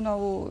ಅನ್ಕೊಳ್ಬಹುದು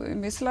ನಾವು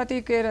ಮೀಸಲಾತಿ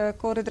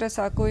ಕೋರಿದ್ರೆ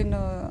ಸಾಕು,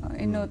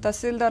 ಇನ್ನು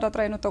ತಹಸೀಲ್ದಾರ್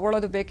ಹತ್ರ ಏನು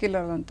ತಗೊಳ್ಳೋದು ಬೇಕಿಲ್ಲ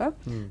ಅಂತ.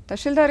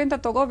 ತಹಶೀಲ್ದಾರ್ ಇಂದ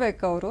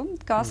ತಗೋಬೇಕು ಅವರು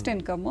ಕಾಸ್ಟ್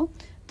ಇನ್ಕಮ್.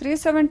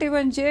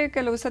 371J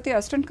ಕೆಲವು ಸತಿ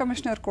ಅಸಿಸ್ಟೆಂಟ್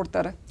ಕಮಿಷನರ್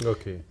ಕೊಡ್ತಾರೆ.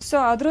 ಸೊ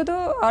ಅದ್ರದ್ದು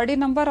RD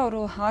ನಂಬರ್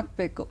ಅವರು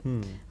ಹಾಕ್ಬೇಕು.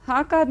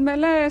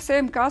 ಹಾಕಾದ್ಮೇಲೆ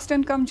ಸೇಮ್ ಕಾಸ್ಟ್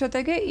ಇನ್ಕಮ್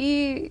ಜೊತೆಗೆ ಈ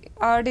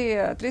RD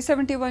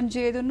 371J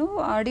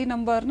RD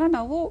ನಂಬರ್ನ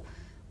ನಾವು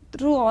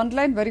ಥ್ರೂ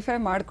ಆನ್ಲೈನ್ ವೆರಿಫೈ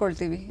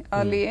ಮಾಡ್ಕೊಳ್ತೀವಿ.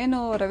 ಅಲ್ಲಿ ಏನು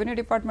ರೆವಿನ್ಯೂ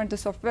ಡಿಪಾರ್ಟ್ಮೆಂಟ್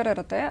ಸಾಫ್ಟ್ವೇರ್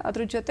ಇರುತ್ತೆ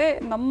ಅದ್ರ ಜೊತೆ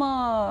ನಮ್ಮ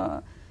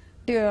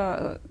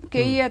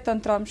KEA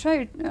ತಂತ್ರಾಂಶ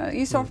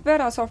ಈ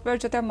ಸಾಫ್ಟ್ವೇರ್ ಆ ಸಾಫ್ಟ್ವೇರ್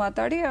ಜೊತೆ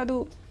ಮಾತಾಡಿ ಅದು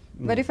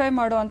ವೆರಿಫೈ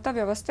ಮಾಡುವಂತ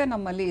ವ್ಯವಸ್ಥೆ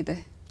ನಮ್ಮಲ್ಲಿ ಇದೆ.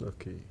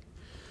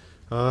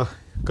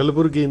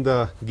 ಕಲಬುರಗಿಯಿಂದ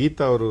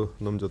ಗೀತಾ ಅವರು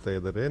ನಮ್ಮ ಜೊತೆ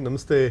ಇದ್ದಾರೆ.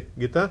 ನಮಸ್ತೆ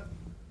ಗೀತಾ.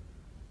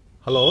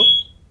 ಹಲೋ,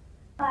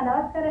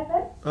 ನಮಸ್ಕಾರ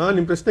ಸರ್.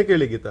 ನಿಮ್ ಪ್ರಶ್ನೆ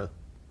ಕೇಳಿ ಗೀತಾ.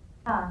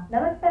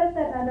 ನಮಸ್ಕಾರ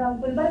ಸರ್, ನಾನು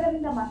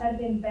ಗುಲ್ಬರ್ಗದಿಂದ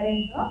ಮಾತಾಡ್ತೀನಿ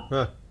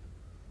ಪೇರೆಂಟ್ಸ್.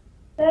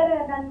 ಸರ್,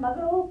 ನನ್ನ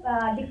ಮಗಳು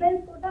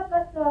ಡಿಫೆನ್ಸ್ ಕೋಟ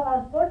ಪ್ಲಸ್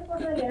ಸ್ಪೋರ್ಟ್ಸ್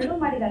ಕೋಟ ಎರಡೂ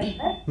ಮಾಡಿದ್ದಾರೆ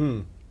ಸರ್.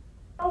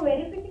 ನಾವು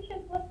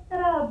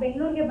ವೆರಿಫಿಕೇಶನ್ಗೋಸ್ಕರ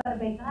ಬೆಂಗಳೂರಿಗೆ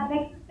ಬರ್ಬೇಕಾ?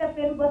 ನೆಕ್ಸ್ಟ್ ಸ್ಟೆಪ್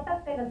ಏನು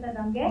ಗೊತ್ತಾಗ್ತಾ ಇಲ್ಲ ಸರ್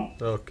ನಮ್ಗೆ.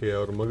 ಓಕೆ,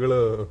 ಅವ್ರ ಮಗಳು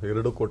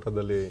ಎರಡು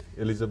ಕೋಟಾದಲ್ಲಿ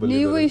ಎಲಿಜಿಬಲ್.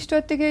 ನೀವು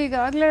ಇಷ್ಟೊತ್ತಿಗೆ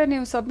ಈಗಾಗಲೇ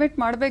ನೀವು ಸಬ್ಮಿಟ್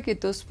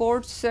ಮಾಡಬೇಕಿತ್ತು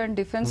sports and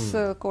defence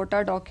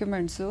Kota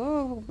documents.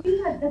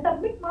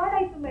 Submit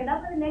ಮಾಡಾಯ್ತು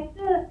madam, next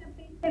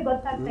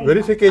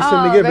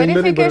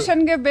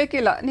ವೆರಿಫಿಕೇಶನ್ಗೆ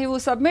ಬೇಕಿಲ್ಲ, ನೀವು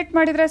ಸಬ್ಮಿಟ್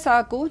ಮಾಡಿದ್ರೆ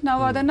ಸಾಕು.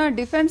 ನಾವು ಅದನ್ನ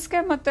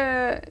ಡಿಫೆನ್ಸ್ಗೆ ಮತ್ತೆ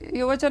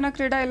ಯುವಜನ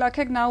ಕ್ರೀಡಾ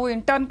ಇಲಾಖೆಗೆ ನಾವು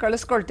ಇಂಟರ್ನ್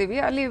ಕಳಿಸ್ಕೊಳ್ತೀವಿ.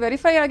 ಅಲ್ಲಿ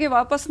ವೆರಿಫೈ ಆಗಿ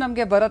ವಾಪಸ್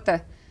ನಮ್ಗೆ ಬರುತ್ತೆ.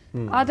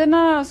 ಅದನ್ನ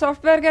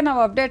ಸಾಫ್ಟ್ವೇರ್ಗೆ ನಾವು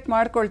ಅಪ್ಡೇಟ್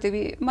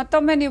ಮಾಡ್ಕೊಳ್ತೀವಿ.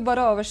 ಮತ್ತೊಮ್ಮೆ ನೀವು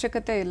ಬರೋ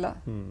ಅವಶ್ಯಕತೆ ಇಲ್ಲ.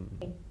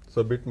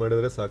 ಸಬ್ಮಿಟ್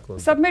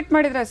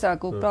ಮಾಡಿದ್ರೆ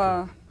ಸಾಕು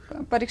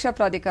ಪರೀಕ್ಷಾ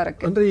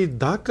ಪ್ರಾಧಿಕಾರಕ್ಕೆ. ಅಂದ್ರೆ ಈ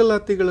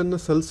ದಾಖಲಾತಿಗಳನ್ನ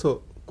ಸಲ್ಲಿಸೋ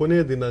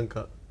ಕೊನೆಯ ದಿನಾಂಕ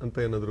ಅಂತ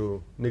ಏನಾದ್ರು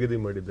ನಿಗದಿ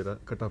ಮಾಡಿದ್ದೀರಾ,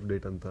 ಕಟ್ ಆಫ್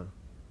ಡೇಟ್ ಅಂತ?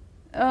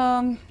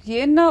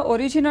 ಏನ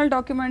ಒರಿಜಿನಲ್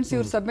ಡಾಕ್ಯುಮೆಂಟ್ಸ್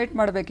ಇವ್ರು ಸಬ್ಮಿಟ್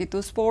ಮಾಡಬೇಕಿತ್ತು,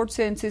 ಸ್ಪೋರ್ಟ್ಸ್,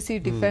 NCC,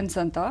 ಡಿಫೆನ್ಸ್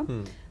ಅಂತ,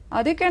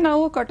 ಅದಕ್ಕೆ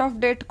ನಾವು ಕಟ್ ಆಫ್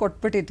ಡೇಟ್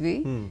ಕೊಟ್ಬಿಟ್ಟಿದ್ವಿ.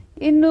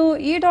 ಇನ್ನು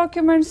ಈ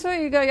ಡಾಕ್ಯುಮೆಂಟ್ಸ್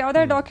ಈಗ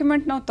ಯಾವುದೇ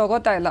ಡಾಕ್ಯುಮೆಂಟ್ ನಾವು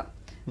ತಗೋತಾ ಇಲ್ಲ.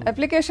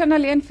 ಅಪ್ಲಿಕೇಶನ್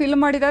ಅಲ್ಲಿ ಏನ್ ಫಿಲ್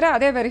ಮಾಡಿದ್ದಾರೆ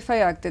ಅದೇ ವೆರಿಫೈ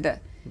ಆಗ್ತಿದೆ.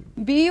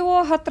 BO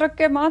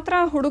ಹತ್ರಕ್ಕೆ ಮಾತ್ರ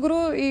ಹುಡುಗರು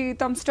ಈ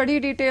ತಮ್ಮ ಸ್ಟಡಿ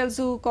ಡೀಟೇಲ್ಸ್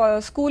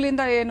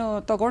ಸ್ಕೂಲಿಂದ ಏನು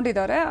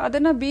ತಗೊಂಡಿದ್ದಾರೆ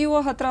ಅದನ್ನ BO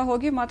ಹತ್ರ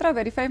ಹೋಗಿ ಮಾತ್ರ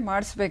ವೆರಿಫೈ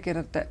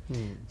ಮಾಡಿಸ್ಬೇಕಿರುತ್ತೆ.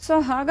 ಸೊ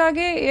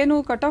ಹಾಗಾಗಿ ಏನು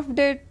ಕಟ್ ಆಫ್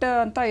ಡೇಟ್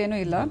ಅಂತ ಏನು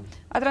ಇಲ್ಲ.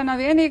 ಆದ್ರೆ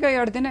ನಾವೇನೀಗ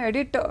 2 ದಿನ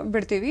ಎಡಿಟ್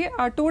ಬಿಡ್ತೀವಿ.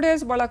 ಆ 2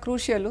 days ಬಹಳ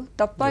ಕ್ರೂಷಿಯಲ್.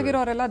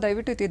 ತಪ್ಪಾಗಿರೋರೆಲ್ಲ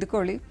ದಯವಿಟ್ಟು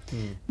ತಿದ್ಕೊಳ್ಳಿ.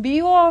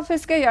 BO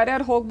ಆಫೀಸ್ಗೆ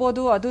ಯಾರ್ಯಾರು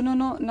ಹೋಗ್ಬೋದು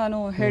ಅದನ್ನು ನಾನು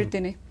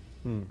ಹೇಳ್ತೀನಿ.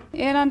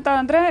 ಏನಂತ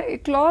ಅಂದ್ರೆ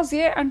class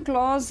A and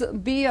class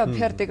B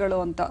ಅಭ್ಯರ್ಥಿಗಳು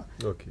ಅಂತ.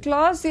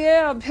 ಕ್ಲಾಸ್ A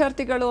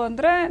ಅಭ್ಯರ್ಥಿಗಳು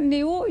ಅಂದ್ರೆ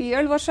ನೀವು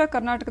 7 ವರ್ಷ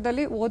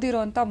ಕರ್ನಾಟಕದಲ್ಲಿ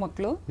ಓದಿರೋಂತ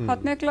ಮಕ್ಕಳು,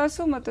 10ನೇ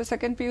ಕ್ಲಾಸು ಮತ್ತು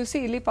 2nd PUC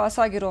ಇಲ್ಲಿ ಪಾಸ್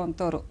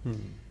ಆಗಿರೋಂಥವ್ರು.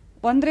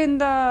 1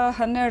 ರಿಂದ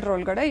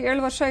 12 7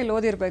 ವರ್ಷ ಇಲ್ಲಿ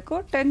ಓದಿರ್ಬೇಕು,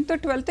 10th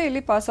 12th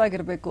ಇಲ್ಲಿ ಪಾಸ್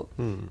ಆಗಿರ್ಬೇಕು.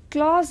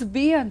 ಕ್ಲಾಸ್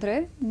B ಅಂದ್ರೆ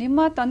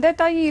ನಿಮ್ಮ ತಂದೆ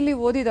ತಾಯಿ ಇಲ್ಲಿ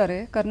ಓದಿದ್ದಾರೆ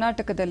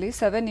ಕರ್ನಾಟಕದಲ್ಲಿ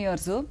 7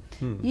 years.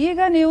 ಈಗ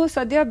ನೀವು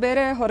ಸದ್ಯ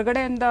ಬೇರೆ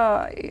ಹೊರಗಡೆಯಿಂದ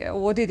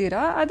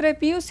ಓದಿದೀರಾ, ಆದ್ರೆ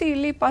PUC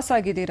ಇಲ್ಲಿ ಪಾಸ್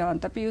ಆಗಿದ್ದೀರಾ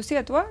ಅಂತ, PUC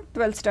ಅಥವಾ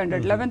 12th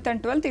standard 11th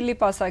and 12th ಇಲ್ಲಿ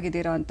ಪಾಸ್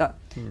ಆಗಿದ್ದೀರಾ ಅಂತ,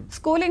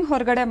 ಸ್ಕೂಲಿಂಗ್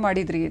ಹೊರಗಡೆ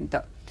ಮಾಡಿದ್ರಿ ಅಂತ.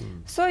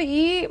 ಸೊ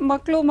ಈ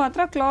ಮಕ್ಕಳು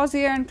ಮಾತ್ರ class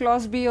A and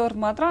class B ಅವ್ರು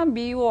ಮಾತ್ರ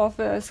BO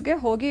ಆಫೀಸ್ಗೆ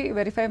ಹೋಗಿ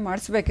ವೆರಿಫೈ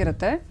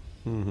ಮಾಡಿಸ್ಬೇಕಿರುತ್ತೆ.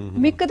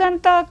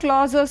 ಮಿಕ್ಕದಂತ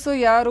ಕ್ಲಾಸಸ್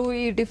ಯಾರು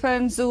ಈ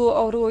ಡಿಫೆನ್ಸ್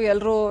ಅವರು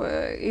ಎಲ್ಲರೂ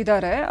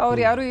ಇದ್ದಾರೆ, ಅವ್ರು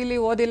ಯಾರು ಇಲ್ಲಿ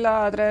ಓದಿಲ್ಲ,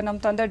 ಆದ್ರೆ ನಮ್ಮ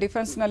ತಂದೆ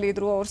ಡಿಫೆನ್ಸ್ ನಲ್ಲಿ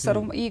ಇದ್ರು,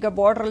 ಅವ್ರು ಈಗ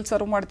ಬಾರ್ಡರ್ ಅಲ್ಲಿ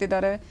ಸರ್ವ್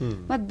ಮಾಡ್ತಿದ್ದಾರೆ,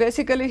 ಮತ್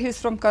ಬೇಸಿಕಲಿ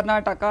ಹಿಸ್ ಫ್ರಮ್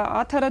ಕರ್ನಾಟಕ,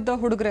 ಆ ತರದ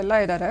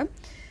ಹುಡುಗರೆಲ್ಲ ಇದ್ದಾರೆ.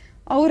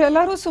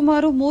 ಅವರೆಲ್ಲರೂ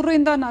ಸುಮಾರು 3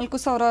 ರಿಂದ 4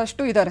 ಸಾವಿರ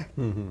ಅಷ್ಟು ಇದ್ದಾರೆ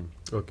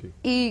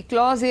ಈ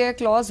ಕ್ಲಾಸ್ A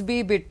ಕ್ಲಾಸ್ B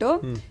ಬಿಟ್ಟು.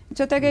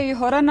 ಜೊತೆಗೆ ಈ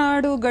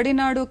ಹೊರನಾಡು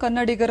ಗಡಿನಾಡು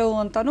ಕನ್ನಡಿಗರು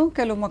ಅಂತಾನು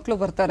ಕೆಲವು ಮಕ್ಕಳು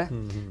ಬರ್ತಾರೆ.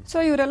 ಸೊ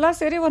ಇವರೆಲ್ಲ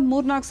ಸೇರಿ ಒಂದ್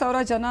 3-4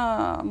 ಸಾವಿರ ಜನ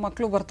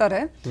ಮಕ್ಕಳು ಬರ್ತಾರೆ.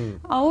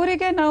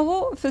 ಅವರಿಗೆ ನಾವು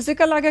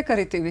ಫಿಸಿಕಲ್ ಆಗೇ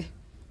ಕರಿತೀವಿ,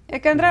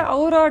 ಯಾಕಂದ್ರೆ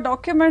ಅವರ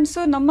ಡಾಕ್ಯುಮೆಂಟ್ಸ್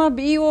ನಮ್ಮ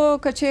BO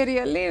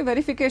ಕಚೇರಿಯಲ್ಲಿ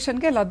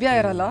ವೆರಿಫಿಕೇಶನ್ಗೆ ಲಭ್ಯ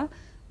ಇರಲ್ಲ.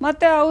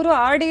 ಮತ್ತೆ ಅವರು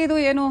RD ಇದು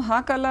ಏನು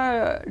ಹಾಕಲ್ಲ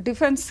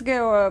ಡಿಫೆನ್ಸ್ಗೆ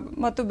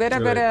ಮತ್ತು ಬೇರೆ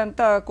ಬೇರೆ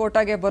ಅಂತ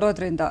ಕೋಟಾಗೆ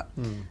ಬರೋದ್ರಿಂದ.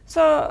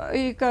 ಸೊ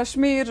ಈ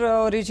ಕಾಶ್ಮೀರ್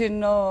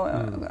ಒರಿಜಿನ್,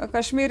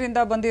 ಕಾಶ್ಮೀರಿಂದ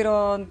ಬಂದಿರೋ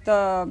ಅಂತ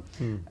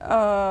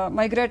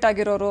ಮೈಗ್ರೇಟ್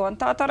ಆಗಿರೋರು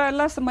ಅಂತ ಆ ತರ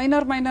ಎಲ್ಲ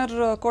ಮೈನರ್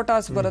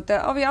ಕೋಟಾಸ್ ಬರುತ್ತೆ.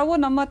 ಅವು ಯಾವ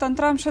ನಮ್ಮ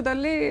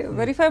ತಂತ್ರಾಂಶದಲ್ಲಿ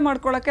ವೆರಿಫೈ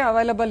ಮಾಡ್ಕೊಳ್ಳಕ್ಕೆ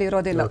ಅವೈಲಬಲ್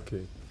ಇರೋದಿಲ್ಲ.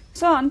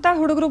 ಸೊ ಅಂತ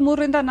ಹುಡುಗರು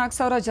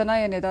 3,000-4,000 ಜನ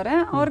ಏನಿದ್ದಾರೆ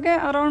ಅವ್ರಿಗೆ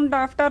ಅರೌಂಡ್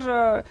ಆಫ್ಟರ್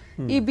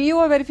ಈ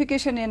BO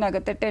ವೆರಿಫಿಕೇಶನ್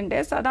ಏನಾಗುತ್ತೆ 10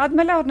 days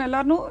ಅದಾದ್ಮೇಲೆ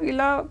ಅವ್ರನ್ನೆಲ್ಲಾರು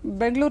ಇಲ್ಲ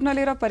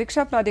ಬೆಂಗಳೂರಿನಲ್ಲಿರೋ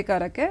ಪರೀಕ್ಷಾ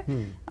ಪ್ರಾಧಿಕಾರಕ್ಕೆ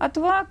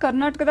ಅಥವಾ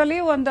ಕರ್ನಾಟಕದಲ್ಲಿ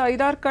ಒಂದು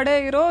 5-6 ಕಡೆ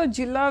ಇರೋ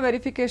ಜಿಲ್ಲಾ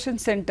ವೆರಿಫಿಕೇಶನ್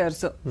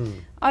ಸೆಂಟರ್ಸ್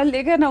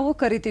ಅಲ್ಲಿಗೆ ನಾವು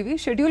ಕರಿತೀವಿ,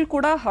 ಶೆಡ್ಯೂಲ್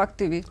ಕೂಡ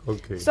ಹಾಕ್ತಿವಿ.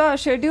 ಸೊ ಆ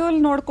ಶೆಡ್ಯೂಲ್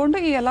ನೋಡ್ಕೊಂಡು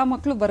ಈ ಎಲ್ಲಾ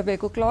ಮಕ್ಕಳು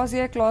ಬರಬೇಕು. ಕ್ಲಾಸ್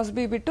A ಕ್ಲಾಸ್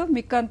B ಬಿಟ್ಟು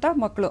ಮಿಕ್ಕಂತ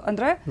ಮಕ್ಕಳು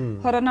ಅಂದ್ರೆ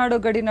ಹೊರನಾಡು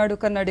ಗಡಿನಾಡು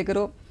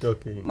ಕನ್ನಡಿಗರು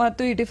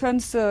ಮತ್ತು ಈ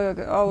ಡಿಫೆನ್ಸ್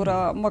ಅವರ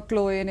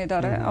ಮಕ್ಕಳು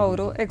ಏನಿದ್ದಾರೆ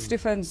ಅವರು, ಎಕ್ಸ್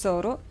ಡಿಫೆನ್ಸ್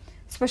ಅವರು,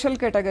 ಸ್ಪೆಷಲ್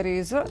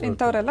ಕ್ಯಾಟಗರೀಸ್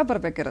ಇಂಥವರೆಲ್ಲ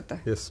ಬರ್ಬೇಕಿರುತ್ತೆ.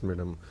 Yes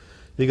madam.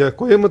 ಈಗ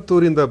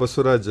ಕೊಯಮತ್ತೂರಿಂದ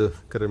ಬಸವರಾಜ್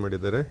ಕರೆ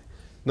ಮಾಡಿದ್ದಾರೆ.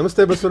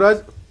 ನಮಸ್ತೆ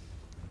ಬಸವರಾಜ್.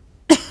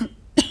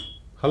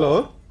 ಹಲೋ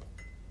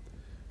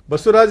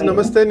ಬಸವರಾಜ್,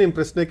 ನಮಸ್ತೆ. ನಿಮ್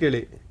ಪ್ರಶ್ನೆ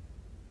ಕೇಳಿ,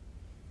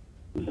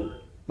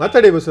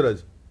 ಮಾತಾಡಿ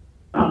ಬಸವರಾಜ್.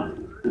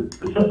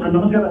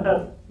 ನಮಸ್ಕಾರ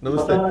ಸರ್.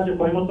 ನಮಸ್ತೆ.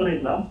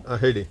 ಕೊಯಮತ್ತೂರಿಂದ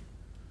ಹೇಳಿ.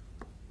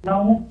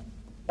 ನಾವು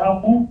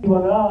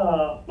ಇವಾಗ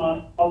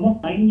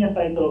ಆಲ್ಮೋಸ್ಟ್ 9 years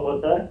ಆಯ್ತು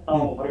ಸರ್,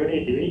 ನಾವು ಹೊರಗಡೆ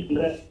ಇದ್ದೀವಿ,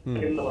 ಅಂದ್ರೆ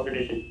ಹೊರಗಡೆ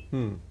ಇದ್ದೀವಿ.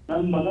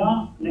 ನನ್ ಮಗ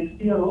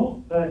next year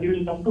he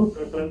will come to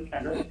 12th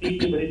standard,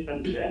 CET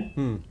ಬರೀತಾನೆ ಇದೆ.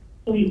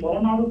 ಸೊ ಈ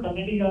ಹೊರನಾಡು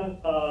ಕನ್ನಡಿಗ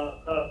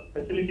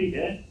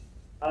ಫೆಸಿಲಿಟಿಗೆ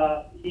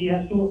he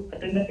has to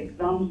attend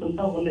exams ಅಂತ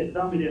ಒಂದು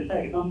ಎಕ್ಸಾಮ್ ಇದೆ ಅಂತ,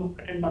 ಎಕ್ಸಾಮ್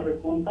ಅಟೆಂಡ್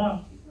ಮಾಡ್ಬೇಕು ಅಂತ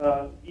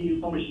ಈ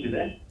ಇನ್ಫಾರ್ಮೇಶನ್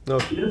ಇದೆ.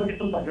 ಇದ್ರ ಬಗ್ಗೆ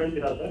ಸ್ವಲ್ಪ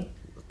ಹೇಳ್ತೀರಾ ಸರ್?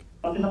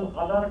 ಮತ್ತೆ ನಮ್ಮ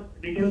ಆಧಾರ್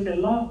ಡೀಟೇಲ್ಸ್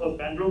ಎಲ್ಲ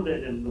ಬ್ಯಾಂಗ್ಳೂರ್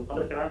ಇದೆ,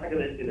 ಅಂದ್ರೆ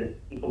ಕರ್ನಾಟಕದ ಇದೆ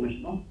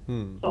information.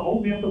 So how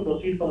we have to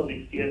proceed for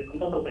next year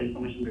ಅಂತ ಸ್ವಲ್ಪ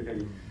ಇನ್ಫಾರ್ಮೇಶನ್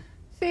ಬೇಕಾಗಿದೆ.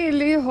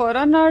 ಇಲ್ಲಿ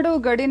ಹೊರನಾಡು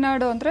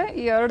ಗಡಿನಾಡು ಅಂದ್ರೆ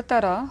 2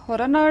 ತರ.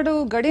 ಹೊರನಾಡು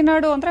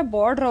ಗಡಿನಾಡು ಅಂದ್ರೆ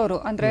ಬಾರ್ಡರ್ ಅವರು,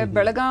 ಅಂದ್ರೆ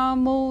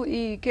ಬೆಳಗಾಮು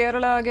ಈ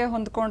ಕೇರಳಗೆ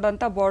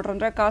ಹೊಂದ್ಕೊಂಡಂತ ಬಾರ್ಡರ್,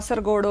 ಅಂದ್ರೆ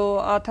ಕಾಸರಗೋಡು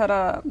ಆ ತರ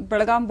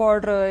ಬೆಳಗಾಂ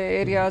ಬಾರ್ಡರ್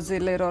ಏರಿಯಾಸ್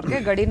ಇಲ್ಲಿರೋರ್ಗೆ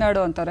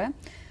ಗಡಿನಾಡು ಅಂತಾರೆ.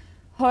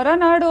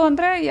 ಹೊರನಾಡು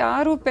ಅಂದ್ರೆ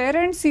ಯಾರು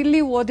ಪೇರೆಂಟ್ಸ್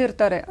ಇಲ್ಲಿ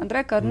ಓದಿರ್ತಾರೆ,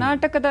 ಅಂದ್ರೆ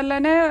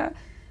ಕರ್ನಾಟಕದಲ್ಲೇನೆ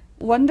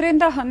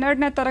 1ರಿಂದ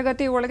 12ನೇ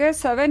ತರಗತಿ ಒಳಗೆ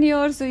 7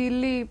 years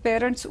ಇಲ್ಲಿ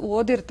ಪೇರೆಂಟ್ಸ್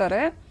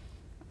ಓದಿರ್ತಾರೆ,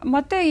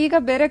 ಮತ್ತೆ ಈಗ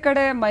ಬೇರೆ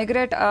ಕಡೆ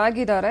ಮೈಗ್ರೇಟ್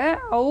ಆಗಿದ್ದಾರೆ,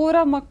 ಅವರ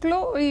ಮಕ್ಕಳು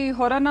ಈ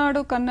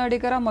ಹೊರನಾಡು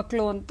ಕನ್ನಡಿಗರ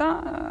ಮಕ್ಕಳು ಅಂತ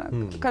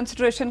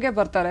ಕನ್ಸಿಡರೇಷನ್ಗೆ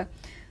ಬರ್ತಾರೆ.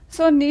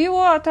 ಸೊ ನೀವು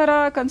ಆ ಥರ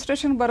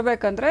ಕನ್ಸಿಡರೇಷನ್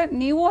ಬರ್ಬೇಕಂದ್ರೆ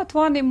ನೀವು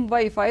ಅಥವಾ ನಿಮ್ಮ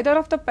wife, either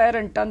of the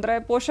parent ಅಂದ್ರೆ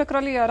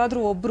ಪೋಷಕರಲ್ಲಿ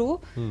ಯಾರಾದ್ರೂ ಒಬ್ರು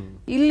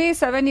ಇಲ್ಲಿ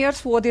 7 years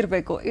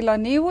ಓದಿರ್ಬೇಕು, ಇಲ್ಲ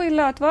ನೀವು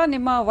ಇಲ್ಲ ಅಥವಾ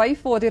ನಿಮ್ಮ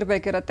ವೈಫ್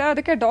ಓದಿರ್ಬೇಕಿರತ್ತೆ.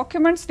 ಅದಕ್ಕೆ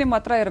ಡಾಕ್ಯುಮೆಂಟ್ಸ್ ನಿಮ್ಮ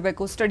ಹತ್ರ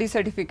ಇರಬೇಕು, ಸ್ಟಡಿ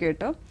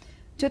ಸರ್ಟಿಫಿಕೇಟ್.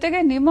 ಜೊತೆಗೆ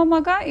ನಿಮ್ಮ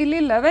ಮಗ ಇಲ್ಲಿ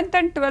 11th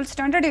and 12th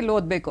standard ಇಲ್ಲಿ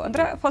ಓದಬೇಕು,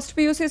 ಅಂದ್ರೆ ಫಸ್ಟ್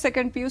PUC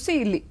ಸೆಕೆಂಡ್ PUC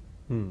ಇಲ್ಲಿ.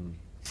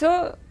 ಸೊ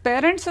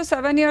ಪೇರೆಂಟ್ಸ್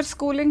 7 years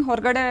ಸ್ಕೂಲಿಂಗ್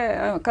ಹೊರಗಡೆ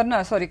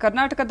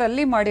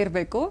ಕರ್ನಾಟಕದಲ್ಲಿ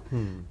ಮಾಡಿರ್ಬೇಕು.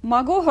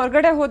 ಮಗು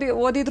ಹೊರಗಡೆ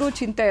ಓದಿದ್ರು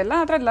ಚಿಂತೆ ಇಲ್ಲ,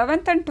 ಆದ್ರೆ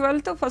 11th and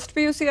 12th first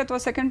PUC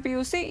ಅಥವಾ ಸೆಕೆಂಡ್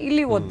PUC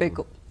ಇಲ್ಲಿ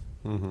ಓದ್ಬೇಕು.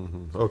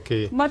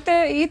 ಮತ್ತೆ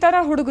ಈ ತರ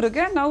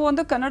ಹುಡುಗರಿಗೆ ನಾವು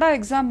ಒಂದು ಕನ್ನಡ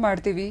ಎಕ್ಸಾಮ್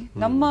ಮಾಡ್ತೀವಿ.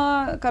 ನಮ್ಮ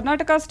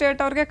ಕರ್ನಾಟಕ ಸ್ಟೇಟ್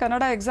ಅವ್ರಿಗೆ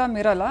ಕನ್ನಡ ಎಕ್ಸಾಮ್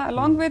ಇರಲ್ಲ,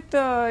 ಅಲಾಂಗ್ ವಿತ್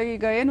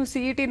ಈಗ ಏನು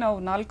CET ನಾವು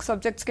 4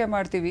 ಸಬ್ಜೆಕ್ಟ್ಸ್ಗೆ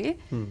ಮಾಡ್ತೀವಿ,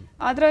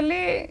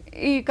 ಅದರಲ್ಲಿ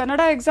ಈ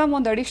ಕನ್ನಡ ಎಕ್ಸಾಮ್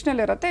ಒಂದು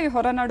ಅಡಿಷನಲ್ ಇರುತ್ತೆ ಈ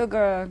ಹೊರನಾಡು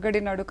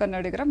ಗಡಿನಾಡು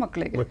ಕನ್ನಡಿಗರ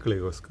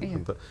ಮಕ್ಕಳಿಗೋಸ್ಕರ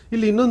ಅಂತ.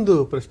 ಇಲ್ಲಿ ಇನ್ನೊಂದು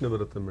ಪ್ರಶ್ನೆ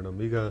ಬರುತ್ತೆ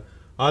ಮೇಡಮ್, ಈಗ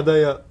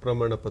ಆದಾಯ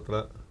ಪ್ರಮಾಣ ಪತ್ರ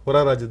ಹೊರ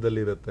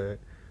ರಾಜ್ಯದಲ್ಲಿ ಇರುತ್ತೆ,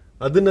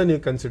 ಅದನ್ನ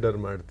ನೀವು ಕನ್ಸಿಡರ್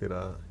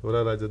ಮಾಡ್ತೀರಾ? ಹೊರ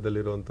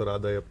ರಾಜ್ಯದಲ್ಲಿರುವಂತ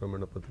ಆದಾಯ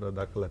ಪ್ರಮಾಣ ಪತ್ರ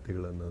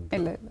ದಾಖಲಾತಿಗಳನ್ನ?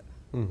 ಇಲ್ಲ ಇಲ್ಲ,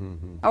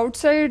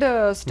 ಔಟ್ಸೈಡ್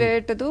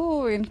ಸ್ಟೇಟ್ದು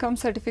ಇನ್ಕಮ್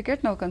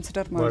ಸರ್ಟಿಫಿಕೇಟ್ ನಾವು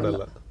ಕನ್ಸಿಡರ್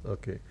ಮಾಡಲ್ಲ.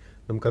 ಓಕೆ,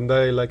 ನಮ್ಮ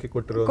ಕಂದಾಯ ಇಲಾಖೆ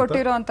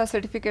ಕೊಟ್ಟಿರುವಂತ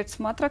ಸರ್ಟಿಫಿಕೇಟ್ಸ್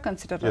ಮಾತ್ರ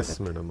ಕನ್ಸಿಡರ್. Yes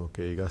madam.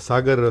 ಓಕೆ, ಈಗ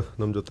ಸಾಗರ್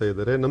ನಮ್ಮ ಜೊತೆ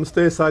ಇದ್ದಾರೆ.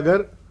 ನಮಸ್ತೆ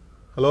ಸಾಗರ್.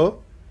 ಹಲೋ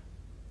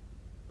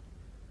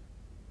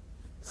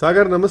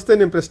ಸಾಗರ್, ನಮಸ್ತೆ.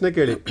 ನಿಮ್ಮ ಪ್ರಶ್ನೆ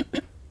ಕೇಳಿ.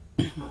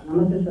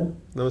 ನಮಸ್ತೆ ಸರ್.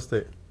 ನಮಸ್ತೆ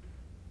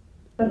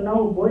ಸರ್,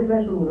 ನಾವು ಬೋಯ್ಸ್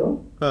ಬ್ಯಾಚ್ ಹುಡುಗರು.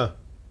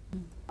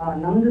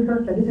 ನಮ್ದು ಸರ್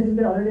ಸ್ಟಡಿ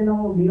ಸರ್ಟಿಫಿಕೇಟ್ ಆಲ್ರೆಡಿ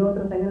ನಾವು BO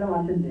ಹತ್ರ ಸೈನ್ ಎಲ್ಲ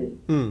ಮಾಡ್ಸಿದ್ವಿ.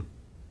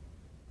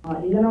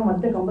 ಈಗ ನಾವು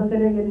ಮತ್ತೆ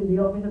ಕಂಪಲ್ಸರಿಯಾಗಿ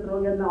BO ಆಫೀಸ್ ಹತ್ರ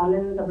ಹೋಗಿ ಅದನ್ನ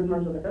ಆನ್ಲೈನ್ ಸಬ್ಮಿಟ್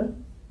ಮಾಡಿಸೋದಾ ಸರ್?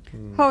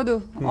 ಹೌದು,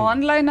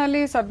 ಆನ್ಲೈನ್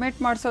ಅಲ್ಲಿ ಸಬ್ಮಿಟ್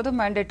ಮಾಡಿಸೋದು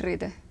ಮ್ಯಾಂಡೇಟರಿ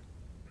ಇದೆ.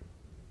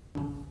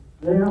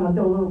 ಮತ್ತೆ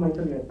ಹೋಗೋದು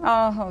ಮೈಸೂರಿಗೆ?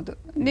 ಹೌದು.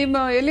 ನಿಮ್ಮ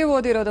ಎಲ್ಲಿ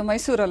ಓದಿರೋದು?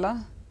 ಮೈಸೂರಲ್ಲ?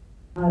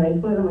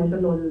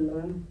 ಮೈಸೂರಲ್ಲಿ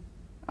ಓದಿಲ್ಲ.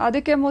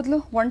 ಅದಕ್ಕೆ ಮೊದಲು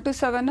 1 to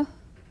 7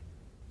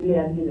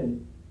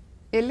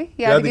 ಎಲ್ಲಿ?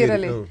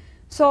 ಯಾದಗಿರಲ್ಲಿ.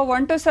 ಸೊ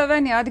 1 to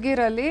 7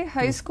 ಯಾದಗಿರಲ್ಲಿ,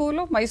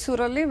 ಹೈಸ್ಕೂಲು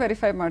ಮೈಸೂರಲ್ಲಿ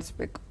ವೆರಿಫೈ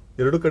ಮಾಡಿಸ್ಬೇಕು.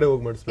 ಎರಡು ಕಡೆ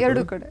ಹೋಗಿ ಮಾಡಿಸ್ಬೇಕು?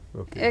 ಎರಡು ಕಡೆ.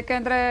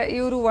 ಯಾಕೆಂದ್ರೆ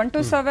ಇವರು 1 to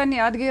 7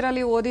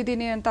 ಯಾದಗಿರಲ್ಲಿ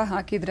ಓದಿದೀನಿ ಅಂತ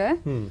ಹಾಕಿದ್ರೆ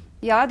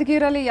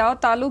ಯಾದಗಿರಲ್ಲಿ ಯಾವ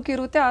ತಾಲೂಕ್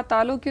ಇರುತ್ತೆ ಆ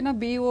ತಾಲೂಕಿನ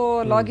BO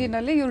ಲಾಗಿನ್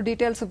ಅಲ್ಲಿ ಇವ್ರ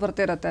ಡೀಟೇಲ್ಸ್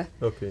ಬರ್ತಿರತ್ತೆ.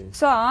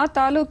 ಸೊ ಆ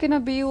ತಾಲೂಕಿನ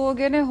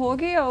BOಗೆನೆ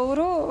ಹೋಗಿ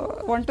ಅವರು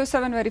 1 to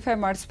 7 ವೆರಿಫೈ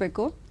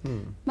ಮಾಡಿಸ್ಬೇಕು.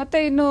 ಮತ್ತೆ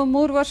ಇನ್ನು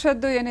 3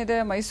 ವರ್ಷದ್ದು ಏನಿದೆ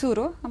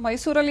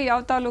ಮೈಸೂರಲ್ಲಿ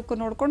ಯಾವ ತಾಲೂಕು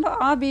ನೋಡ್ಕೊಂಡು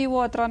ಆ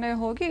BO ಹತ್ರನೇ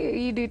ಹೋಗಿ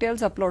ಈ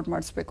ಡೀಟೇಲ್ಸ್ ಅಪ್ಲೋಡ್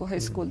ಮಾಡಿಸ್ಬೇಕು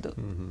ಹೈಸ್ಕೂಲ್ದು.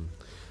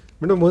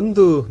 ಮೇಡಮ್,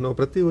 ಒಂದು ನಾವು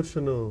ಪ್ರತಿ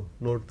ವರ್ಷನೂ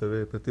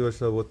ನೋಡ್ತೇವೆ, ಪ್ರತಿ ವರ್ಷ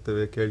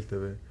ಓದ್ತೇವೆ,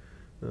 ಕೇಳ್ತೇವೆ,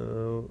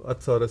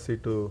 10,000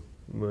 ಸೀಟು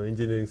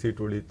ಇಂಜಿನಿಯರಿಂಗ್ ಸೀಟ್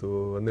ಉಳಿತು,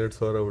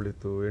 12,000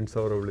 ಉಳಿತು,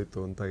 8,000 ಉಳಿತು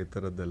ಅಂತ ಈ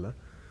ಥರದ್ದೆಲ್ಲ.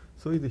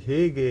 ಸೊ ಇದು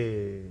ಹೇಗೆ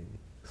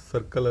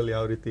ಸರ್ಕಲಲ್ಲಿ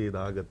ಯಾವ ರೀತಿ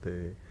ಇದಾಗತ್ತೆ?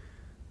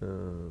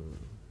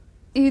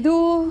 ಇದು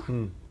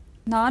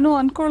ನಾನು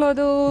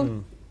ಅನ್ಕೊಳ್ಳೋದು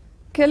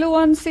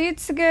ಕೆಲವೊಂದು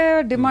ಸೀಟ್ಸ್ಗೆ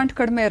ಡಿಮಾಂಡ್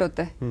ಕಡಿಮೆ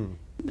ಇರುತ್ತೆ.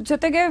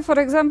 ಜೊತೆಗೆ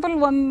ಫಾರ್ ಎಕ್ಸಾಂಪಲ್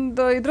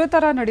ಒಂದು ಇದ್ರ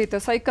ತರ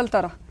ನಡೆಯುತ್ತೆ, ಸೈಕಲ್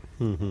ತರ.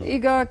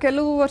 ಈಗ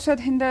ಕೆಲವು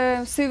ವರ್ಷದ ಹಿಂದೆ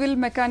ಸಿವಿಲ್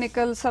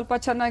ಮೆಕ್ಯಾನಿಕಲ್ ಸ್ವಲ್ಪ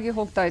ಚೆನ್ನಾಗಿ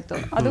ಹೋಗ್ತಾ ಇತ್ತು,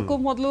 ಅದಕ್ಕೂ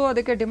ಮೊದಲು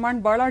ಅದಕ್ಕೆ ಡಿಮಾಂಡ್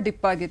ಬಹಳ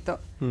ಡಿಪ್ ಆಗಿತ್ತು.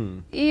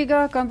 ಈಗ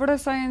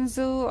computer science,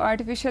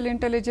 artificial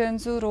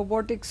intelligence,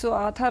 robotics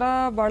ಆ ಥರ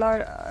ಬಹಳ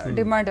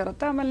ಡಿಮಾಂಡ್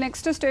ಇರುತ್ತೆ. ಆಮೇಲೆ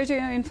next stage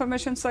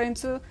information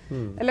science,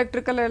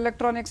 electrical,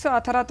 electronics ಆ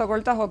ಥರ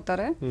ತಗೊಳ್ತಾ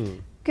ಹೋಗ್ತಾರೆ.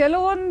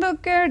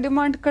 ಕೆಲವೊಂದಕ್ಕೆ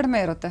ಡಿಮಾಂಡ್ ಕಡಿಮೆ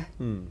ಇರುತ್ತೆ.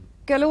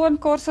 ಕೆಲವೊಂದು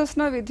ಕೋರ್ಸಸ್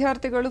ನ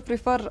ವಿದ್ಯಾರ್ಥಿಗಳು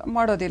ಪ್ರಿಫರ್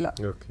ಮಾಡೋದಿಲ್ಲ.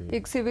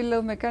 ಈಗ civil,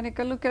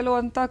 mechanical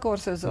ಕೆಲವಂತ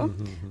courses,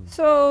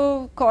 so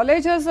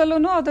colleges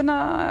ಅಲ್ಲೂ ಅದನ್ನ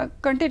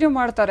ಕಂಟಿನ್ಯೂ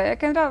ಮಾಡ್ತಾರೆ.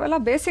 ಯಾಕೆಂದ್ರೆ ಅವೆಲ್ಲ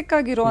ಬೇಸಿಕ್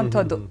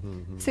ಆಗಿರುವಂತದ್ದು.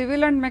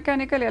 ಸಿವಿಲ್ ಅಂಡ್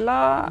ಮೆಕ್ಯಾನಿಕಲ್ ಎಲ್ಲ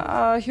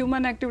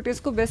ಹ್ಯೂಮನ್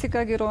ಆಕ್ಟಿವಿಟೀಸ್ಗೂ ಬೇಸಿಕ್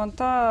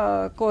ಆಗಿರುವಂತ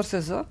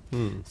ಕೋರ್ಸಸ್.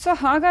 ಸೊ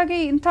ಹಾಗಾಗಿ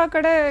ಇಂಥ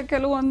ಕಡೆ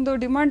ಕೆಲವೊಂದು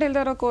ಡಿಮಾಂಡ್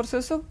ಇಲ್ದೇ ಇರೋ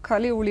ಕೋರ್ಸಸ್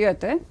ಖಾಲಿ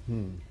ಉಳಿಯತ್ತೆ.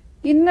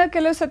 ಇನ್ನು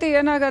ಕೆಲವು ಸತಿ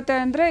ಏನಾಗತ್ತೆ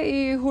ಅಂದ್ರೆ ಈ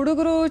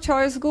ಹುಡುಗರು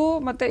ಚಾಯ್ಸ್ಗೂ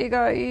ಮತ್ತೆ ಈಗ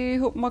ಈ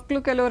ಮಕ್ಕಳು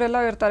ಕೆಲವರೆಲ್ಲ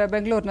ಇರ್ತಾರೆ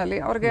ಬೆಂಗಳೂರಿನಲ್ಲಿ,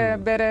 ಅವ್ರಿಗೆ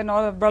ಬೇರೆ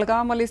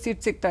ಬೆಳಗಾಮಲ್ಲಿ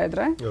ಸೀಟ್ ಸಿಗ್ತಾ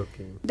ಇದ್ರೆ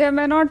ದೇ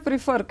ಮೇ ನಾಟ್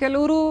ಪ್ರಿಫರ್.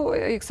 ಕೆಲವರು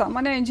ಈಗ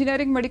ಸಾಮಾನ್ಯ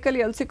ಇಂಜಿನಿಯರಿಂಗ್, ಮೆಡಿಕಲ್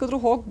ಎಲ್ಲಿ ಸಿಕ್ಕಿದ್ರು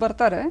ಹೋಗಿ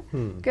ಬರ್ತಾರೆ,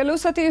 ಕೆಲವು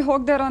ಸತಿ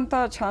ಹೋಗದೇ ಇರೋಂತ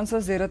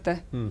ಚಾನ್ಸಸ್ ಇರುತ್ತೆ.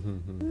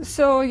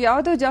 ಸೊ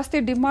ಯಾವ್ದು ಜಾಸ್ತಿ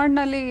ಡಿಮಾಂಡ್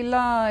ನಲ್ಲಿ ಇಲ್ಲ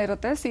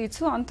ಇರುತ್ತೆ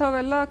ಸೀಟ್ಸ್,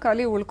 ಅಂಥವೆಲ್ಲ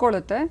ಖಾಲಿ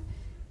ಉಳ್ಕೊಳ್ಳುತ್ತೆ.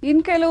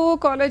 ಇನ್ ಕೆಲವು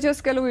ಕಾಲೇಜಸ್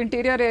ಕೆಲವು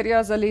ಇಂಟೀರಿಯರ್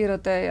ಏರಿಯಾಸ್ ಅಲ್ಲಿ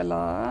ಇರುತ್ತೆ ಎಲ್ಲ,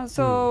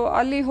 ಸೊ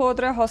ಅಲ್ಲಿ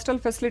ಹೋದ್ರೆ ಹಾಸ್ಟೆಲ್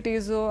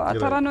ಫೆಸಿಲಿಟೀಸ್ ಆ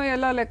ತರಾನು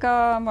ಎಲ್ಲ ಲೆಕ್ಕ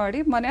ಮಾಡಿ,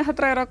 ಮನೆ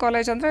ಹತ್ರ ಇರೋ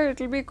ಕಾಲೇಜ್ ಅಂದ್ರೆ it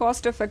will be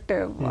cost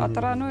effective, ಆ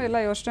ತರಾನು ಎಲ್ಲ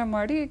ಯೋಚನೆ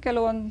ಮಾಡಿ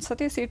ಕೆಲವೊಂದ್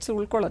ಸತಿ ಸೀಟ್ಸ್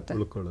ಉಳ್ಕೊಳ್ಳುತ್ತೆ.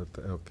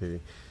 ಓಕೆ,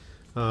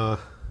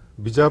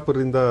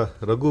 ಬಿಜಾಪುರದಿಂದ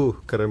ರಘು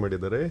ಕರೆ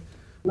ಮಾಡಿದ್ದಾರೆ.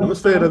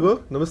 ನಮಸ್ತೆ ರಘು,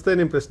 ನಮಸ್ತೆ,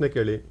 ನಿಮ್ ಪ್ರಶ್ನೆ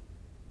ಕೇಳಿ.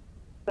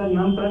 ಸರ್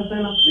ನಮ್ಮ ಪ್ರಶ್ನೆ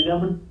ನಾನು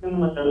ಬಿಜಾಪುರದಿಂದ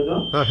ಮಾತಾಡೋದು.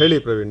 ಹೇಳಿ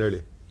ಪ್ರವೀಣ್,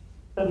 ಹೇಳಿ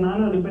ಸರ್.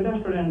 ನಾನು ರಿಪೀಟರ್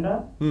ಸ್ಟೂಡೆಂಟ್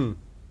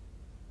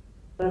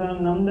ಸರ್.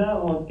 ನಮ್ದ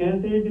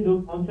KCET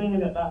ಕೌನ್ಸಿಲಿಂಗ್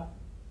ಇದೆಲ್ಲ,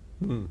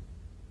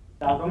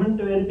 ಡಾಕ್ಯುಮೆಂಟ್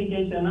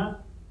ವೆರಿಫಿಕೇಶನ್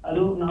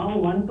ಅದು ನಾವು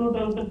 1 to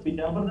 12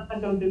 ಬಿಜಾಪುರದಿಂದ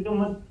ಕಲ್ತಿದ್ದು.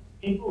 ಮತ್ತೆ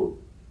ಈಗ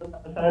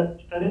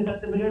ಸ್ಟಡಿ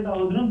ಸರ್ಟಿಫಿಕೇಟ್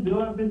ಅದನ್ನು BO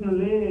ಆಫೀಸ್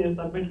ನಲ್ಲಿ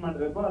ಸಬ್ಮಿಟ್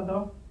ಮಾಡಬೇಕು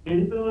ಅಥವಾ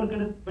DDP ಅವ್ರ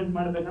ಕಡೆ ಸಬ್ಮಿಟ್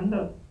ಮಾಡ್ಬೇಕಂತ.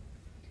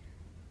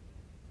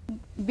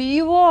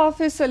 BO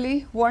ಆಫೀಸ್ ಅಲ್ಲಿ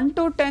 1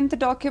 to 10th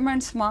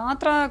ಡಾಕ್ಯುಮೆಂಟ್ಸ್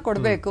ಮಾತ್ರ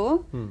ಕೊಡ್ಬೇಕು.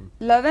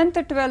 11th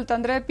 12th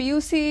ಅಂದ್ರೆ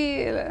PUC,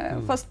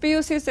 first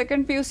PUC,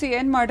 second PUC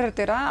ಏನ್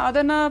ಮಾಡಿರ್ತೀರಾ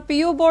ಅದನ್ನ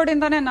PU ಬೋರ್ಡ್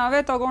ಇಂದಾನೆ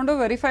ನಾವೇ ತಗೊಂಡು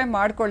ವೆರಿಫೈ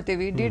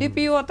ಮಾಡ್ಕೊಳ್ತೀವಿ.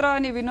 DDPU ಹತ್ರ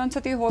ನೀವ್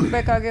ಇನ್ನೊಂದ್ಸತಿ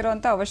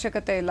ಹೋಗ್ಬೇಕಾಗಿರೋಂತ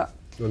ಅವಶ್ಯಕತೆ ಇಲ್ಲ.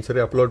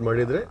 ಒಂದ್ಸರಿ ಅಪ್ಲೋಡ್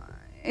ಮಾಡಿದ್ರೆ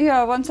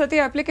ಒಂದ್ಸತಿ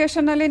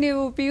ಅಪ್ಲಿಕೇಶನ್ ಅಲ್ಲಿ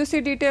ನೀವು PUC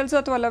ಡೀಟೇಲ್ಸ್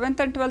ಅಥವಾ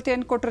 11th and 12th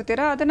ಏನ್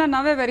ಕೊಟ್ಟಿರ್ತೀರಾ ಅದನ್ನ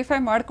ನಾವೇ ವೆರಿಫೈ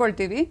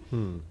ಮಾಡ್ಕೊಳ್ತೀವಿ.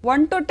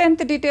 1 to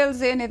 10th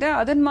ಡೀಟೇಲ್ಸ್ ಏನಿದೆ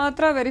ಅದನ್ನ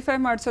ಮಾತ್ರ ವೆರಿಫೈ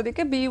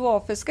ಮಾಡಿಸೋದಕ್ಕೆ BO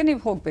ಆಫೀಸ್ಗೆ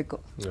ನೀವು ಹೋಗ್ಬೇಕು.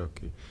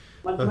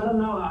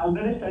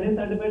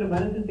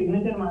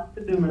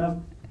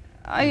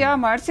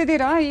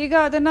 ಮಾಡ್ಸಿದೀರಾ? ಈಗ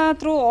ಅದನ್ನ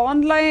ಥ್ರೂ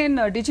ಆನ್ಲೈನ್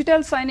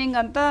ಡಿಜಿಟಲ್ ಸೈನಿಂಗ್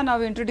ಅಂತ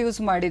ನಾವು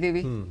ಇಂಟ್ರೊಡ್ಯೂಸ್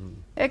ಮಾಡಿದೀವಿ.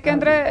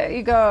 ಯಾಕೆಂದ್ರೆ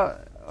ಈಗ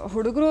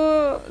ಹುಡುಗರು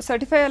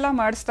ಸರ್ಟಿಫೈ ಎಲ್ಲ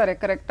ಮಾಡಿಸ್ತಾರೆ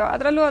ಕರೆಕ್ಟ್,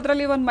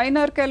 ಅದರಲ್ಲಿ ಒಂದು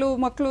ಮೈನರ್ ಕೆಲವು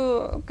ಮಕ್ಕಳು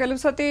ಕೆಲವು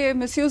ಸತಿ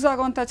ಮಿಸ್ಯೂಸ್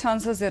ಆಗುವಂತ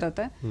ಚಾನ್ಸಸ್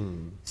ಇರುತ್ತೆ.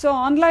 ಸೊ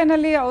ಆನ್ಲೈನ್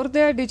ಅಲ್ಲಿ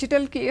ಅವ್ರದ್ದೇ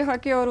ಡಿಜಿಟಲ್ ಕೀ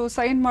ಹಾಕಿ ಅವರು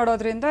ಸೈನ್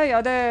ಮಾಡೋದ್ರಿಂದ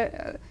ಯಾವುದೇ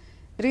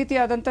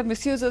ರೀತಿಯಾದಂಥ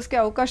ಮಿಸ್ಯೂಸಸ್ಗೆ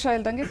ಅವಕಾಶ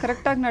ಇಲ್ದಂಗೆ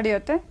ಕರೆಕ್ಟಾಗಿ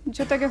ನಡೆಯುತ್ತೆ.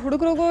 ಜೊತೆಗೆ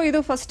ಹುಡುಗರಿಗೂ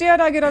ಇದು ಫಸ್ಟ್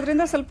ಇಯರ್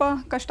ಆಗಿರೋದ್ರಿಂದ ಸ್ವಲ್ಪ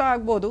ಕಷ್ಟ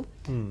ಆಗ್ಬೋದು.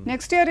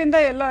 ನೆಕ್ಸ್ಟ್ ಇಯರ್ ಇಂದ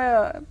ಎಲ್ಲ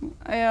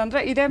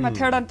ಅಂದ್ರೆ ಇದೇ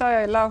ಮೆಥಡ್ ಅಂತ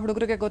ಎಲ್ಲ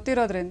ಹುಡುಗರಿಗೆ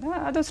ಗೊತ್ತಿರೋದ್ರಿಂದ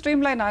ಅದು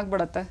ಸ್ಟ್ರೀಮ್ ಲೈನ್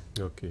ಆಗ್ಬಿಡತ್ತೆ.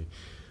 ಓಕೆ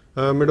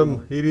ಮೇಡಮ್,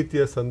 ಈ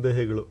ರೀತಿಯ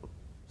ಸಂದೇಹಗಳು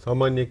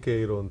ಸಾಮಾನ್ಯಕ್ಕೆ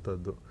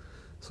ಇರುವಂಥದ್ದು.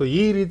 ಸೊ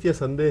ಈ ರೀತಿಯ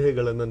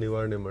ಸಂದೇಹಗಳನ್ನು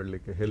ನಿವಾರಣೆ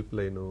ಮಾಡಲಿಕ್ಕೆ ಹೆಲ್ಪ್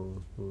ಲೈನು,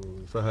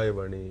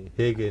 ಸಹಾಯವಾಣಿ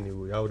ಹೇಗೆ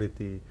ನೀವು ಯಾವ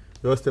ರೀತಿ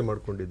ವ್ಯವಸ್ಥೆ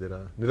ಮಾಡ್ಕೊಂಡಿದ್ದೀರಾ?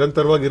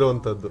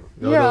 ನಿರಂತರವಾಗಿರುವಂತದ್ದು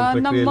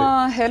ನಮ್ಮ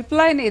ಹೆಲ್ಪ್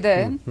ಲೈನ್ ಇದೆ,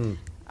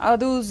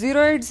 ಅದು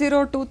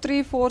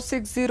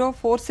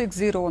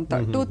 08023460460 ಅಂತ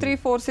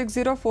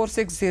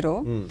 23460460.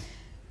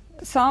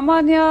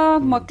 ಸಾಮಾನ್ಯ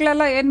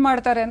ಮಕ್ಕಳೆಲ್ಲ ಏನ್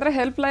ಮಾಡ್ತಾರೆ ಅಂದ್ರೆ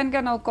ಹೆಲ್ಪ್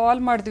ಲೈನ್ಗೆ ನಾವು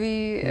ಕಾಲ್ ಮಾಡಿದ್ವಿ,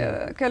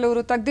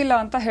 ಕೆಲವರು ತೆಗ್ದಿಲ್ಲ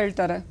ಅಂತ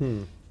ಹೇಳ್ತಾರೆ.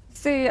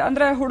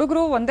 ಅಂದ್ರೆ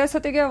ಹುಡುಗರು ಒಂದೇ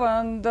ಸತಿಗೆ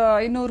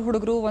 500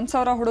 ಹುಡುಗರು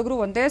 1000 ಹುಡುಗರು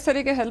ಒಂದೇ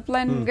ಸರಿಗೆ ಹೆಲ್ಪ್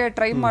ಲೈನ್ಗೆ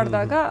ಟ್ರೈ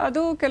ಮಾಡಿದಾಗ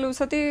ಅದು ಕೆಲವು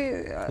ಸತಿ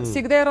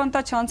ಸಿಗದೆ ಇರೋಂತ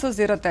ಚಾನ್ಸಸ್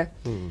ಇರುತ್ತೆ.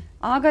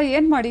 ಆಗ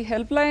ಏನ್ ಮಾಡಿ,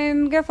 ಹೆಲ್ಪ್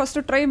ಲೈನ್ಗೆ ಫಸ್ಟ್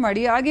ಟ್ರೈ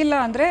ಮಾಡಿ. ಆಗಿಲ್ಲ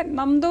ಅಂದ್ರೆ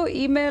ನಮ್ದು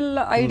ಇಮೇಲ್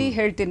ID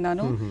ಹೇಳ್ತೀನಿ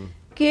ನಾನು,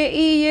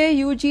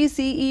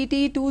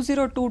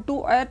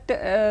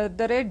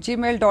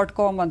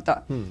 KEAUGCET2022@gmail.com ಅಂತ.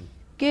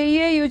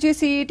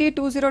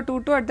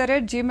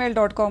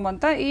 KEAUGCET2022@gmail.com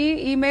ಅಂತ ಈ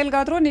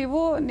ಇಮೇಲ್ಗಾದ್ರೂ ನೀವು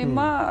ನಿಮ್ಮ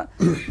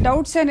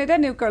ಡೌಟ್ಸ್ ಏನಿದೆ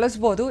ನೀವು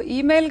ಕಳಿಸ್ಬೋದು.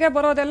 ಇಮೇಲ್ಗೆ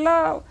ಬರೋದೆಲ್ಲ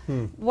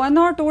 1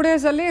 or 2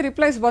 days ಅಲ್ಲಿ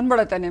ರಿಪ್ಲೈಸ್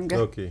ಬಂದ್ಬಿಡುತ್ತೆ ನಿಮ್ಗೆ.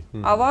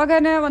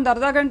 ಅವಾಗನೇ ಒಂದ್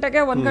ಅರ್ಧ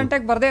ಗಂಟೆಗೆ 1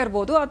 ಗಂಟೆಗೆ ಬರ್ದೇ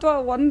ಇರ್ಬೋದು, ಅಥವಾ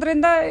 1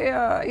 ರಿಂದ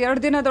 2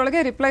 ದಿನದೊಳಗೆ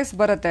ರಿಪ್ಲೈಸ್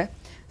ಬರುತ್ತೆ.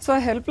 ಸೊ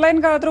ಹೆಲ್ಪ್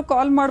ಲೈನ್ಗಾದ್ರೂ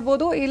ಕಾಲ್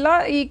ಮಾಡ್ಬೋದು, ಇಲ್ಲ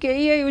ಈ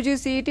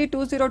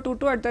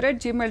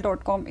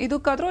KEAUGCET2022@gmail.com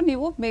ಇದಕ್ಕಾದ್ರೂ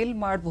ನೀವು ಮೇಲ್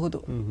ಮಾಡಬಹುದು.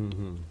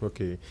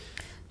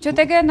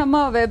 ಜೊತೆಗೆ ನಮ್ಮ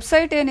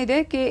ವೆಬ್ಸೈಟ್ ಏನಿದೆ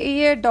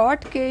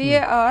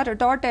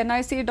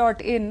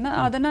KEA.KAR.NIC.in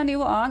ಅದನ್ನ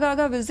ನೀವು ಆಗಾಗ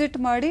ವಿಸಿಟ್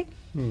ಮಾಡಿ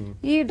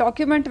ಈ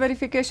ಡಾಕ್ಯುಮೆಂಟ್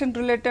ವೆರಿಫಿಕೇಶನ್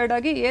ರಿಲೇಟೆಡ್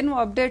ಆಗಿ ಏನು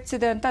ಅಪ್ಡೇಟ್ಸ್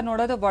ಇದೆ ಅಂತ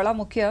ನೋಡೋದು ಬಹಳ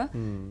ಮುಖ್ಯ.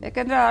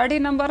 ಯಾಕಂದ್ರೆ RD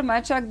ನಂಬರ್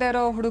ಮ್ಯಾಚ್ ಆಗದೆ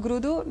ಇರೋ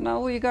ಹುಡುಗರುದು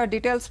ನಾವು ಈಗ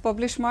ಡೀಟೇಲ್ಸ್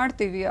ಪಬ್ಲಿಷ್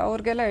ಮಾಡ್ತೀವಿ,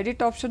 ಅವ್ರಿಗೆಲ್ಲ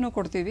ಎಡಿಟ್ ಆಪ್ಷನ್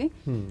ಕೊಡ್ತೀವಿ.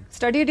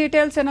 ಸ್ಟಡಿ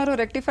ಡೀಟೇಲ್ಸ್ ಏನಾದ್ರು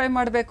ರೆಕ್ಟಿಫೈ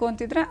ಮಾಡಬೇಕು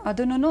ಅಂತಿದ್ರೆ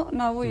ಅದನ್ನು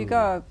ನಾವು ಈಗ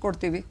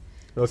ಕೊಡ್ತೀವಿ.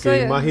 ಓಕೆ,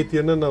 ಈ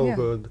ಮಾಹಿತಿಯನ್ನು ನಾವು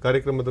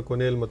ಕಾರ್ಯಕ್ರಮದ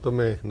ಕೊನೆಯಲ್ಲಿ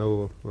ಮತ್ತೊಮ್ಮೆ ನಾವು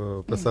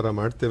ಪ್ರಸಾರ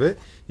ಮಾಡ್ತೇವೆ.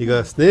 ಈಗ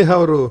ಸ್ನೇಹ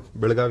ಅವರು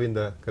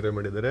ಬೆಳಗಾವಿಯಿಂದ ಕರೆ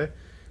ಮಾಡಿದ್ದಾರೆ.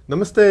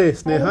 ನಮಸ್ತೆ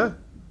ಸ್ನೇಹ.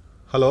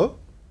 ಹಲೋ.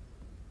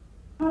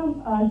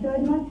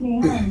 ಸರ್ ನಾ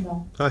ಸ್ನೇಹ ಅಂತ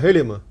ಹಾಂ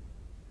ಹೇಳಿ ಅಮ್ಮ.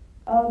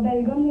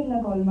 ಬೆಳಗಾವಿಯಿಂದ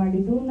ಕಾಲ್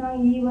ಮಾಡಿದ್ದು. ನಾ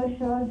ಈ ವರ್ಷ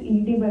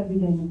ET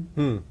ಬರ್ದಿದ್ದೇನೆ.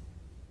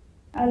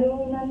 ಅದು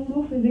ನಂದು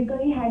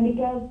ಫಿಸಿಕಲಿ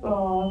ಹ್ಯಾಂಡಿಕ್ಯಾಪ್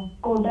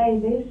ಕೋಟಾ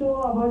ಇದೆ. ಸೊ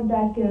ಅಬೌಟ್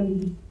ದ್ಯಾಟ್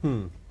ಕೇಳಿದ್ವಿ.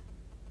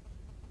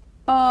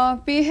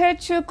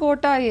 PH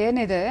ಕೋಟಾ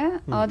ಏನಿದೆ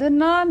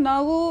ಅದನ್ನ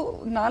ನಾವು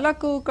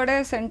 4 ಕಡೆ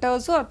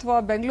ಸೆಂಟರ್ಸು ಅಥವಾ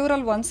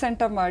ಬೆಂಗಳೂರಲ್ಲಿ 1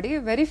 ಸೆಂಟರ್ ಮಾಡಿ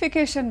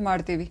ವೆರಿಫಿಕೇಶನ್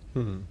ಮಾಡ್ತೀವಿ.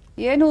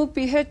 ಏನು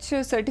PH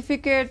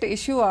ಸರ್ಟಿಫಿಕೇಟ್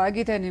ಇಶ್ಯೂ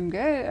ಆಗಿದೆ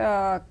ನಿಮಗೆ,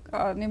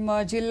 ನಿಮ್ಮ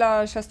ಜಿಲ್ಲಾ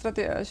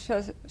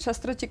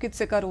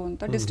ಶಸ್ತ್ರಚಿಕಿತ್ಸಕರು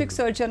ಅಂತ ಡಿಸ್ಟ್ರಿಕ್ಟ್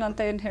ಸರ್ಜನ್ ಅಂತ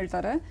ಏನು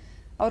ಹೇಳ್ತಾರೆ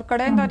ಅವ್ರ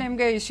ಕಡೆಯಿಂದ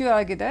ನಿಮಗೆ ಇಶ್ಯೂ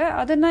ಆಗಿದೆ,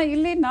 ಅದನ್ನ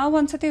ಇಲ್ಲಿ ನಾವು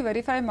ಒಂದ್ಸತಿ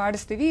ವೆರಿಫೈ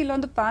ಮಾಡಿಸ್ತೀವಿ.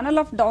 ಇಲ್ಲೊಂದು ಪ್ಯಾನಲ್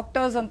ಆಫ್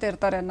ಡಾಕ್ಟರ್ಸ್ ಅಂತ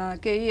ಇರ್ತಾರೆ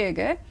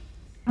KEAಗೆ,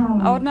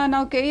 ಅವ್ರನ್ನ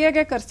ನಾವು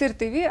KEAಗೆ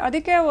ಕರ್ಸಿರ್ತೀವಿ.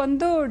 ಅದಕ್ಕೆ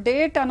ಒಂದು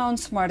ಡೇಟ್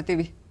ಅನೌನ್ಸ್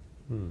ಮಾಡ್ತೀವಿ.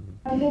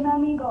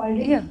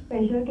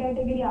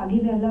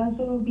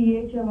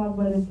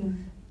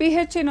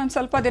 PH ಇನ್ನೊಂದು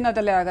ಸ್ವಲ್ಪ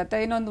ದಿನದಲ್ಲೇ ಆಗತ್ತೆ,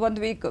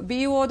 ಇನ್ನೊಂದು ವೀಕ್.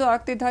 BO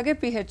ಆಗ್ತಿದ್ದ ಹಾಗೆ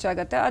PH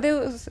ಆಗತ್ತೆ. ಅದು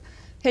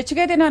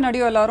ಹೆಚ್ಚಿಗೆ ದಿನ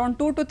ನಡೆಯೋಲ್ಲ, ಅರೌಂಡ್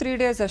 2 to 3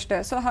 ಡೇಸ್ ಅಷ್ಟೇ.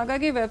 ಸೊ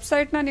ಹಾಗಾಗಿ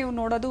ವೆಬ್ಸೈಟ್ನ ನೀವು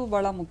ನೋಡೋದು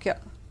ಬಹಳ ಮುಖ್ಯ.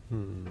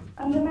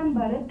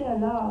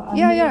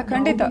 ಯಾ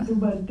ಖಂಡಿತ.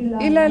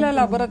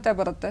 ಇಲ್ಲ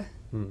ಬರುತ್ತೆ.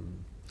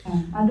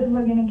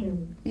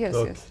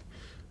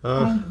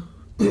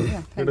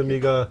 ಮೇಡಮ್,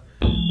 ಈಗ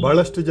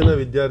ಬಹಳಷ್ಟು ಜನ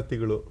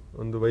ವಿದ್ಯಾರ್ಥಿಗಳು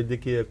ಒಂದು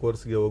ವೈದ್ಯಕೀಯ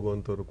ಕೋರ್ಸ್ಗೆ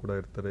ಹೋಗುವಂಥವ್ರು ಕೂಡ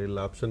ಇರ್ತಾರೆ, ಇಲ್ಲ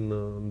ಆಪ್ಷನ್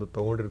ಒಂದು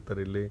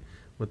ತಗೊಂಡಿರ್ತಾರೆ ಇಲ್ಲಿ,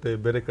 ಮತ್ತೆ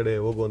ಬೇರೆ ಕಡೆ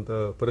ಹೋಗುವಂಥ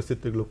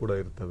ಪರಿಸ್ಥಿತಿಗಳು ಕೂಡ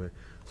ಇರ್ತವೆ.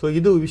 ಸೊ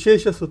ಇದು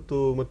ವಿಶೇಷ ಸುತ್ತು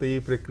ಮತ್ತು ಈ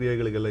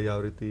ಪ್ರಕ್ರಿಯೆಗಳಿಗೆಲ್ಲ ಯಾವ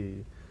ರೀತಿ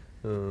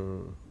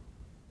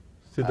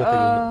ಸಿದ್ಧತೆ?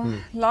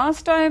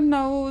 ಲಾಸ್ಟ್ ಟೈಮ್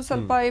ನಾವು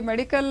ಸ್ವಲ್ಪ ಈ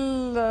ಮೆಡಿಕಲ್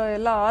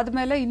ಎಲ್ಲ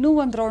ಆದ್ಮೇಲೆ ಇನ್ನೂ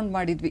ಒಂದು ರೌಂಡ್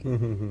ಮಾಡಿದ್ವಿ.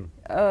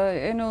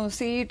 ಏನು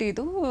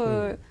CETದು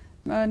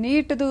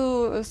ನೀಟ್ದು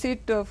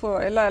ಸೀಟ್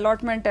ಎಲ್ಲ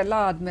ಅಲಾಟ್ಮೆಂಟ್ ಎಲ್ಲ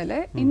ಆದ್ಮೇಲೆ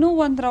ಇನ್ನೂ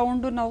ಒಂದು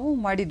ರೌಂಡ್ ನಾವು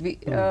ಮಾಡಿದ್ವಿ.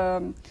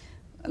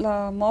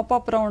 ಮಾಪ್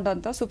ಅಪ್ ರೌಂಡ್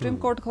ಅಂತ ಸುಪ್ರೀಂ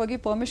ಕೋರ್ಟ್ಗೆ ಹೋಗಿ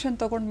ಪರ್ಮಿಷನ್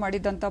ತಗೊಂಡು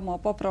ಮಾಡಿದಂತ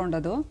ಮಾಪ್ ಅಪ್ ರೌಂಡ್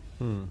ಅದು.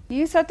 ಈ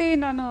ಸತಿ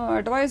ನಾನು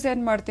ಅಡ್ವೈಸ್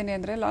ಏನ್ ಮಾಡ್ತೀನಿ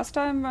ಅಂದ್ರೆ, ಲಾಸ್ಟ್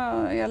ಟೈಮ್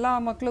ಎಲ್ಲ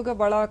ಮಕ್ಳಿಗೆ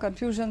ಬಹಳ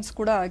ಕನ್ಫ್ಯೂಷನ್ಸ್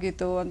ಕೂಡ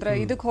ಆಗಿತ್ತು, ಅಂದ್ರೆ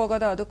ಇದಕ್ಕೆ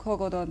ಹೋಗೋದು ಅದಕ್ಕೆ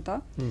ಹೋಗೋದು ಅಂತ.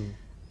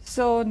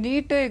 ಸೊ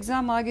ನೀಟ್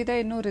ಎಕ್ಸಾಮ್ ಆಗಿದೆ,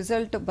 ಇನ್ನೂ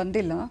ರಿಸಲ್ಟ್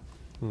ಬಂದಿಲ್ಲ.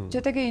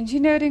 ಜೊತೆಗೆ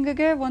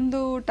ಇಂಜಿನಿಯರಿಂಗ್ಗೆ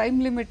ಒಂದು ಟೈಮ್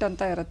ಲಿಮಿಟ್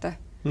ಅಂತ ಇರುತ್ತೆ.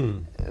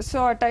 ಸೊ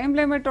ಆ ಟೈಮ್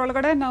ಲಿಮಿಟ್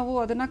ಒಳಗಡೆ ನಾವು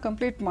ಅದನ್ನ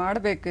ಕಂಪ್ಲೀಟ್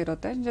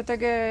ಮಾಡಬೇಕಿರುತ್ತೆ.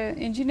 ಜೊತೆಗೆ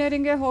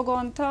ಇಂಜಿನಿಯರಿಂಗ್ಗೆ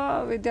ಹೋಗುವಂತ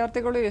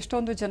ವಿದ್ಯಾರ್ಥಿಗಳು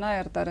ಎಷ್ಟೊಂದು ಜನ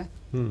ಇರ್ತಾರೆ.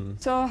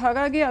 ಸೊ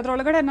ಹಾಗಾಗಿ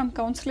ಅದ್ರೊಳಗಡೆ ನಮ್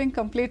ಕೌನ್ಸಿಲಿಂಗ್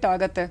ಕಂಪ್ಲೀಟ್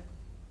ಆಗತ್ತೆ.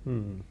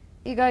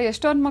 ಈಗ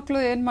ಎಷ್ಟೊಂದು ಮಕ್ಕಳು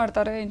ಏನ್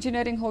ಮಾಡ್ತಾರೆ,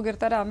 ಇಂಜಿನಿಯರಿಂಗ್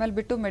ಹೋಗಿರ್ತಾರೆ, ಆಮೇಲೆ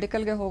ಬಿಟ್ಟು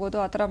ಮೆಡಿಕಲ್ಗೆ ಹೋಗೋದು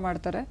ಆತರ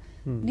ಮಾಡ್ತಾರೆ.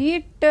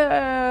 ನೀಟ್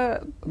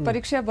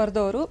ಪರೀಕ್ಷೆ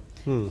ಬರ್ದವರು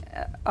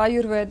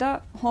ಆಯುರ್ವೇದ,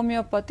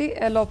 ಹೋಮಿಯೋಪತಿ,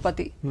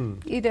 ಎಲೋಪತಿ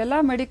ಇದೆಲ್ಲ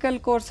ಮೆಡಿಕಲ್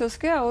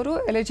ಕೋರ್ಸಸ್ಗೆ ಅವರು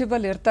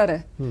ಎಲಿಜಿಬಲ್ ಇರ್ತಾರೆ.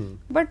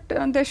 But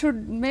they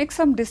should make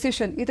some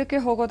decision, ಇದಕ್ಕೆ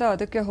ಹೋಗೋದಾ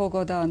ಅದಕ್ಕೆ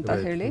ಹೋಗೋದಾ ಅಂತ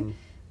ಹೇಳಿ.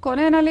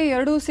 ಕೊನೆಯಲ್ಲಿ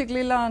ಎರಡೂ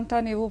ಸಿಗ್ಲಿಲ್ಲ ಅಂತ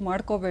ನೀವು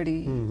ಮಾಡ್ಕೋಬೇಡಿ.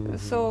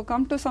 So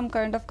come to some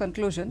kind of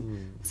conclusion.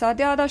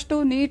 ಸಾಧ್ಯ ಆದಷ್ಟು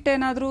ನೀಟ್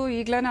ಏನಾದ್ರೂ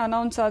ಈಗ್ಲೇನೆ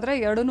ಅನೌನ್ಸ್ ಆದ್ರೆ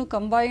ಎರಡೂ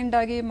ಕಂಬೈನ್ಡ್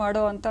ಆಗಿ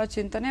ಮಾಡೋ ಅಂತ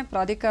ಚಿಂತನೆ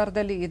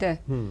ಪ್ರಾಧಿಕಾರದಲ್ಲಿ ಇದೆ.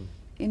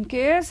 ಇನ್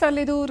ಕೇಸ್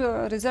ಅಲ್ಲಿ ಇದು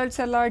ರಿಸಲ್ಟ್ಸ್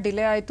ಎಲ್ಲ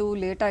ಡಿಲೇ ಆಯ್ತು,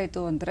 ಲೇಟ್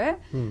ಆಯ್ತು ಅಂದ್ರೆ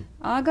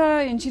ಆಗ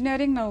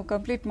ಇಂಜಿನಿಯರಿಂಗ್ ನಾವು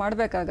ಕಂಪ್ಲೀಟ್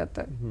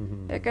ಮಾಡ್ಬೇಕಾಗತ್ತೆ.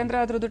 ಯಾಕೆಂದ್ರೆ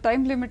ಅದ್ರದ್ದು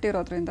ಟೈಮ್ ಲಿಮಿಟ್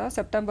ಇರೋದ್ರಿಂದ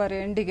ಸೆಪ್ಟೆಂಬರ್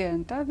ಎಂಡಿಗೆ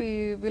ಅಂತ we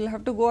will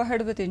have to go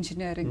ahead with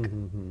engineering.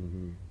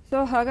 So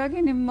ಹಾಗಾಗಿ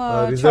ನಿಮ್ಮ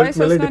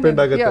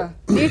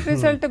ನೀಟ್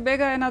ರಿಸಲ್ಟ್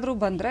ಬೇಗ ಏನಾದ್ರೂ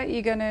ಬಂದ್ರೆ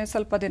ಈಗನೇ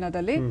ಸ್ವಲ್ಪ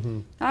ದಿನದಲ್ಲಿ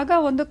ಆಗ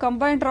ಒಂದು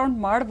ಕಂಬೈನ್ಡ್ ರೌಂಡ್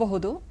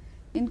ಮಾಡಬಹುದು.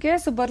 ಇನ್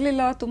ಕೇಸ್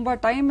ಬರ್ಲಿಲ್ಲ, ತುಂಬಾ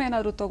ಟೈಮ್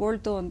ಏನಾದ್ರು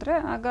ತಗೊಳ್ತು ಅಂದ್ರೆ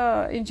ಆಗ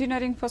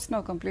ಇಂಜಿನಿಯರಿಂಗ್ ಫಸ್ಟ್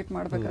ನಾವು ಕಂಪ್ಲೀಟ್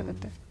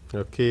ಮಾಡ್ಬೇಕಾಗತ್ತೆ.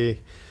 ಓಕೆ,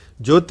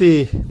 ಜ್ಯೋತಿ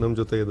ನಮ್ಮ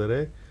ಜೊತೆ ಇದ್ದಾರೆ.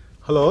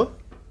 ಹಲೋ,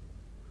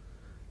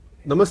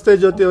 ನಮಸ್ತೆ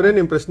ಜ್ಯೋತಿ ಅವರೇ,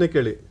 ನಿಮ್ಮ ಪ್ರಶ್ನೆ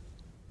ಕೇಳಿ.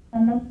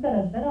 ನಮಸ್ಕಾರ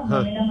ಸರ್,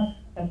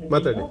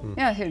 ಮಾತಾಡಿ.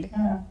 ಹೇಳಿ.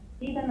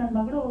 ಈಗ ನನ್ನ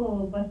ಮಗಳು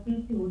ಫಸ್ಟ್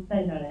PUC ಓದ್ತಾ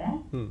ಇದ್ದಾಳೆ.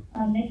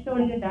 ನೆಕ್ಸ್ಟ್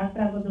ಅವಳಿಗೆ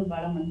ಡಾಕ್ಟರ್ ಆಗೋದು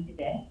ಬಹಳ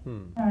ಮನಸ್ಸಿದೆ.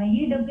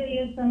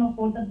 EWS ಅನ್ನೋ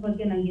ಕೋಟದ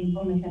ಬಗ್ಗೆ ನಂಗೆ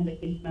ಇನ್ಫಾರ್ಮೇಶನ್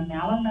ಬೇಕಿತ್ತು ಮ್ಯಾಮ್.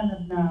 ಯಾವಾಗ ನಾನು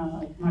ಅದನ್ನ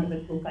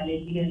ಮಾಡ್ಬೇಕು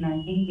ಕಾಲೇಜಿಗೆ,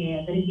 ನಾನು ಹೆಂಗೆ,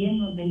 ಅದರಿಗೆ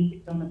ಏನು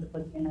ಬೆನಿಫಿಟ್ ಅನ್ನೋದ್ರ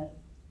ಬಗ್ಗೆ ಏನಾದ್ರು?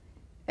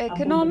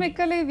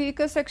 ಎಕನಾಮಿಕಲಿ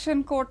ವೀಕರ್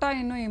ಸೆಕ್ಷನ್ ಕೋಟಾ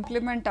ಇನ್ನು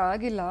ಇಂಪ್ಲಿಮೆಂಟ್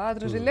ಆಗಿಲ್ಲ.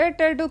 ಅದ್ರ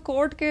related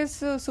court case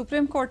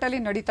supreme court ಅಲ್ಲಿ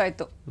ನಡೀತಾ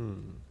ಇತ್ತು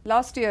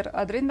ಲಾಸ್ಟ್ ಇಯರ್.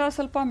 ಅದರಿಂದ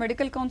ಸ್ವಲ್ಪ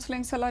ಮೆಡಿಕಲ್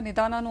ಕೌನ್ಸಿಲಿಂಗ್ಸ್ ಎಲ್ಲ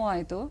ನಿಧಾನನೂ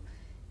ಆಯ್ತು.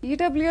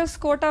 EWS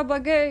ಕೋಟಾ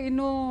ಬಗ್ಗೆ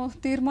ಇನ್ನು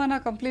ತೀರ್ಮಾನ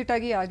ಕಂಪ್ಲೀಟ್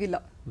ಆಗಿ ಆಗಿಲ್ಲ.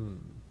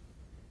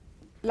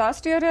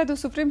 ಲಾಸ್ಟ್ ಇಯರ್ ಅದು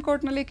ಸುಪ್ರೀಂ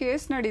ಕೋರ್ಟ್ ನಲ್ಲಿ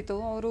ಕೇಸ್ ನಡೀತು.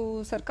 ಅವರು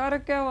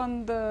ಸರ್ಕಾರಕ್ಕೆ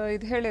ಒಂದು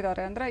ಇದು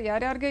ಹೇಳಿದ್ದಾರೆ, ಅಂದ್ರೆ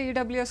ಯಾರ್ಯಾರಿಗೆ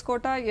EWS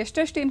ಕೋಟಾ,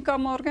 ಎಷ್ಟೆಷ್ಟು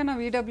ಇನ್ಕಮ್ ಅವ್ರಿಗೆ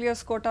ನಾವು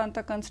EWS ಕೋಟಾ ಅಂತ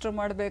ಕನ್ಸಿಡರ್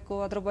ಮಾಡಬೇಕು,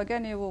 ಅದ್ರ ಬಗ್ಗೆ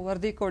ನೀವು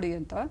ವರದಿ ಕೊಡಿ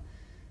ಅಂತ.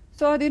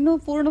 ಸೊ ಅದಿನ್ನೂ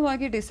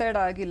ಪೂರ್ಣವಾಗಿ ಡಿಸೈಡ್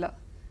ಆಗಿಲ್ಲ.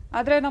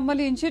 ಆದರೆ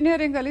ನಮ್ಮಲ್ಲಿ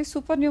ಇಂಜಿನಿಯರಿಂಗ್ ಅಲ್ಲಿ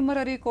ಸೂಪರ್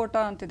ನ್ಯೂಮರರಿ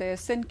ಕೋಟಾ ಅಂತಿದೆ,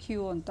 SNQ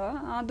ಅಂತ.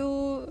 ಅದು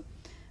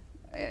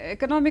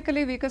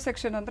ಎಕನಾಮಿಕಲಿ ವೀಕರ್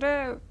ಸೆಕ್ಷನ್, ಅಂದ್ರೆ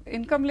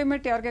ಇನ್ಕಮ್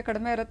ಲಿಮಿಟ್ ಯಾರಿಗೆ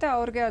ಕಡಿಮೆ ಇರುತ್ತೆ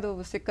ಅವ್ರಿಗೆ ಅದು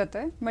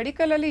ಸಿಕ್ಕತ್ತೆ.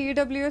 ಮೆಡಿಕಲ್ ಅಲ್ಲಿ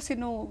EWS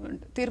ಇನ್ನೂ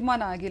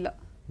ತೀರ್ಮಾನ ಆಗಿಲ್ಲ.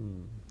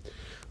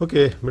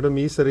 ಓಕೆ ಮೇಡಮ್,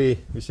 ಈ ಸರಿ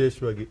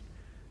ವಿಶೇಷವಾಗಿ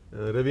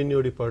ರೆವಿನ್ಯೂ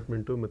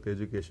ಡಿಪಾರ್ಟ್ಮೆಂಟು ಮತ್ತು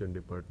ಎಜುಕೇಷನ್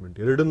ಡಿಪಾರ್ಟ್ಮೆಂಟ್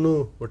ಎರಡನ್ನೂ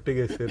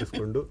ಒಟ್ಟಿಗೆ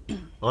ಸೇರಿಸ್ಕೊಂಡು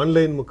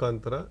ಆನ್ಲೈನ್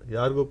ಮುಖಾಂತರ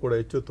ಯಾರಿಗೂ ಕೂಡ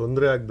ಹೆಚ್ಚು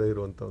ತೊಂದರೆ ಆಗದೇ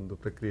ಇರುವಂಥ ಒಂದು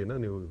ಪ್ರಕ್ರಿಯೆನ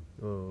ನೀವು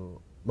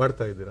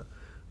ಮಾಡ್ತಾ ಇದ್ದೀರಾ.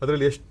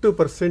 ಅದರಲ್ಲಿ ಎಷ್ಟು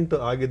 %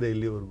 ಆಗಿದೆ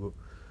ಇಲ್ಲಿವರೆಗೂ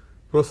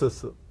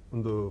ಪ್ರೋಸೆಸ್,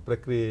 ಒಂದು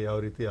ಪ್ರಕ್ರಿಯೆ ಯಾವ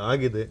ರೀತಿ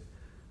ಆಗಿದೆ?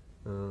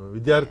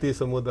 ವಿದ್ಯಾರ್ಥಿ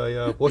ಸಮುದಾಯ,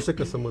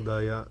 ಪೋಷಕ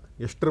ಸಮುದಾಯ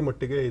ಎಷ್ಟರ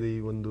ಮಟ್ಟಿಗೆ ಇದು ಈ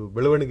ಒಂದು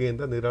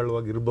ಬೆಳವಣಿಗೆಯಿಂದ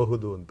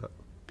ನಿರಾಳವಾಗಿರಬಹುದು ಅಂತ?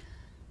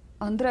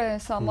 ಅಂದ್ರೆ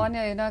ಸಾಮಾನ್ಯ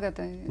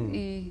ಏನಾಗತ್ತೆ,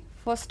 ಈ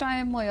ಫಸ್ಟ್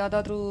ಟೈಮ್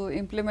ಯಾವ್ದಾದ್ರು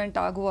ಇಂಪ್ಲಿಮೆಂಟ್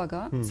ಆಗುವಾಗ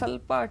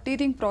ಸ್ವಲ್ಪ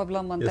ಟೀರಿಂಗ್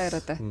ಪ್ರಾಬ್ಲಮ್ ಅಂತ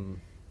ಇರುತ್ತೆ.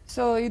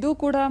 ಸೊ ಇದು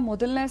ಕೂಡ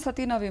ಮೊದಲನೇ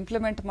ಸತಿ ನಾವು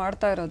ಇಂಪ್ಲಿಮೆಂಟ್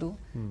ಮಾಡ್ತಾ ಇರೋದು.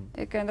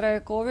 ಯಾಕೆಂದ್ರೆ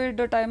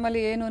ಕೋವಿಡ್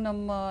ಟೈಮಲ್ಲಿ ಏನು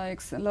ನಮ್ಮ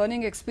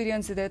ಲರ್ನಿಂಗ್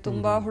ಎಕ್ಸ್ಪೀರಿಯನ್ಸ್ ಇದೆ,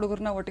 ತುಂಬಾ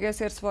ಹುಡುಗರನ್ನ ಒಟ್ಟಿಗೆ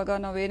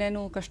ಸೇರಿಸುವಾಗ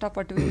ನಾವೇನೇನು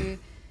ಕಷ್ಟಪಟ್ವಿ,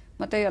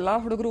 ಮತ್ತೆ ಎಲ್ಲಾ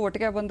ಹುಡುಗರು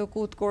ಒಟ್ಟಿಗೆ ಬಂದು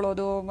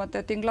ಕೂತ್ಕೊಳ್ಳೋದು, ಮತ್ತೆ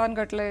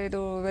ತಿಂಗಳಾನ್ಗಟ್ಲೆ ಇದು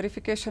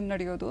ವೆರಿಫಿಕೇಶನ್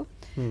ನಡೆಯೋದು.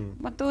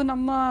 ಮತ್ತು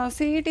ನಮ್ಮ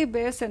CET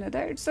ಬೇಸ್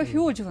ಏನಿದೆ ಇಟ್ಸ್ ಅ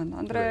ಹ್ಯೂಜ್ ಒನ್.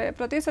 ಅಂದ್ರೆ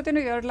ಪ್ರತಿ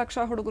ಸತಿನೂ 2 ಲಕ್ಷ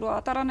ಹುಡುಗರು ಆ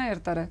ತರಾನೇ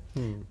ಇರ್ತಾರೆ.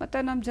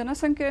 ಮತ್ತೆ ನಮ್ಮ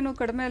ಜನಸಂಖ್ಯೆನು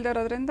ಕಡಿಮೆ ಇಲ್ಲದೆ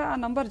ಇರೋದ್ರಿಂದ ಆ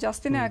ನಂಬರ್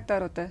ಜಾಸ್ತಿನೇ ಆಗ್ತಾ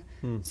ಇರುತ್ತೆ.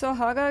 ಸೊ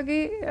ಹಾಗಾಗಿ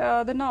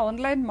ಅದನ್ನ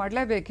ಆನ್ಲೈನ್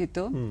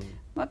ಮಾಡ್ಲೇಬೇಕಿತ್ತು.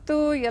 ಮತ್ತು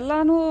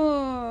ಎಲ್ಲಾನು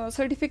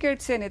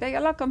ಸರ್ಟಿಫಿಕೇಟ್ಸ್ ಏನಿದೆ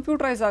ಎಲ್ಲ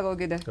ಕಂಪ್ಯೂಟರೈಸ್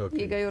ಆಗೋಗಿದೆ.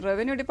 ಈಗ ಇವ್ರು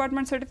ರೆವೆನ್ಯೂ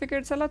ಡಿಪಾರ್ಟ್ಮೆಂಟ್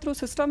ಸರ್ಟಿಫಿಕೇಟ್ಸ್ ಎಲ್ಲ ಥ್ರೂ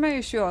ಸಿಸ್ಟಮೇ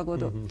ಇಶ್ಯೂ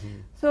ಆಗೋದು.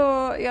 ಸೊ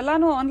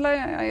ಎಲ್ಲಾನು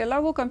ಆನ್ಲೈನ್,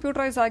 ಎಲ್ಲವೂ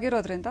ಕಂಪ್ಯೂಟರೈಸ್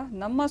ಆಗಿರೋದ್ರಿಂದ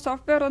ನಮ್ಮ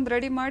ಸಾಫ್ಟ್ವೇರ್ ಒಂದು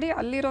ರೆಡಿ ಮಾಡಿ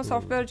ಅಲ್ಲಿರೋ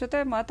ಸಾಫ್ಟ್ವೇರ್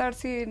ಜೊತೆ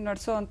ಮಾತಾಡಿಸಿ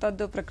ನಡೆಸೋ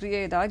ಅಂಥದ್ದು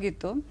ಪ್ರಕ್ರಿಯೆ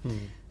ಇದಾಗಿತ್ತು.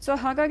 ಸೊ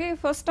ಹಾಗಾಗಿ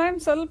ಫಸ್ಟ್ ಟೈಮ್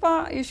ಸ್ವಲ್ಪ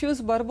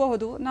ಇಶ್ಯೂಸ್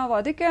ಬರಬಹುದು. ನಾವು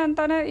ಅದಕ್ಕೆ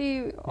ಅಂತಾನೆ ಈ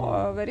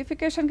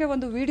ವೆರಿಫಿಕೇಶನ್ಗೆ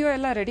ಒಂದು ವಿಡಿಯೋ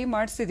ಎಲ್ಲ ರೆಡಿ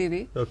ಮಾಡಿಸಿದೀವಿ.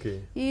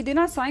 ಈ ದಿನ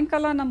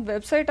ಸಾಯಂಕಾಲ ನಮ್ಮ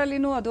ವೆಬ್ಸೈಟ್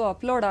ಅಲ್ಲಿನೂ ಅದು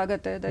ಅಪ್ಲೋಡ್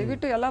ಆಗುತ್ತೆ.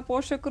 ದಯವಿಟ್ಟು ಎಲ್ಲ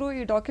ಪೋಷಕರು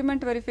ಈ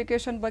ಡಾಕ್ಯುಮೆಂಟ್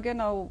ವೆರಿಫಿಕೇಶನ್ ಬಗ್ಗೆ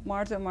ನಾವು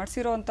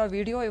ಮಾಡಿಸಿರೋ ಅಂತ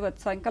ವಿಡಿಯೋ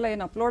ಇವತ್ತು ಸಾಯಂಕಾಲ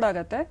ಏನು ಅಪ್ಲೋಡ್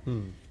ಆಗತ್ತೆ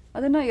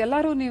ಅದನ್ನ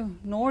ಎಲ್ಲರೂ ನೀವು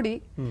ನೋಡಿ.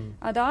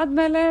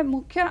 ಅದಾದ್ಮೇಲೆ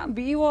ಮುಖ್ಯ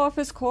BO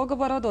ಆಫೀಸ್ಗೆ ಹೋಗಿ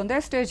ಬರೋದು ಒಂದೇ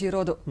ಸ್ಟೇಜ್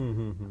ಇರೋದು.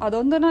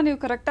 ಅದೊಂದನ್ನ ನೀವು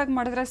ಕರೆಕ್ಟ್ ಆಗಿ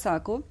ಮಾಡಿದ್ರೆ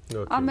ಸಾಕು.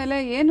 ಆಮೇಲೆ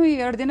ಏನು ಈ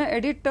 2 ದಿನ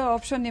ಎಡಿಟ್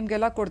ಆಪ್ಷನ್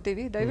ನಿಮ್ಗೆಲ್ಲ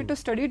ಕೊಡ್ತೀವಿ. ದಯವಿಟ್ಟು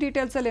ಸ್ಟಡಿ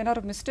ಡೀಟೇಲ್ಸ್ ಅಲ್ಲಿ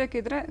ಏನಾದ್ರು ಮಿಸ್ಟೇಕ್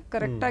ಇದ್ರೆ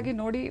ಕರೆಕ್ಟ್ ಆಗಿ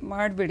ನೋಡಿ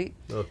ಮಾಡ್ಬಿಡಿ.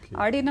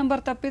 ID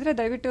ನಂಬರ್ ತಪ್ಪಿದ್ರೆ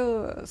ದಯವಿಟ್ಟು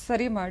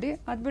ಸರಿ ಮಾಡಿ.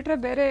 ಅದ್ಬಿಟ್ರೆ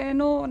ಬೇರೆ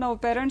ಏನು ನಾವು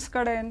ಪೇರೆಂಟ್ಸ್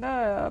ಕಡೆಯಿಂದ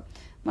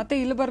ಮತ್ತೆ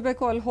ಇಲ್ಲಿ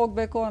ಬರಬೇಕು ಅಲ್ಲಿ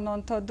ಹೋಗ್ಬೇಕು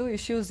ಅನ್ನೋಂಥದ್ದು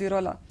ಇಶ್ಯೂಸ್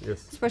ಇರೋಲ್ಲ.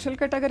 ಸ್ಪೆಷಲ್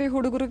ಕ್ಯಾಟಗರಿ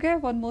ಹುಡುಗರಿಗೆ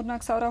ಒಂದು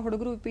 3-4 ಸಾವಿರ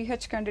ಹುಡುಗರು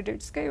PH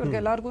ಕ್ಯಾಂಡಿಡೇಟ್ಸ್ಗೆ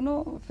ಇವ್ರಿಗೆಲ್ಲರಿಗೂ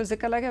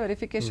ಫಿಸಿಕಲ್ ಆಗಿ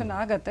ವೆರಿಫಿಕೇಶನ್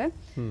ಆಗತ್ತೆ.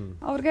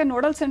 ಅವ್ರಿಗೆ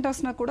ನೋಡಲ್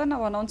ಸೆಂಟರ್ಸ್ನ ಕೂಡ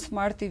ನಾವು ಅನೌನ್ಸ್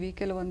ಮಾಡ್ತೀವಿ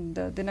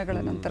ಕೆಲವೊಂದು ದಿನಗಳ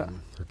ನಂತರ.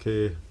 ಓಕೆ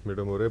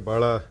ಮೇಡಮ್ ಅವರೇ,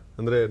 ಬಹಳ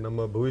ಅಂದ್ರೆ ನಮ್ಮ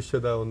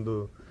ಭವಿಷ್ಯದ ಒಂದು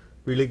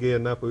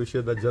ಪೀಳಿಗೆಯನ್ನ,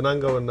 ಭವಿಷ್ಯದ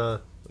ಜನಾಂಗವನ್ನ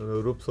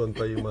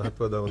ರೂಪಿಸುವಂತ ಈ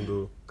ಮಹತ್ವದ ಒಂದು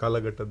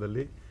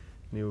ಕಾಲಘಟ್ಟದಲ್ಲಿ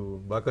ನೀವು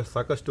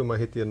ಸಾಕಷ್ಟು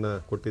ಮಾಹಿತಿಯನ್ನ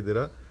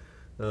ಕೊಟ್ಟಿದ್ದೀರಾ.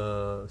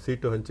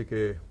 ಸೀಟು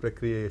ಹಂಚಿಕೆ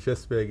ಪ್ರಕ್ರಿಯೆ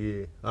ಯಶಸ್ವಿಯಾಗಿ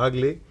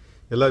ಆಗಲಿ,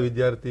 ಎಲ್ಲ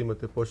ವಿದ್ಯಾರ್ಥಿ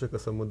ಮತ್ತು ಪೋಷಕ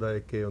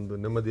ಸಮುದಾಯಕ್ಕೆ ಒಂದು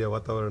ನೆಮ್ಮದಿಯ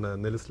ವಾತಾವರಣ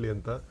ನೆಲೆಸಲಿ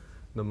ಅಂತ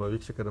ನಮ್ಮ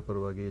ವೀಕ್ಷಕರ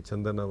ಪರವಾಗಿ,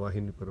 ಚಂದನ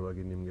ವಾಹಿನಿ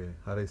ಪರವಾಗಿ ನಿಮಗೆ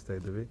ಹಾರೈಸ್ತಾ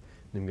ಇದ್ದೀವಿ.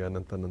 ನಿಮಗೆ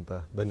ಅನಂತ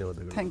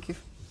ಧನ್ಯವಾದಗಳು. Thank you.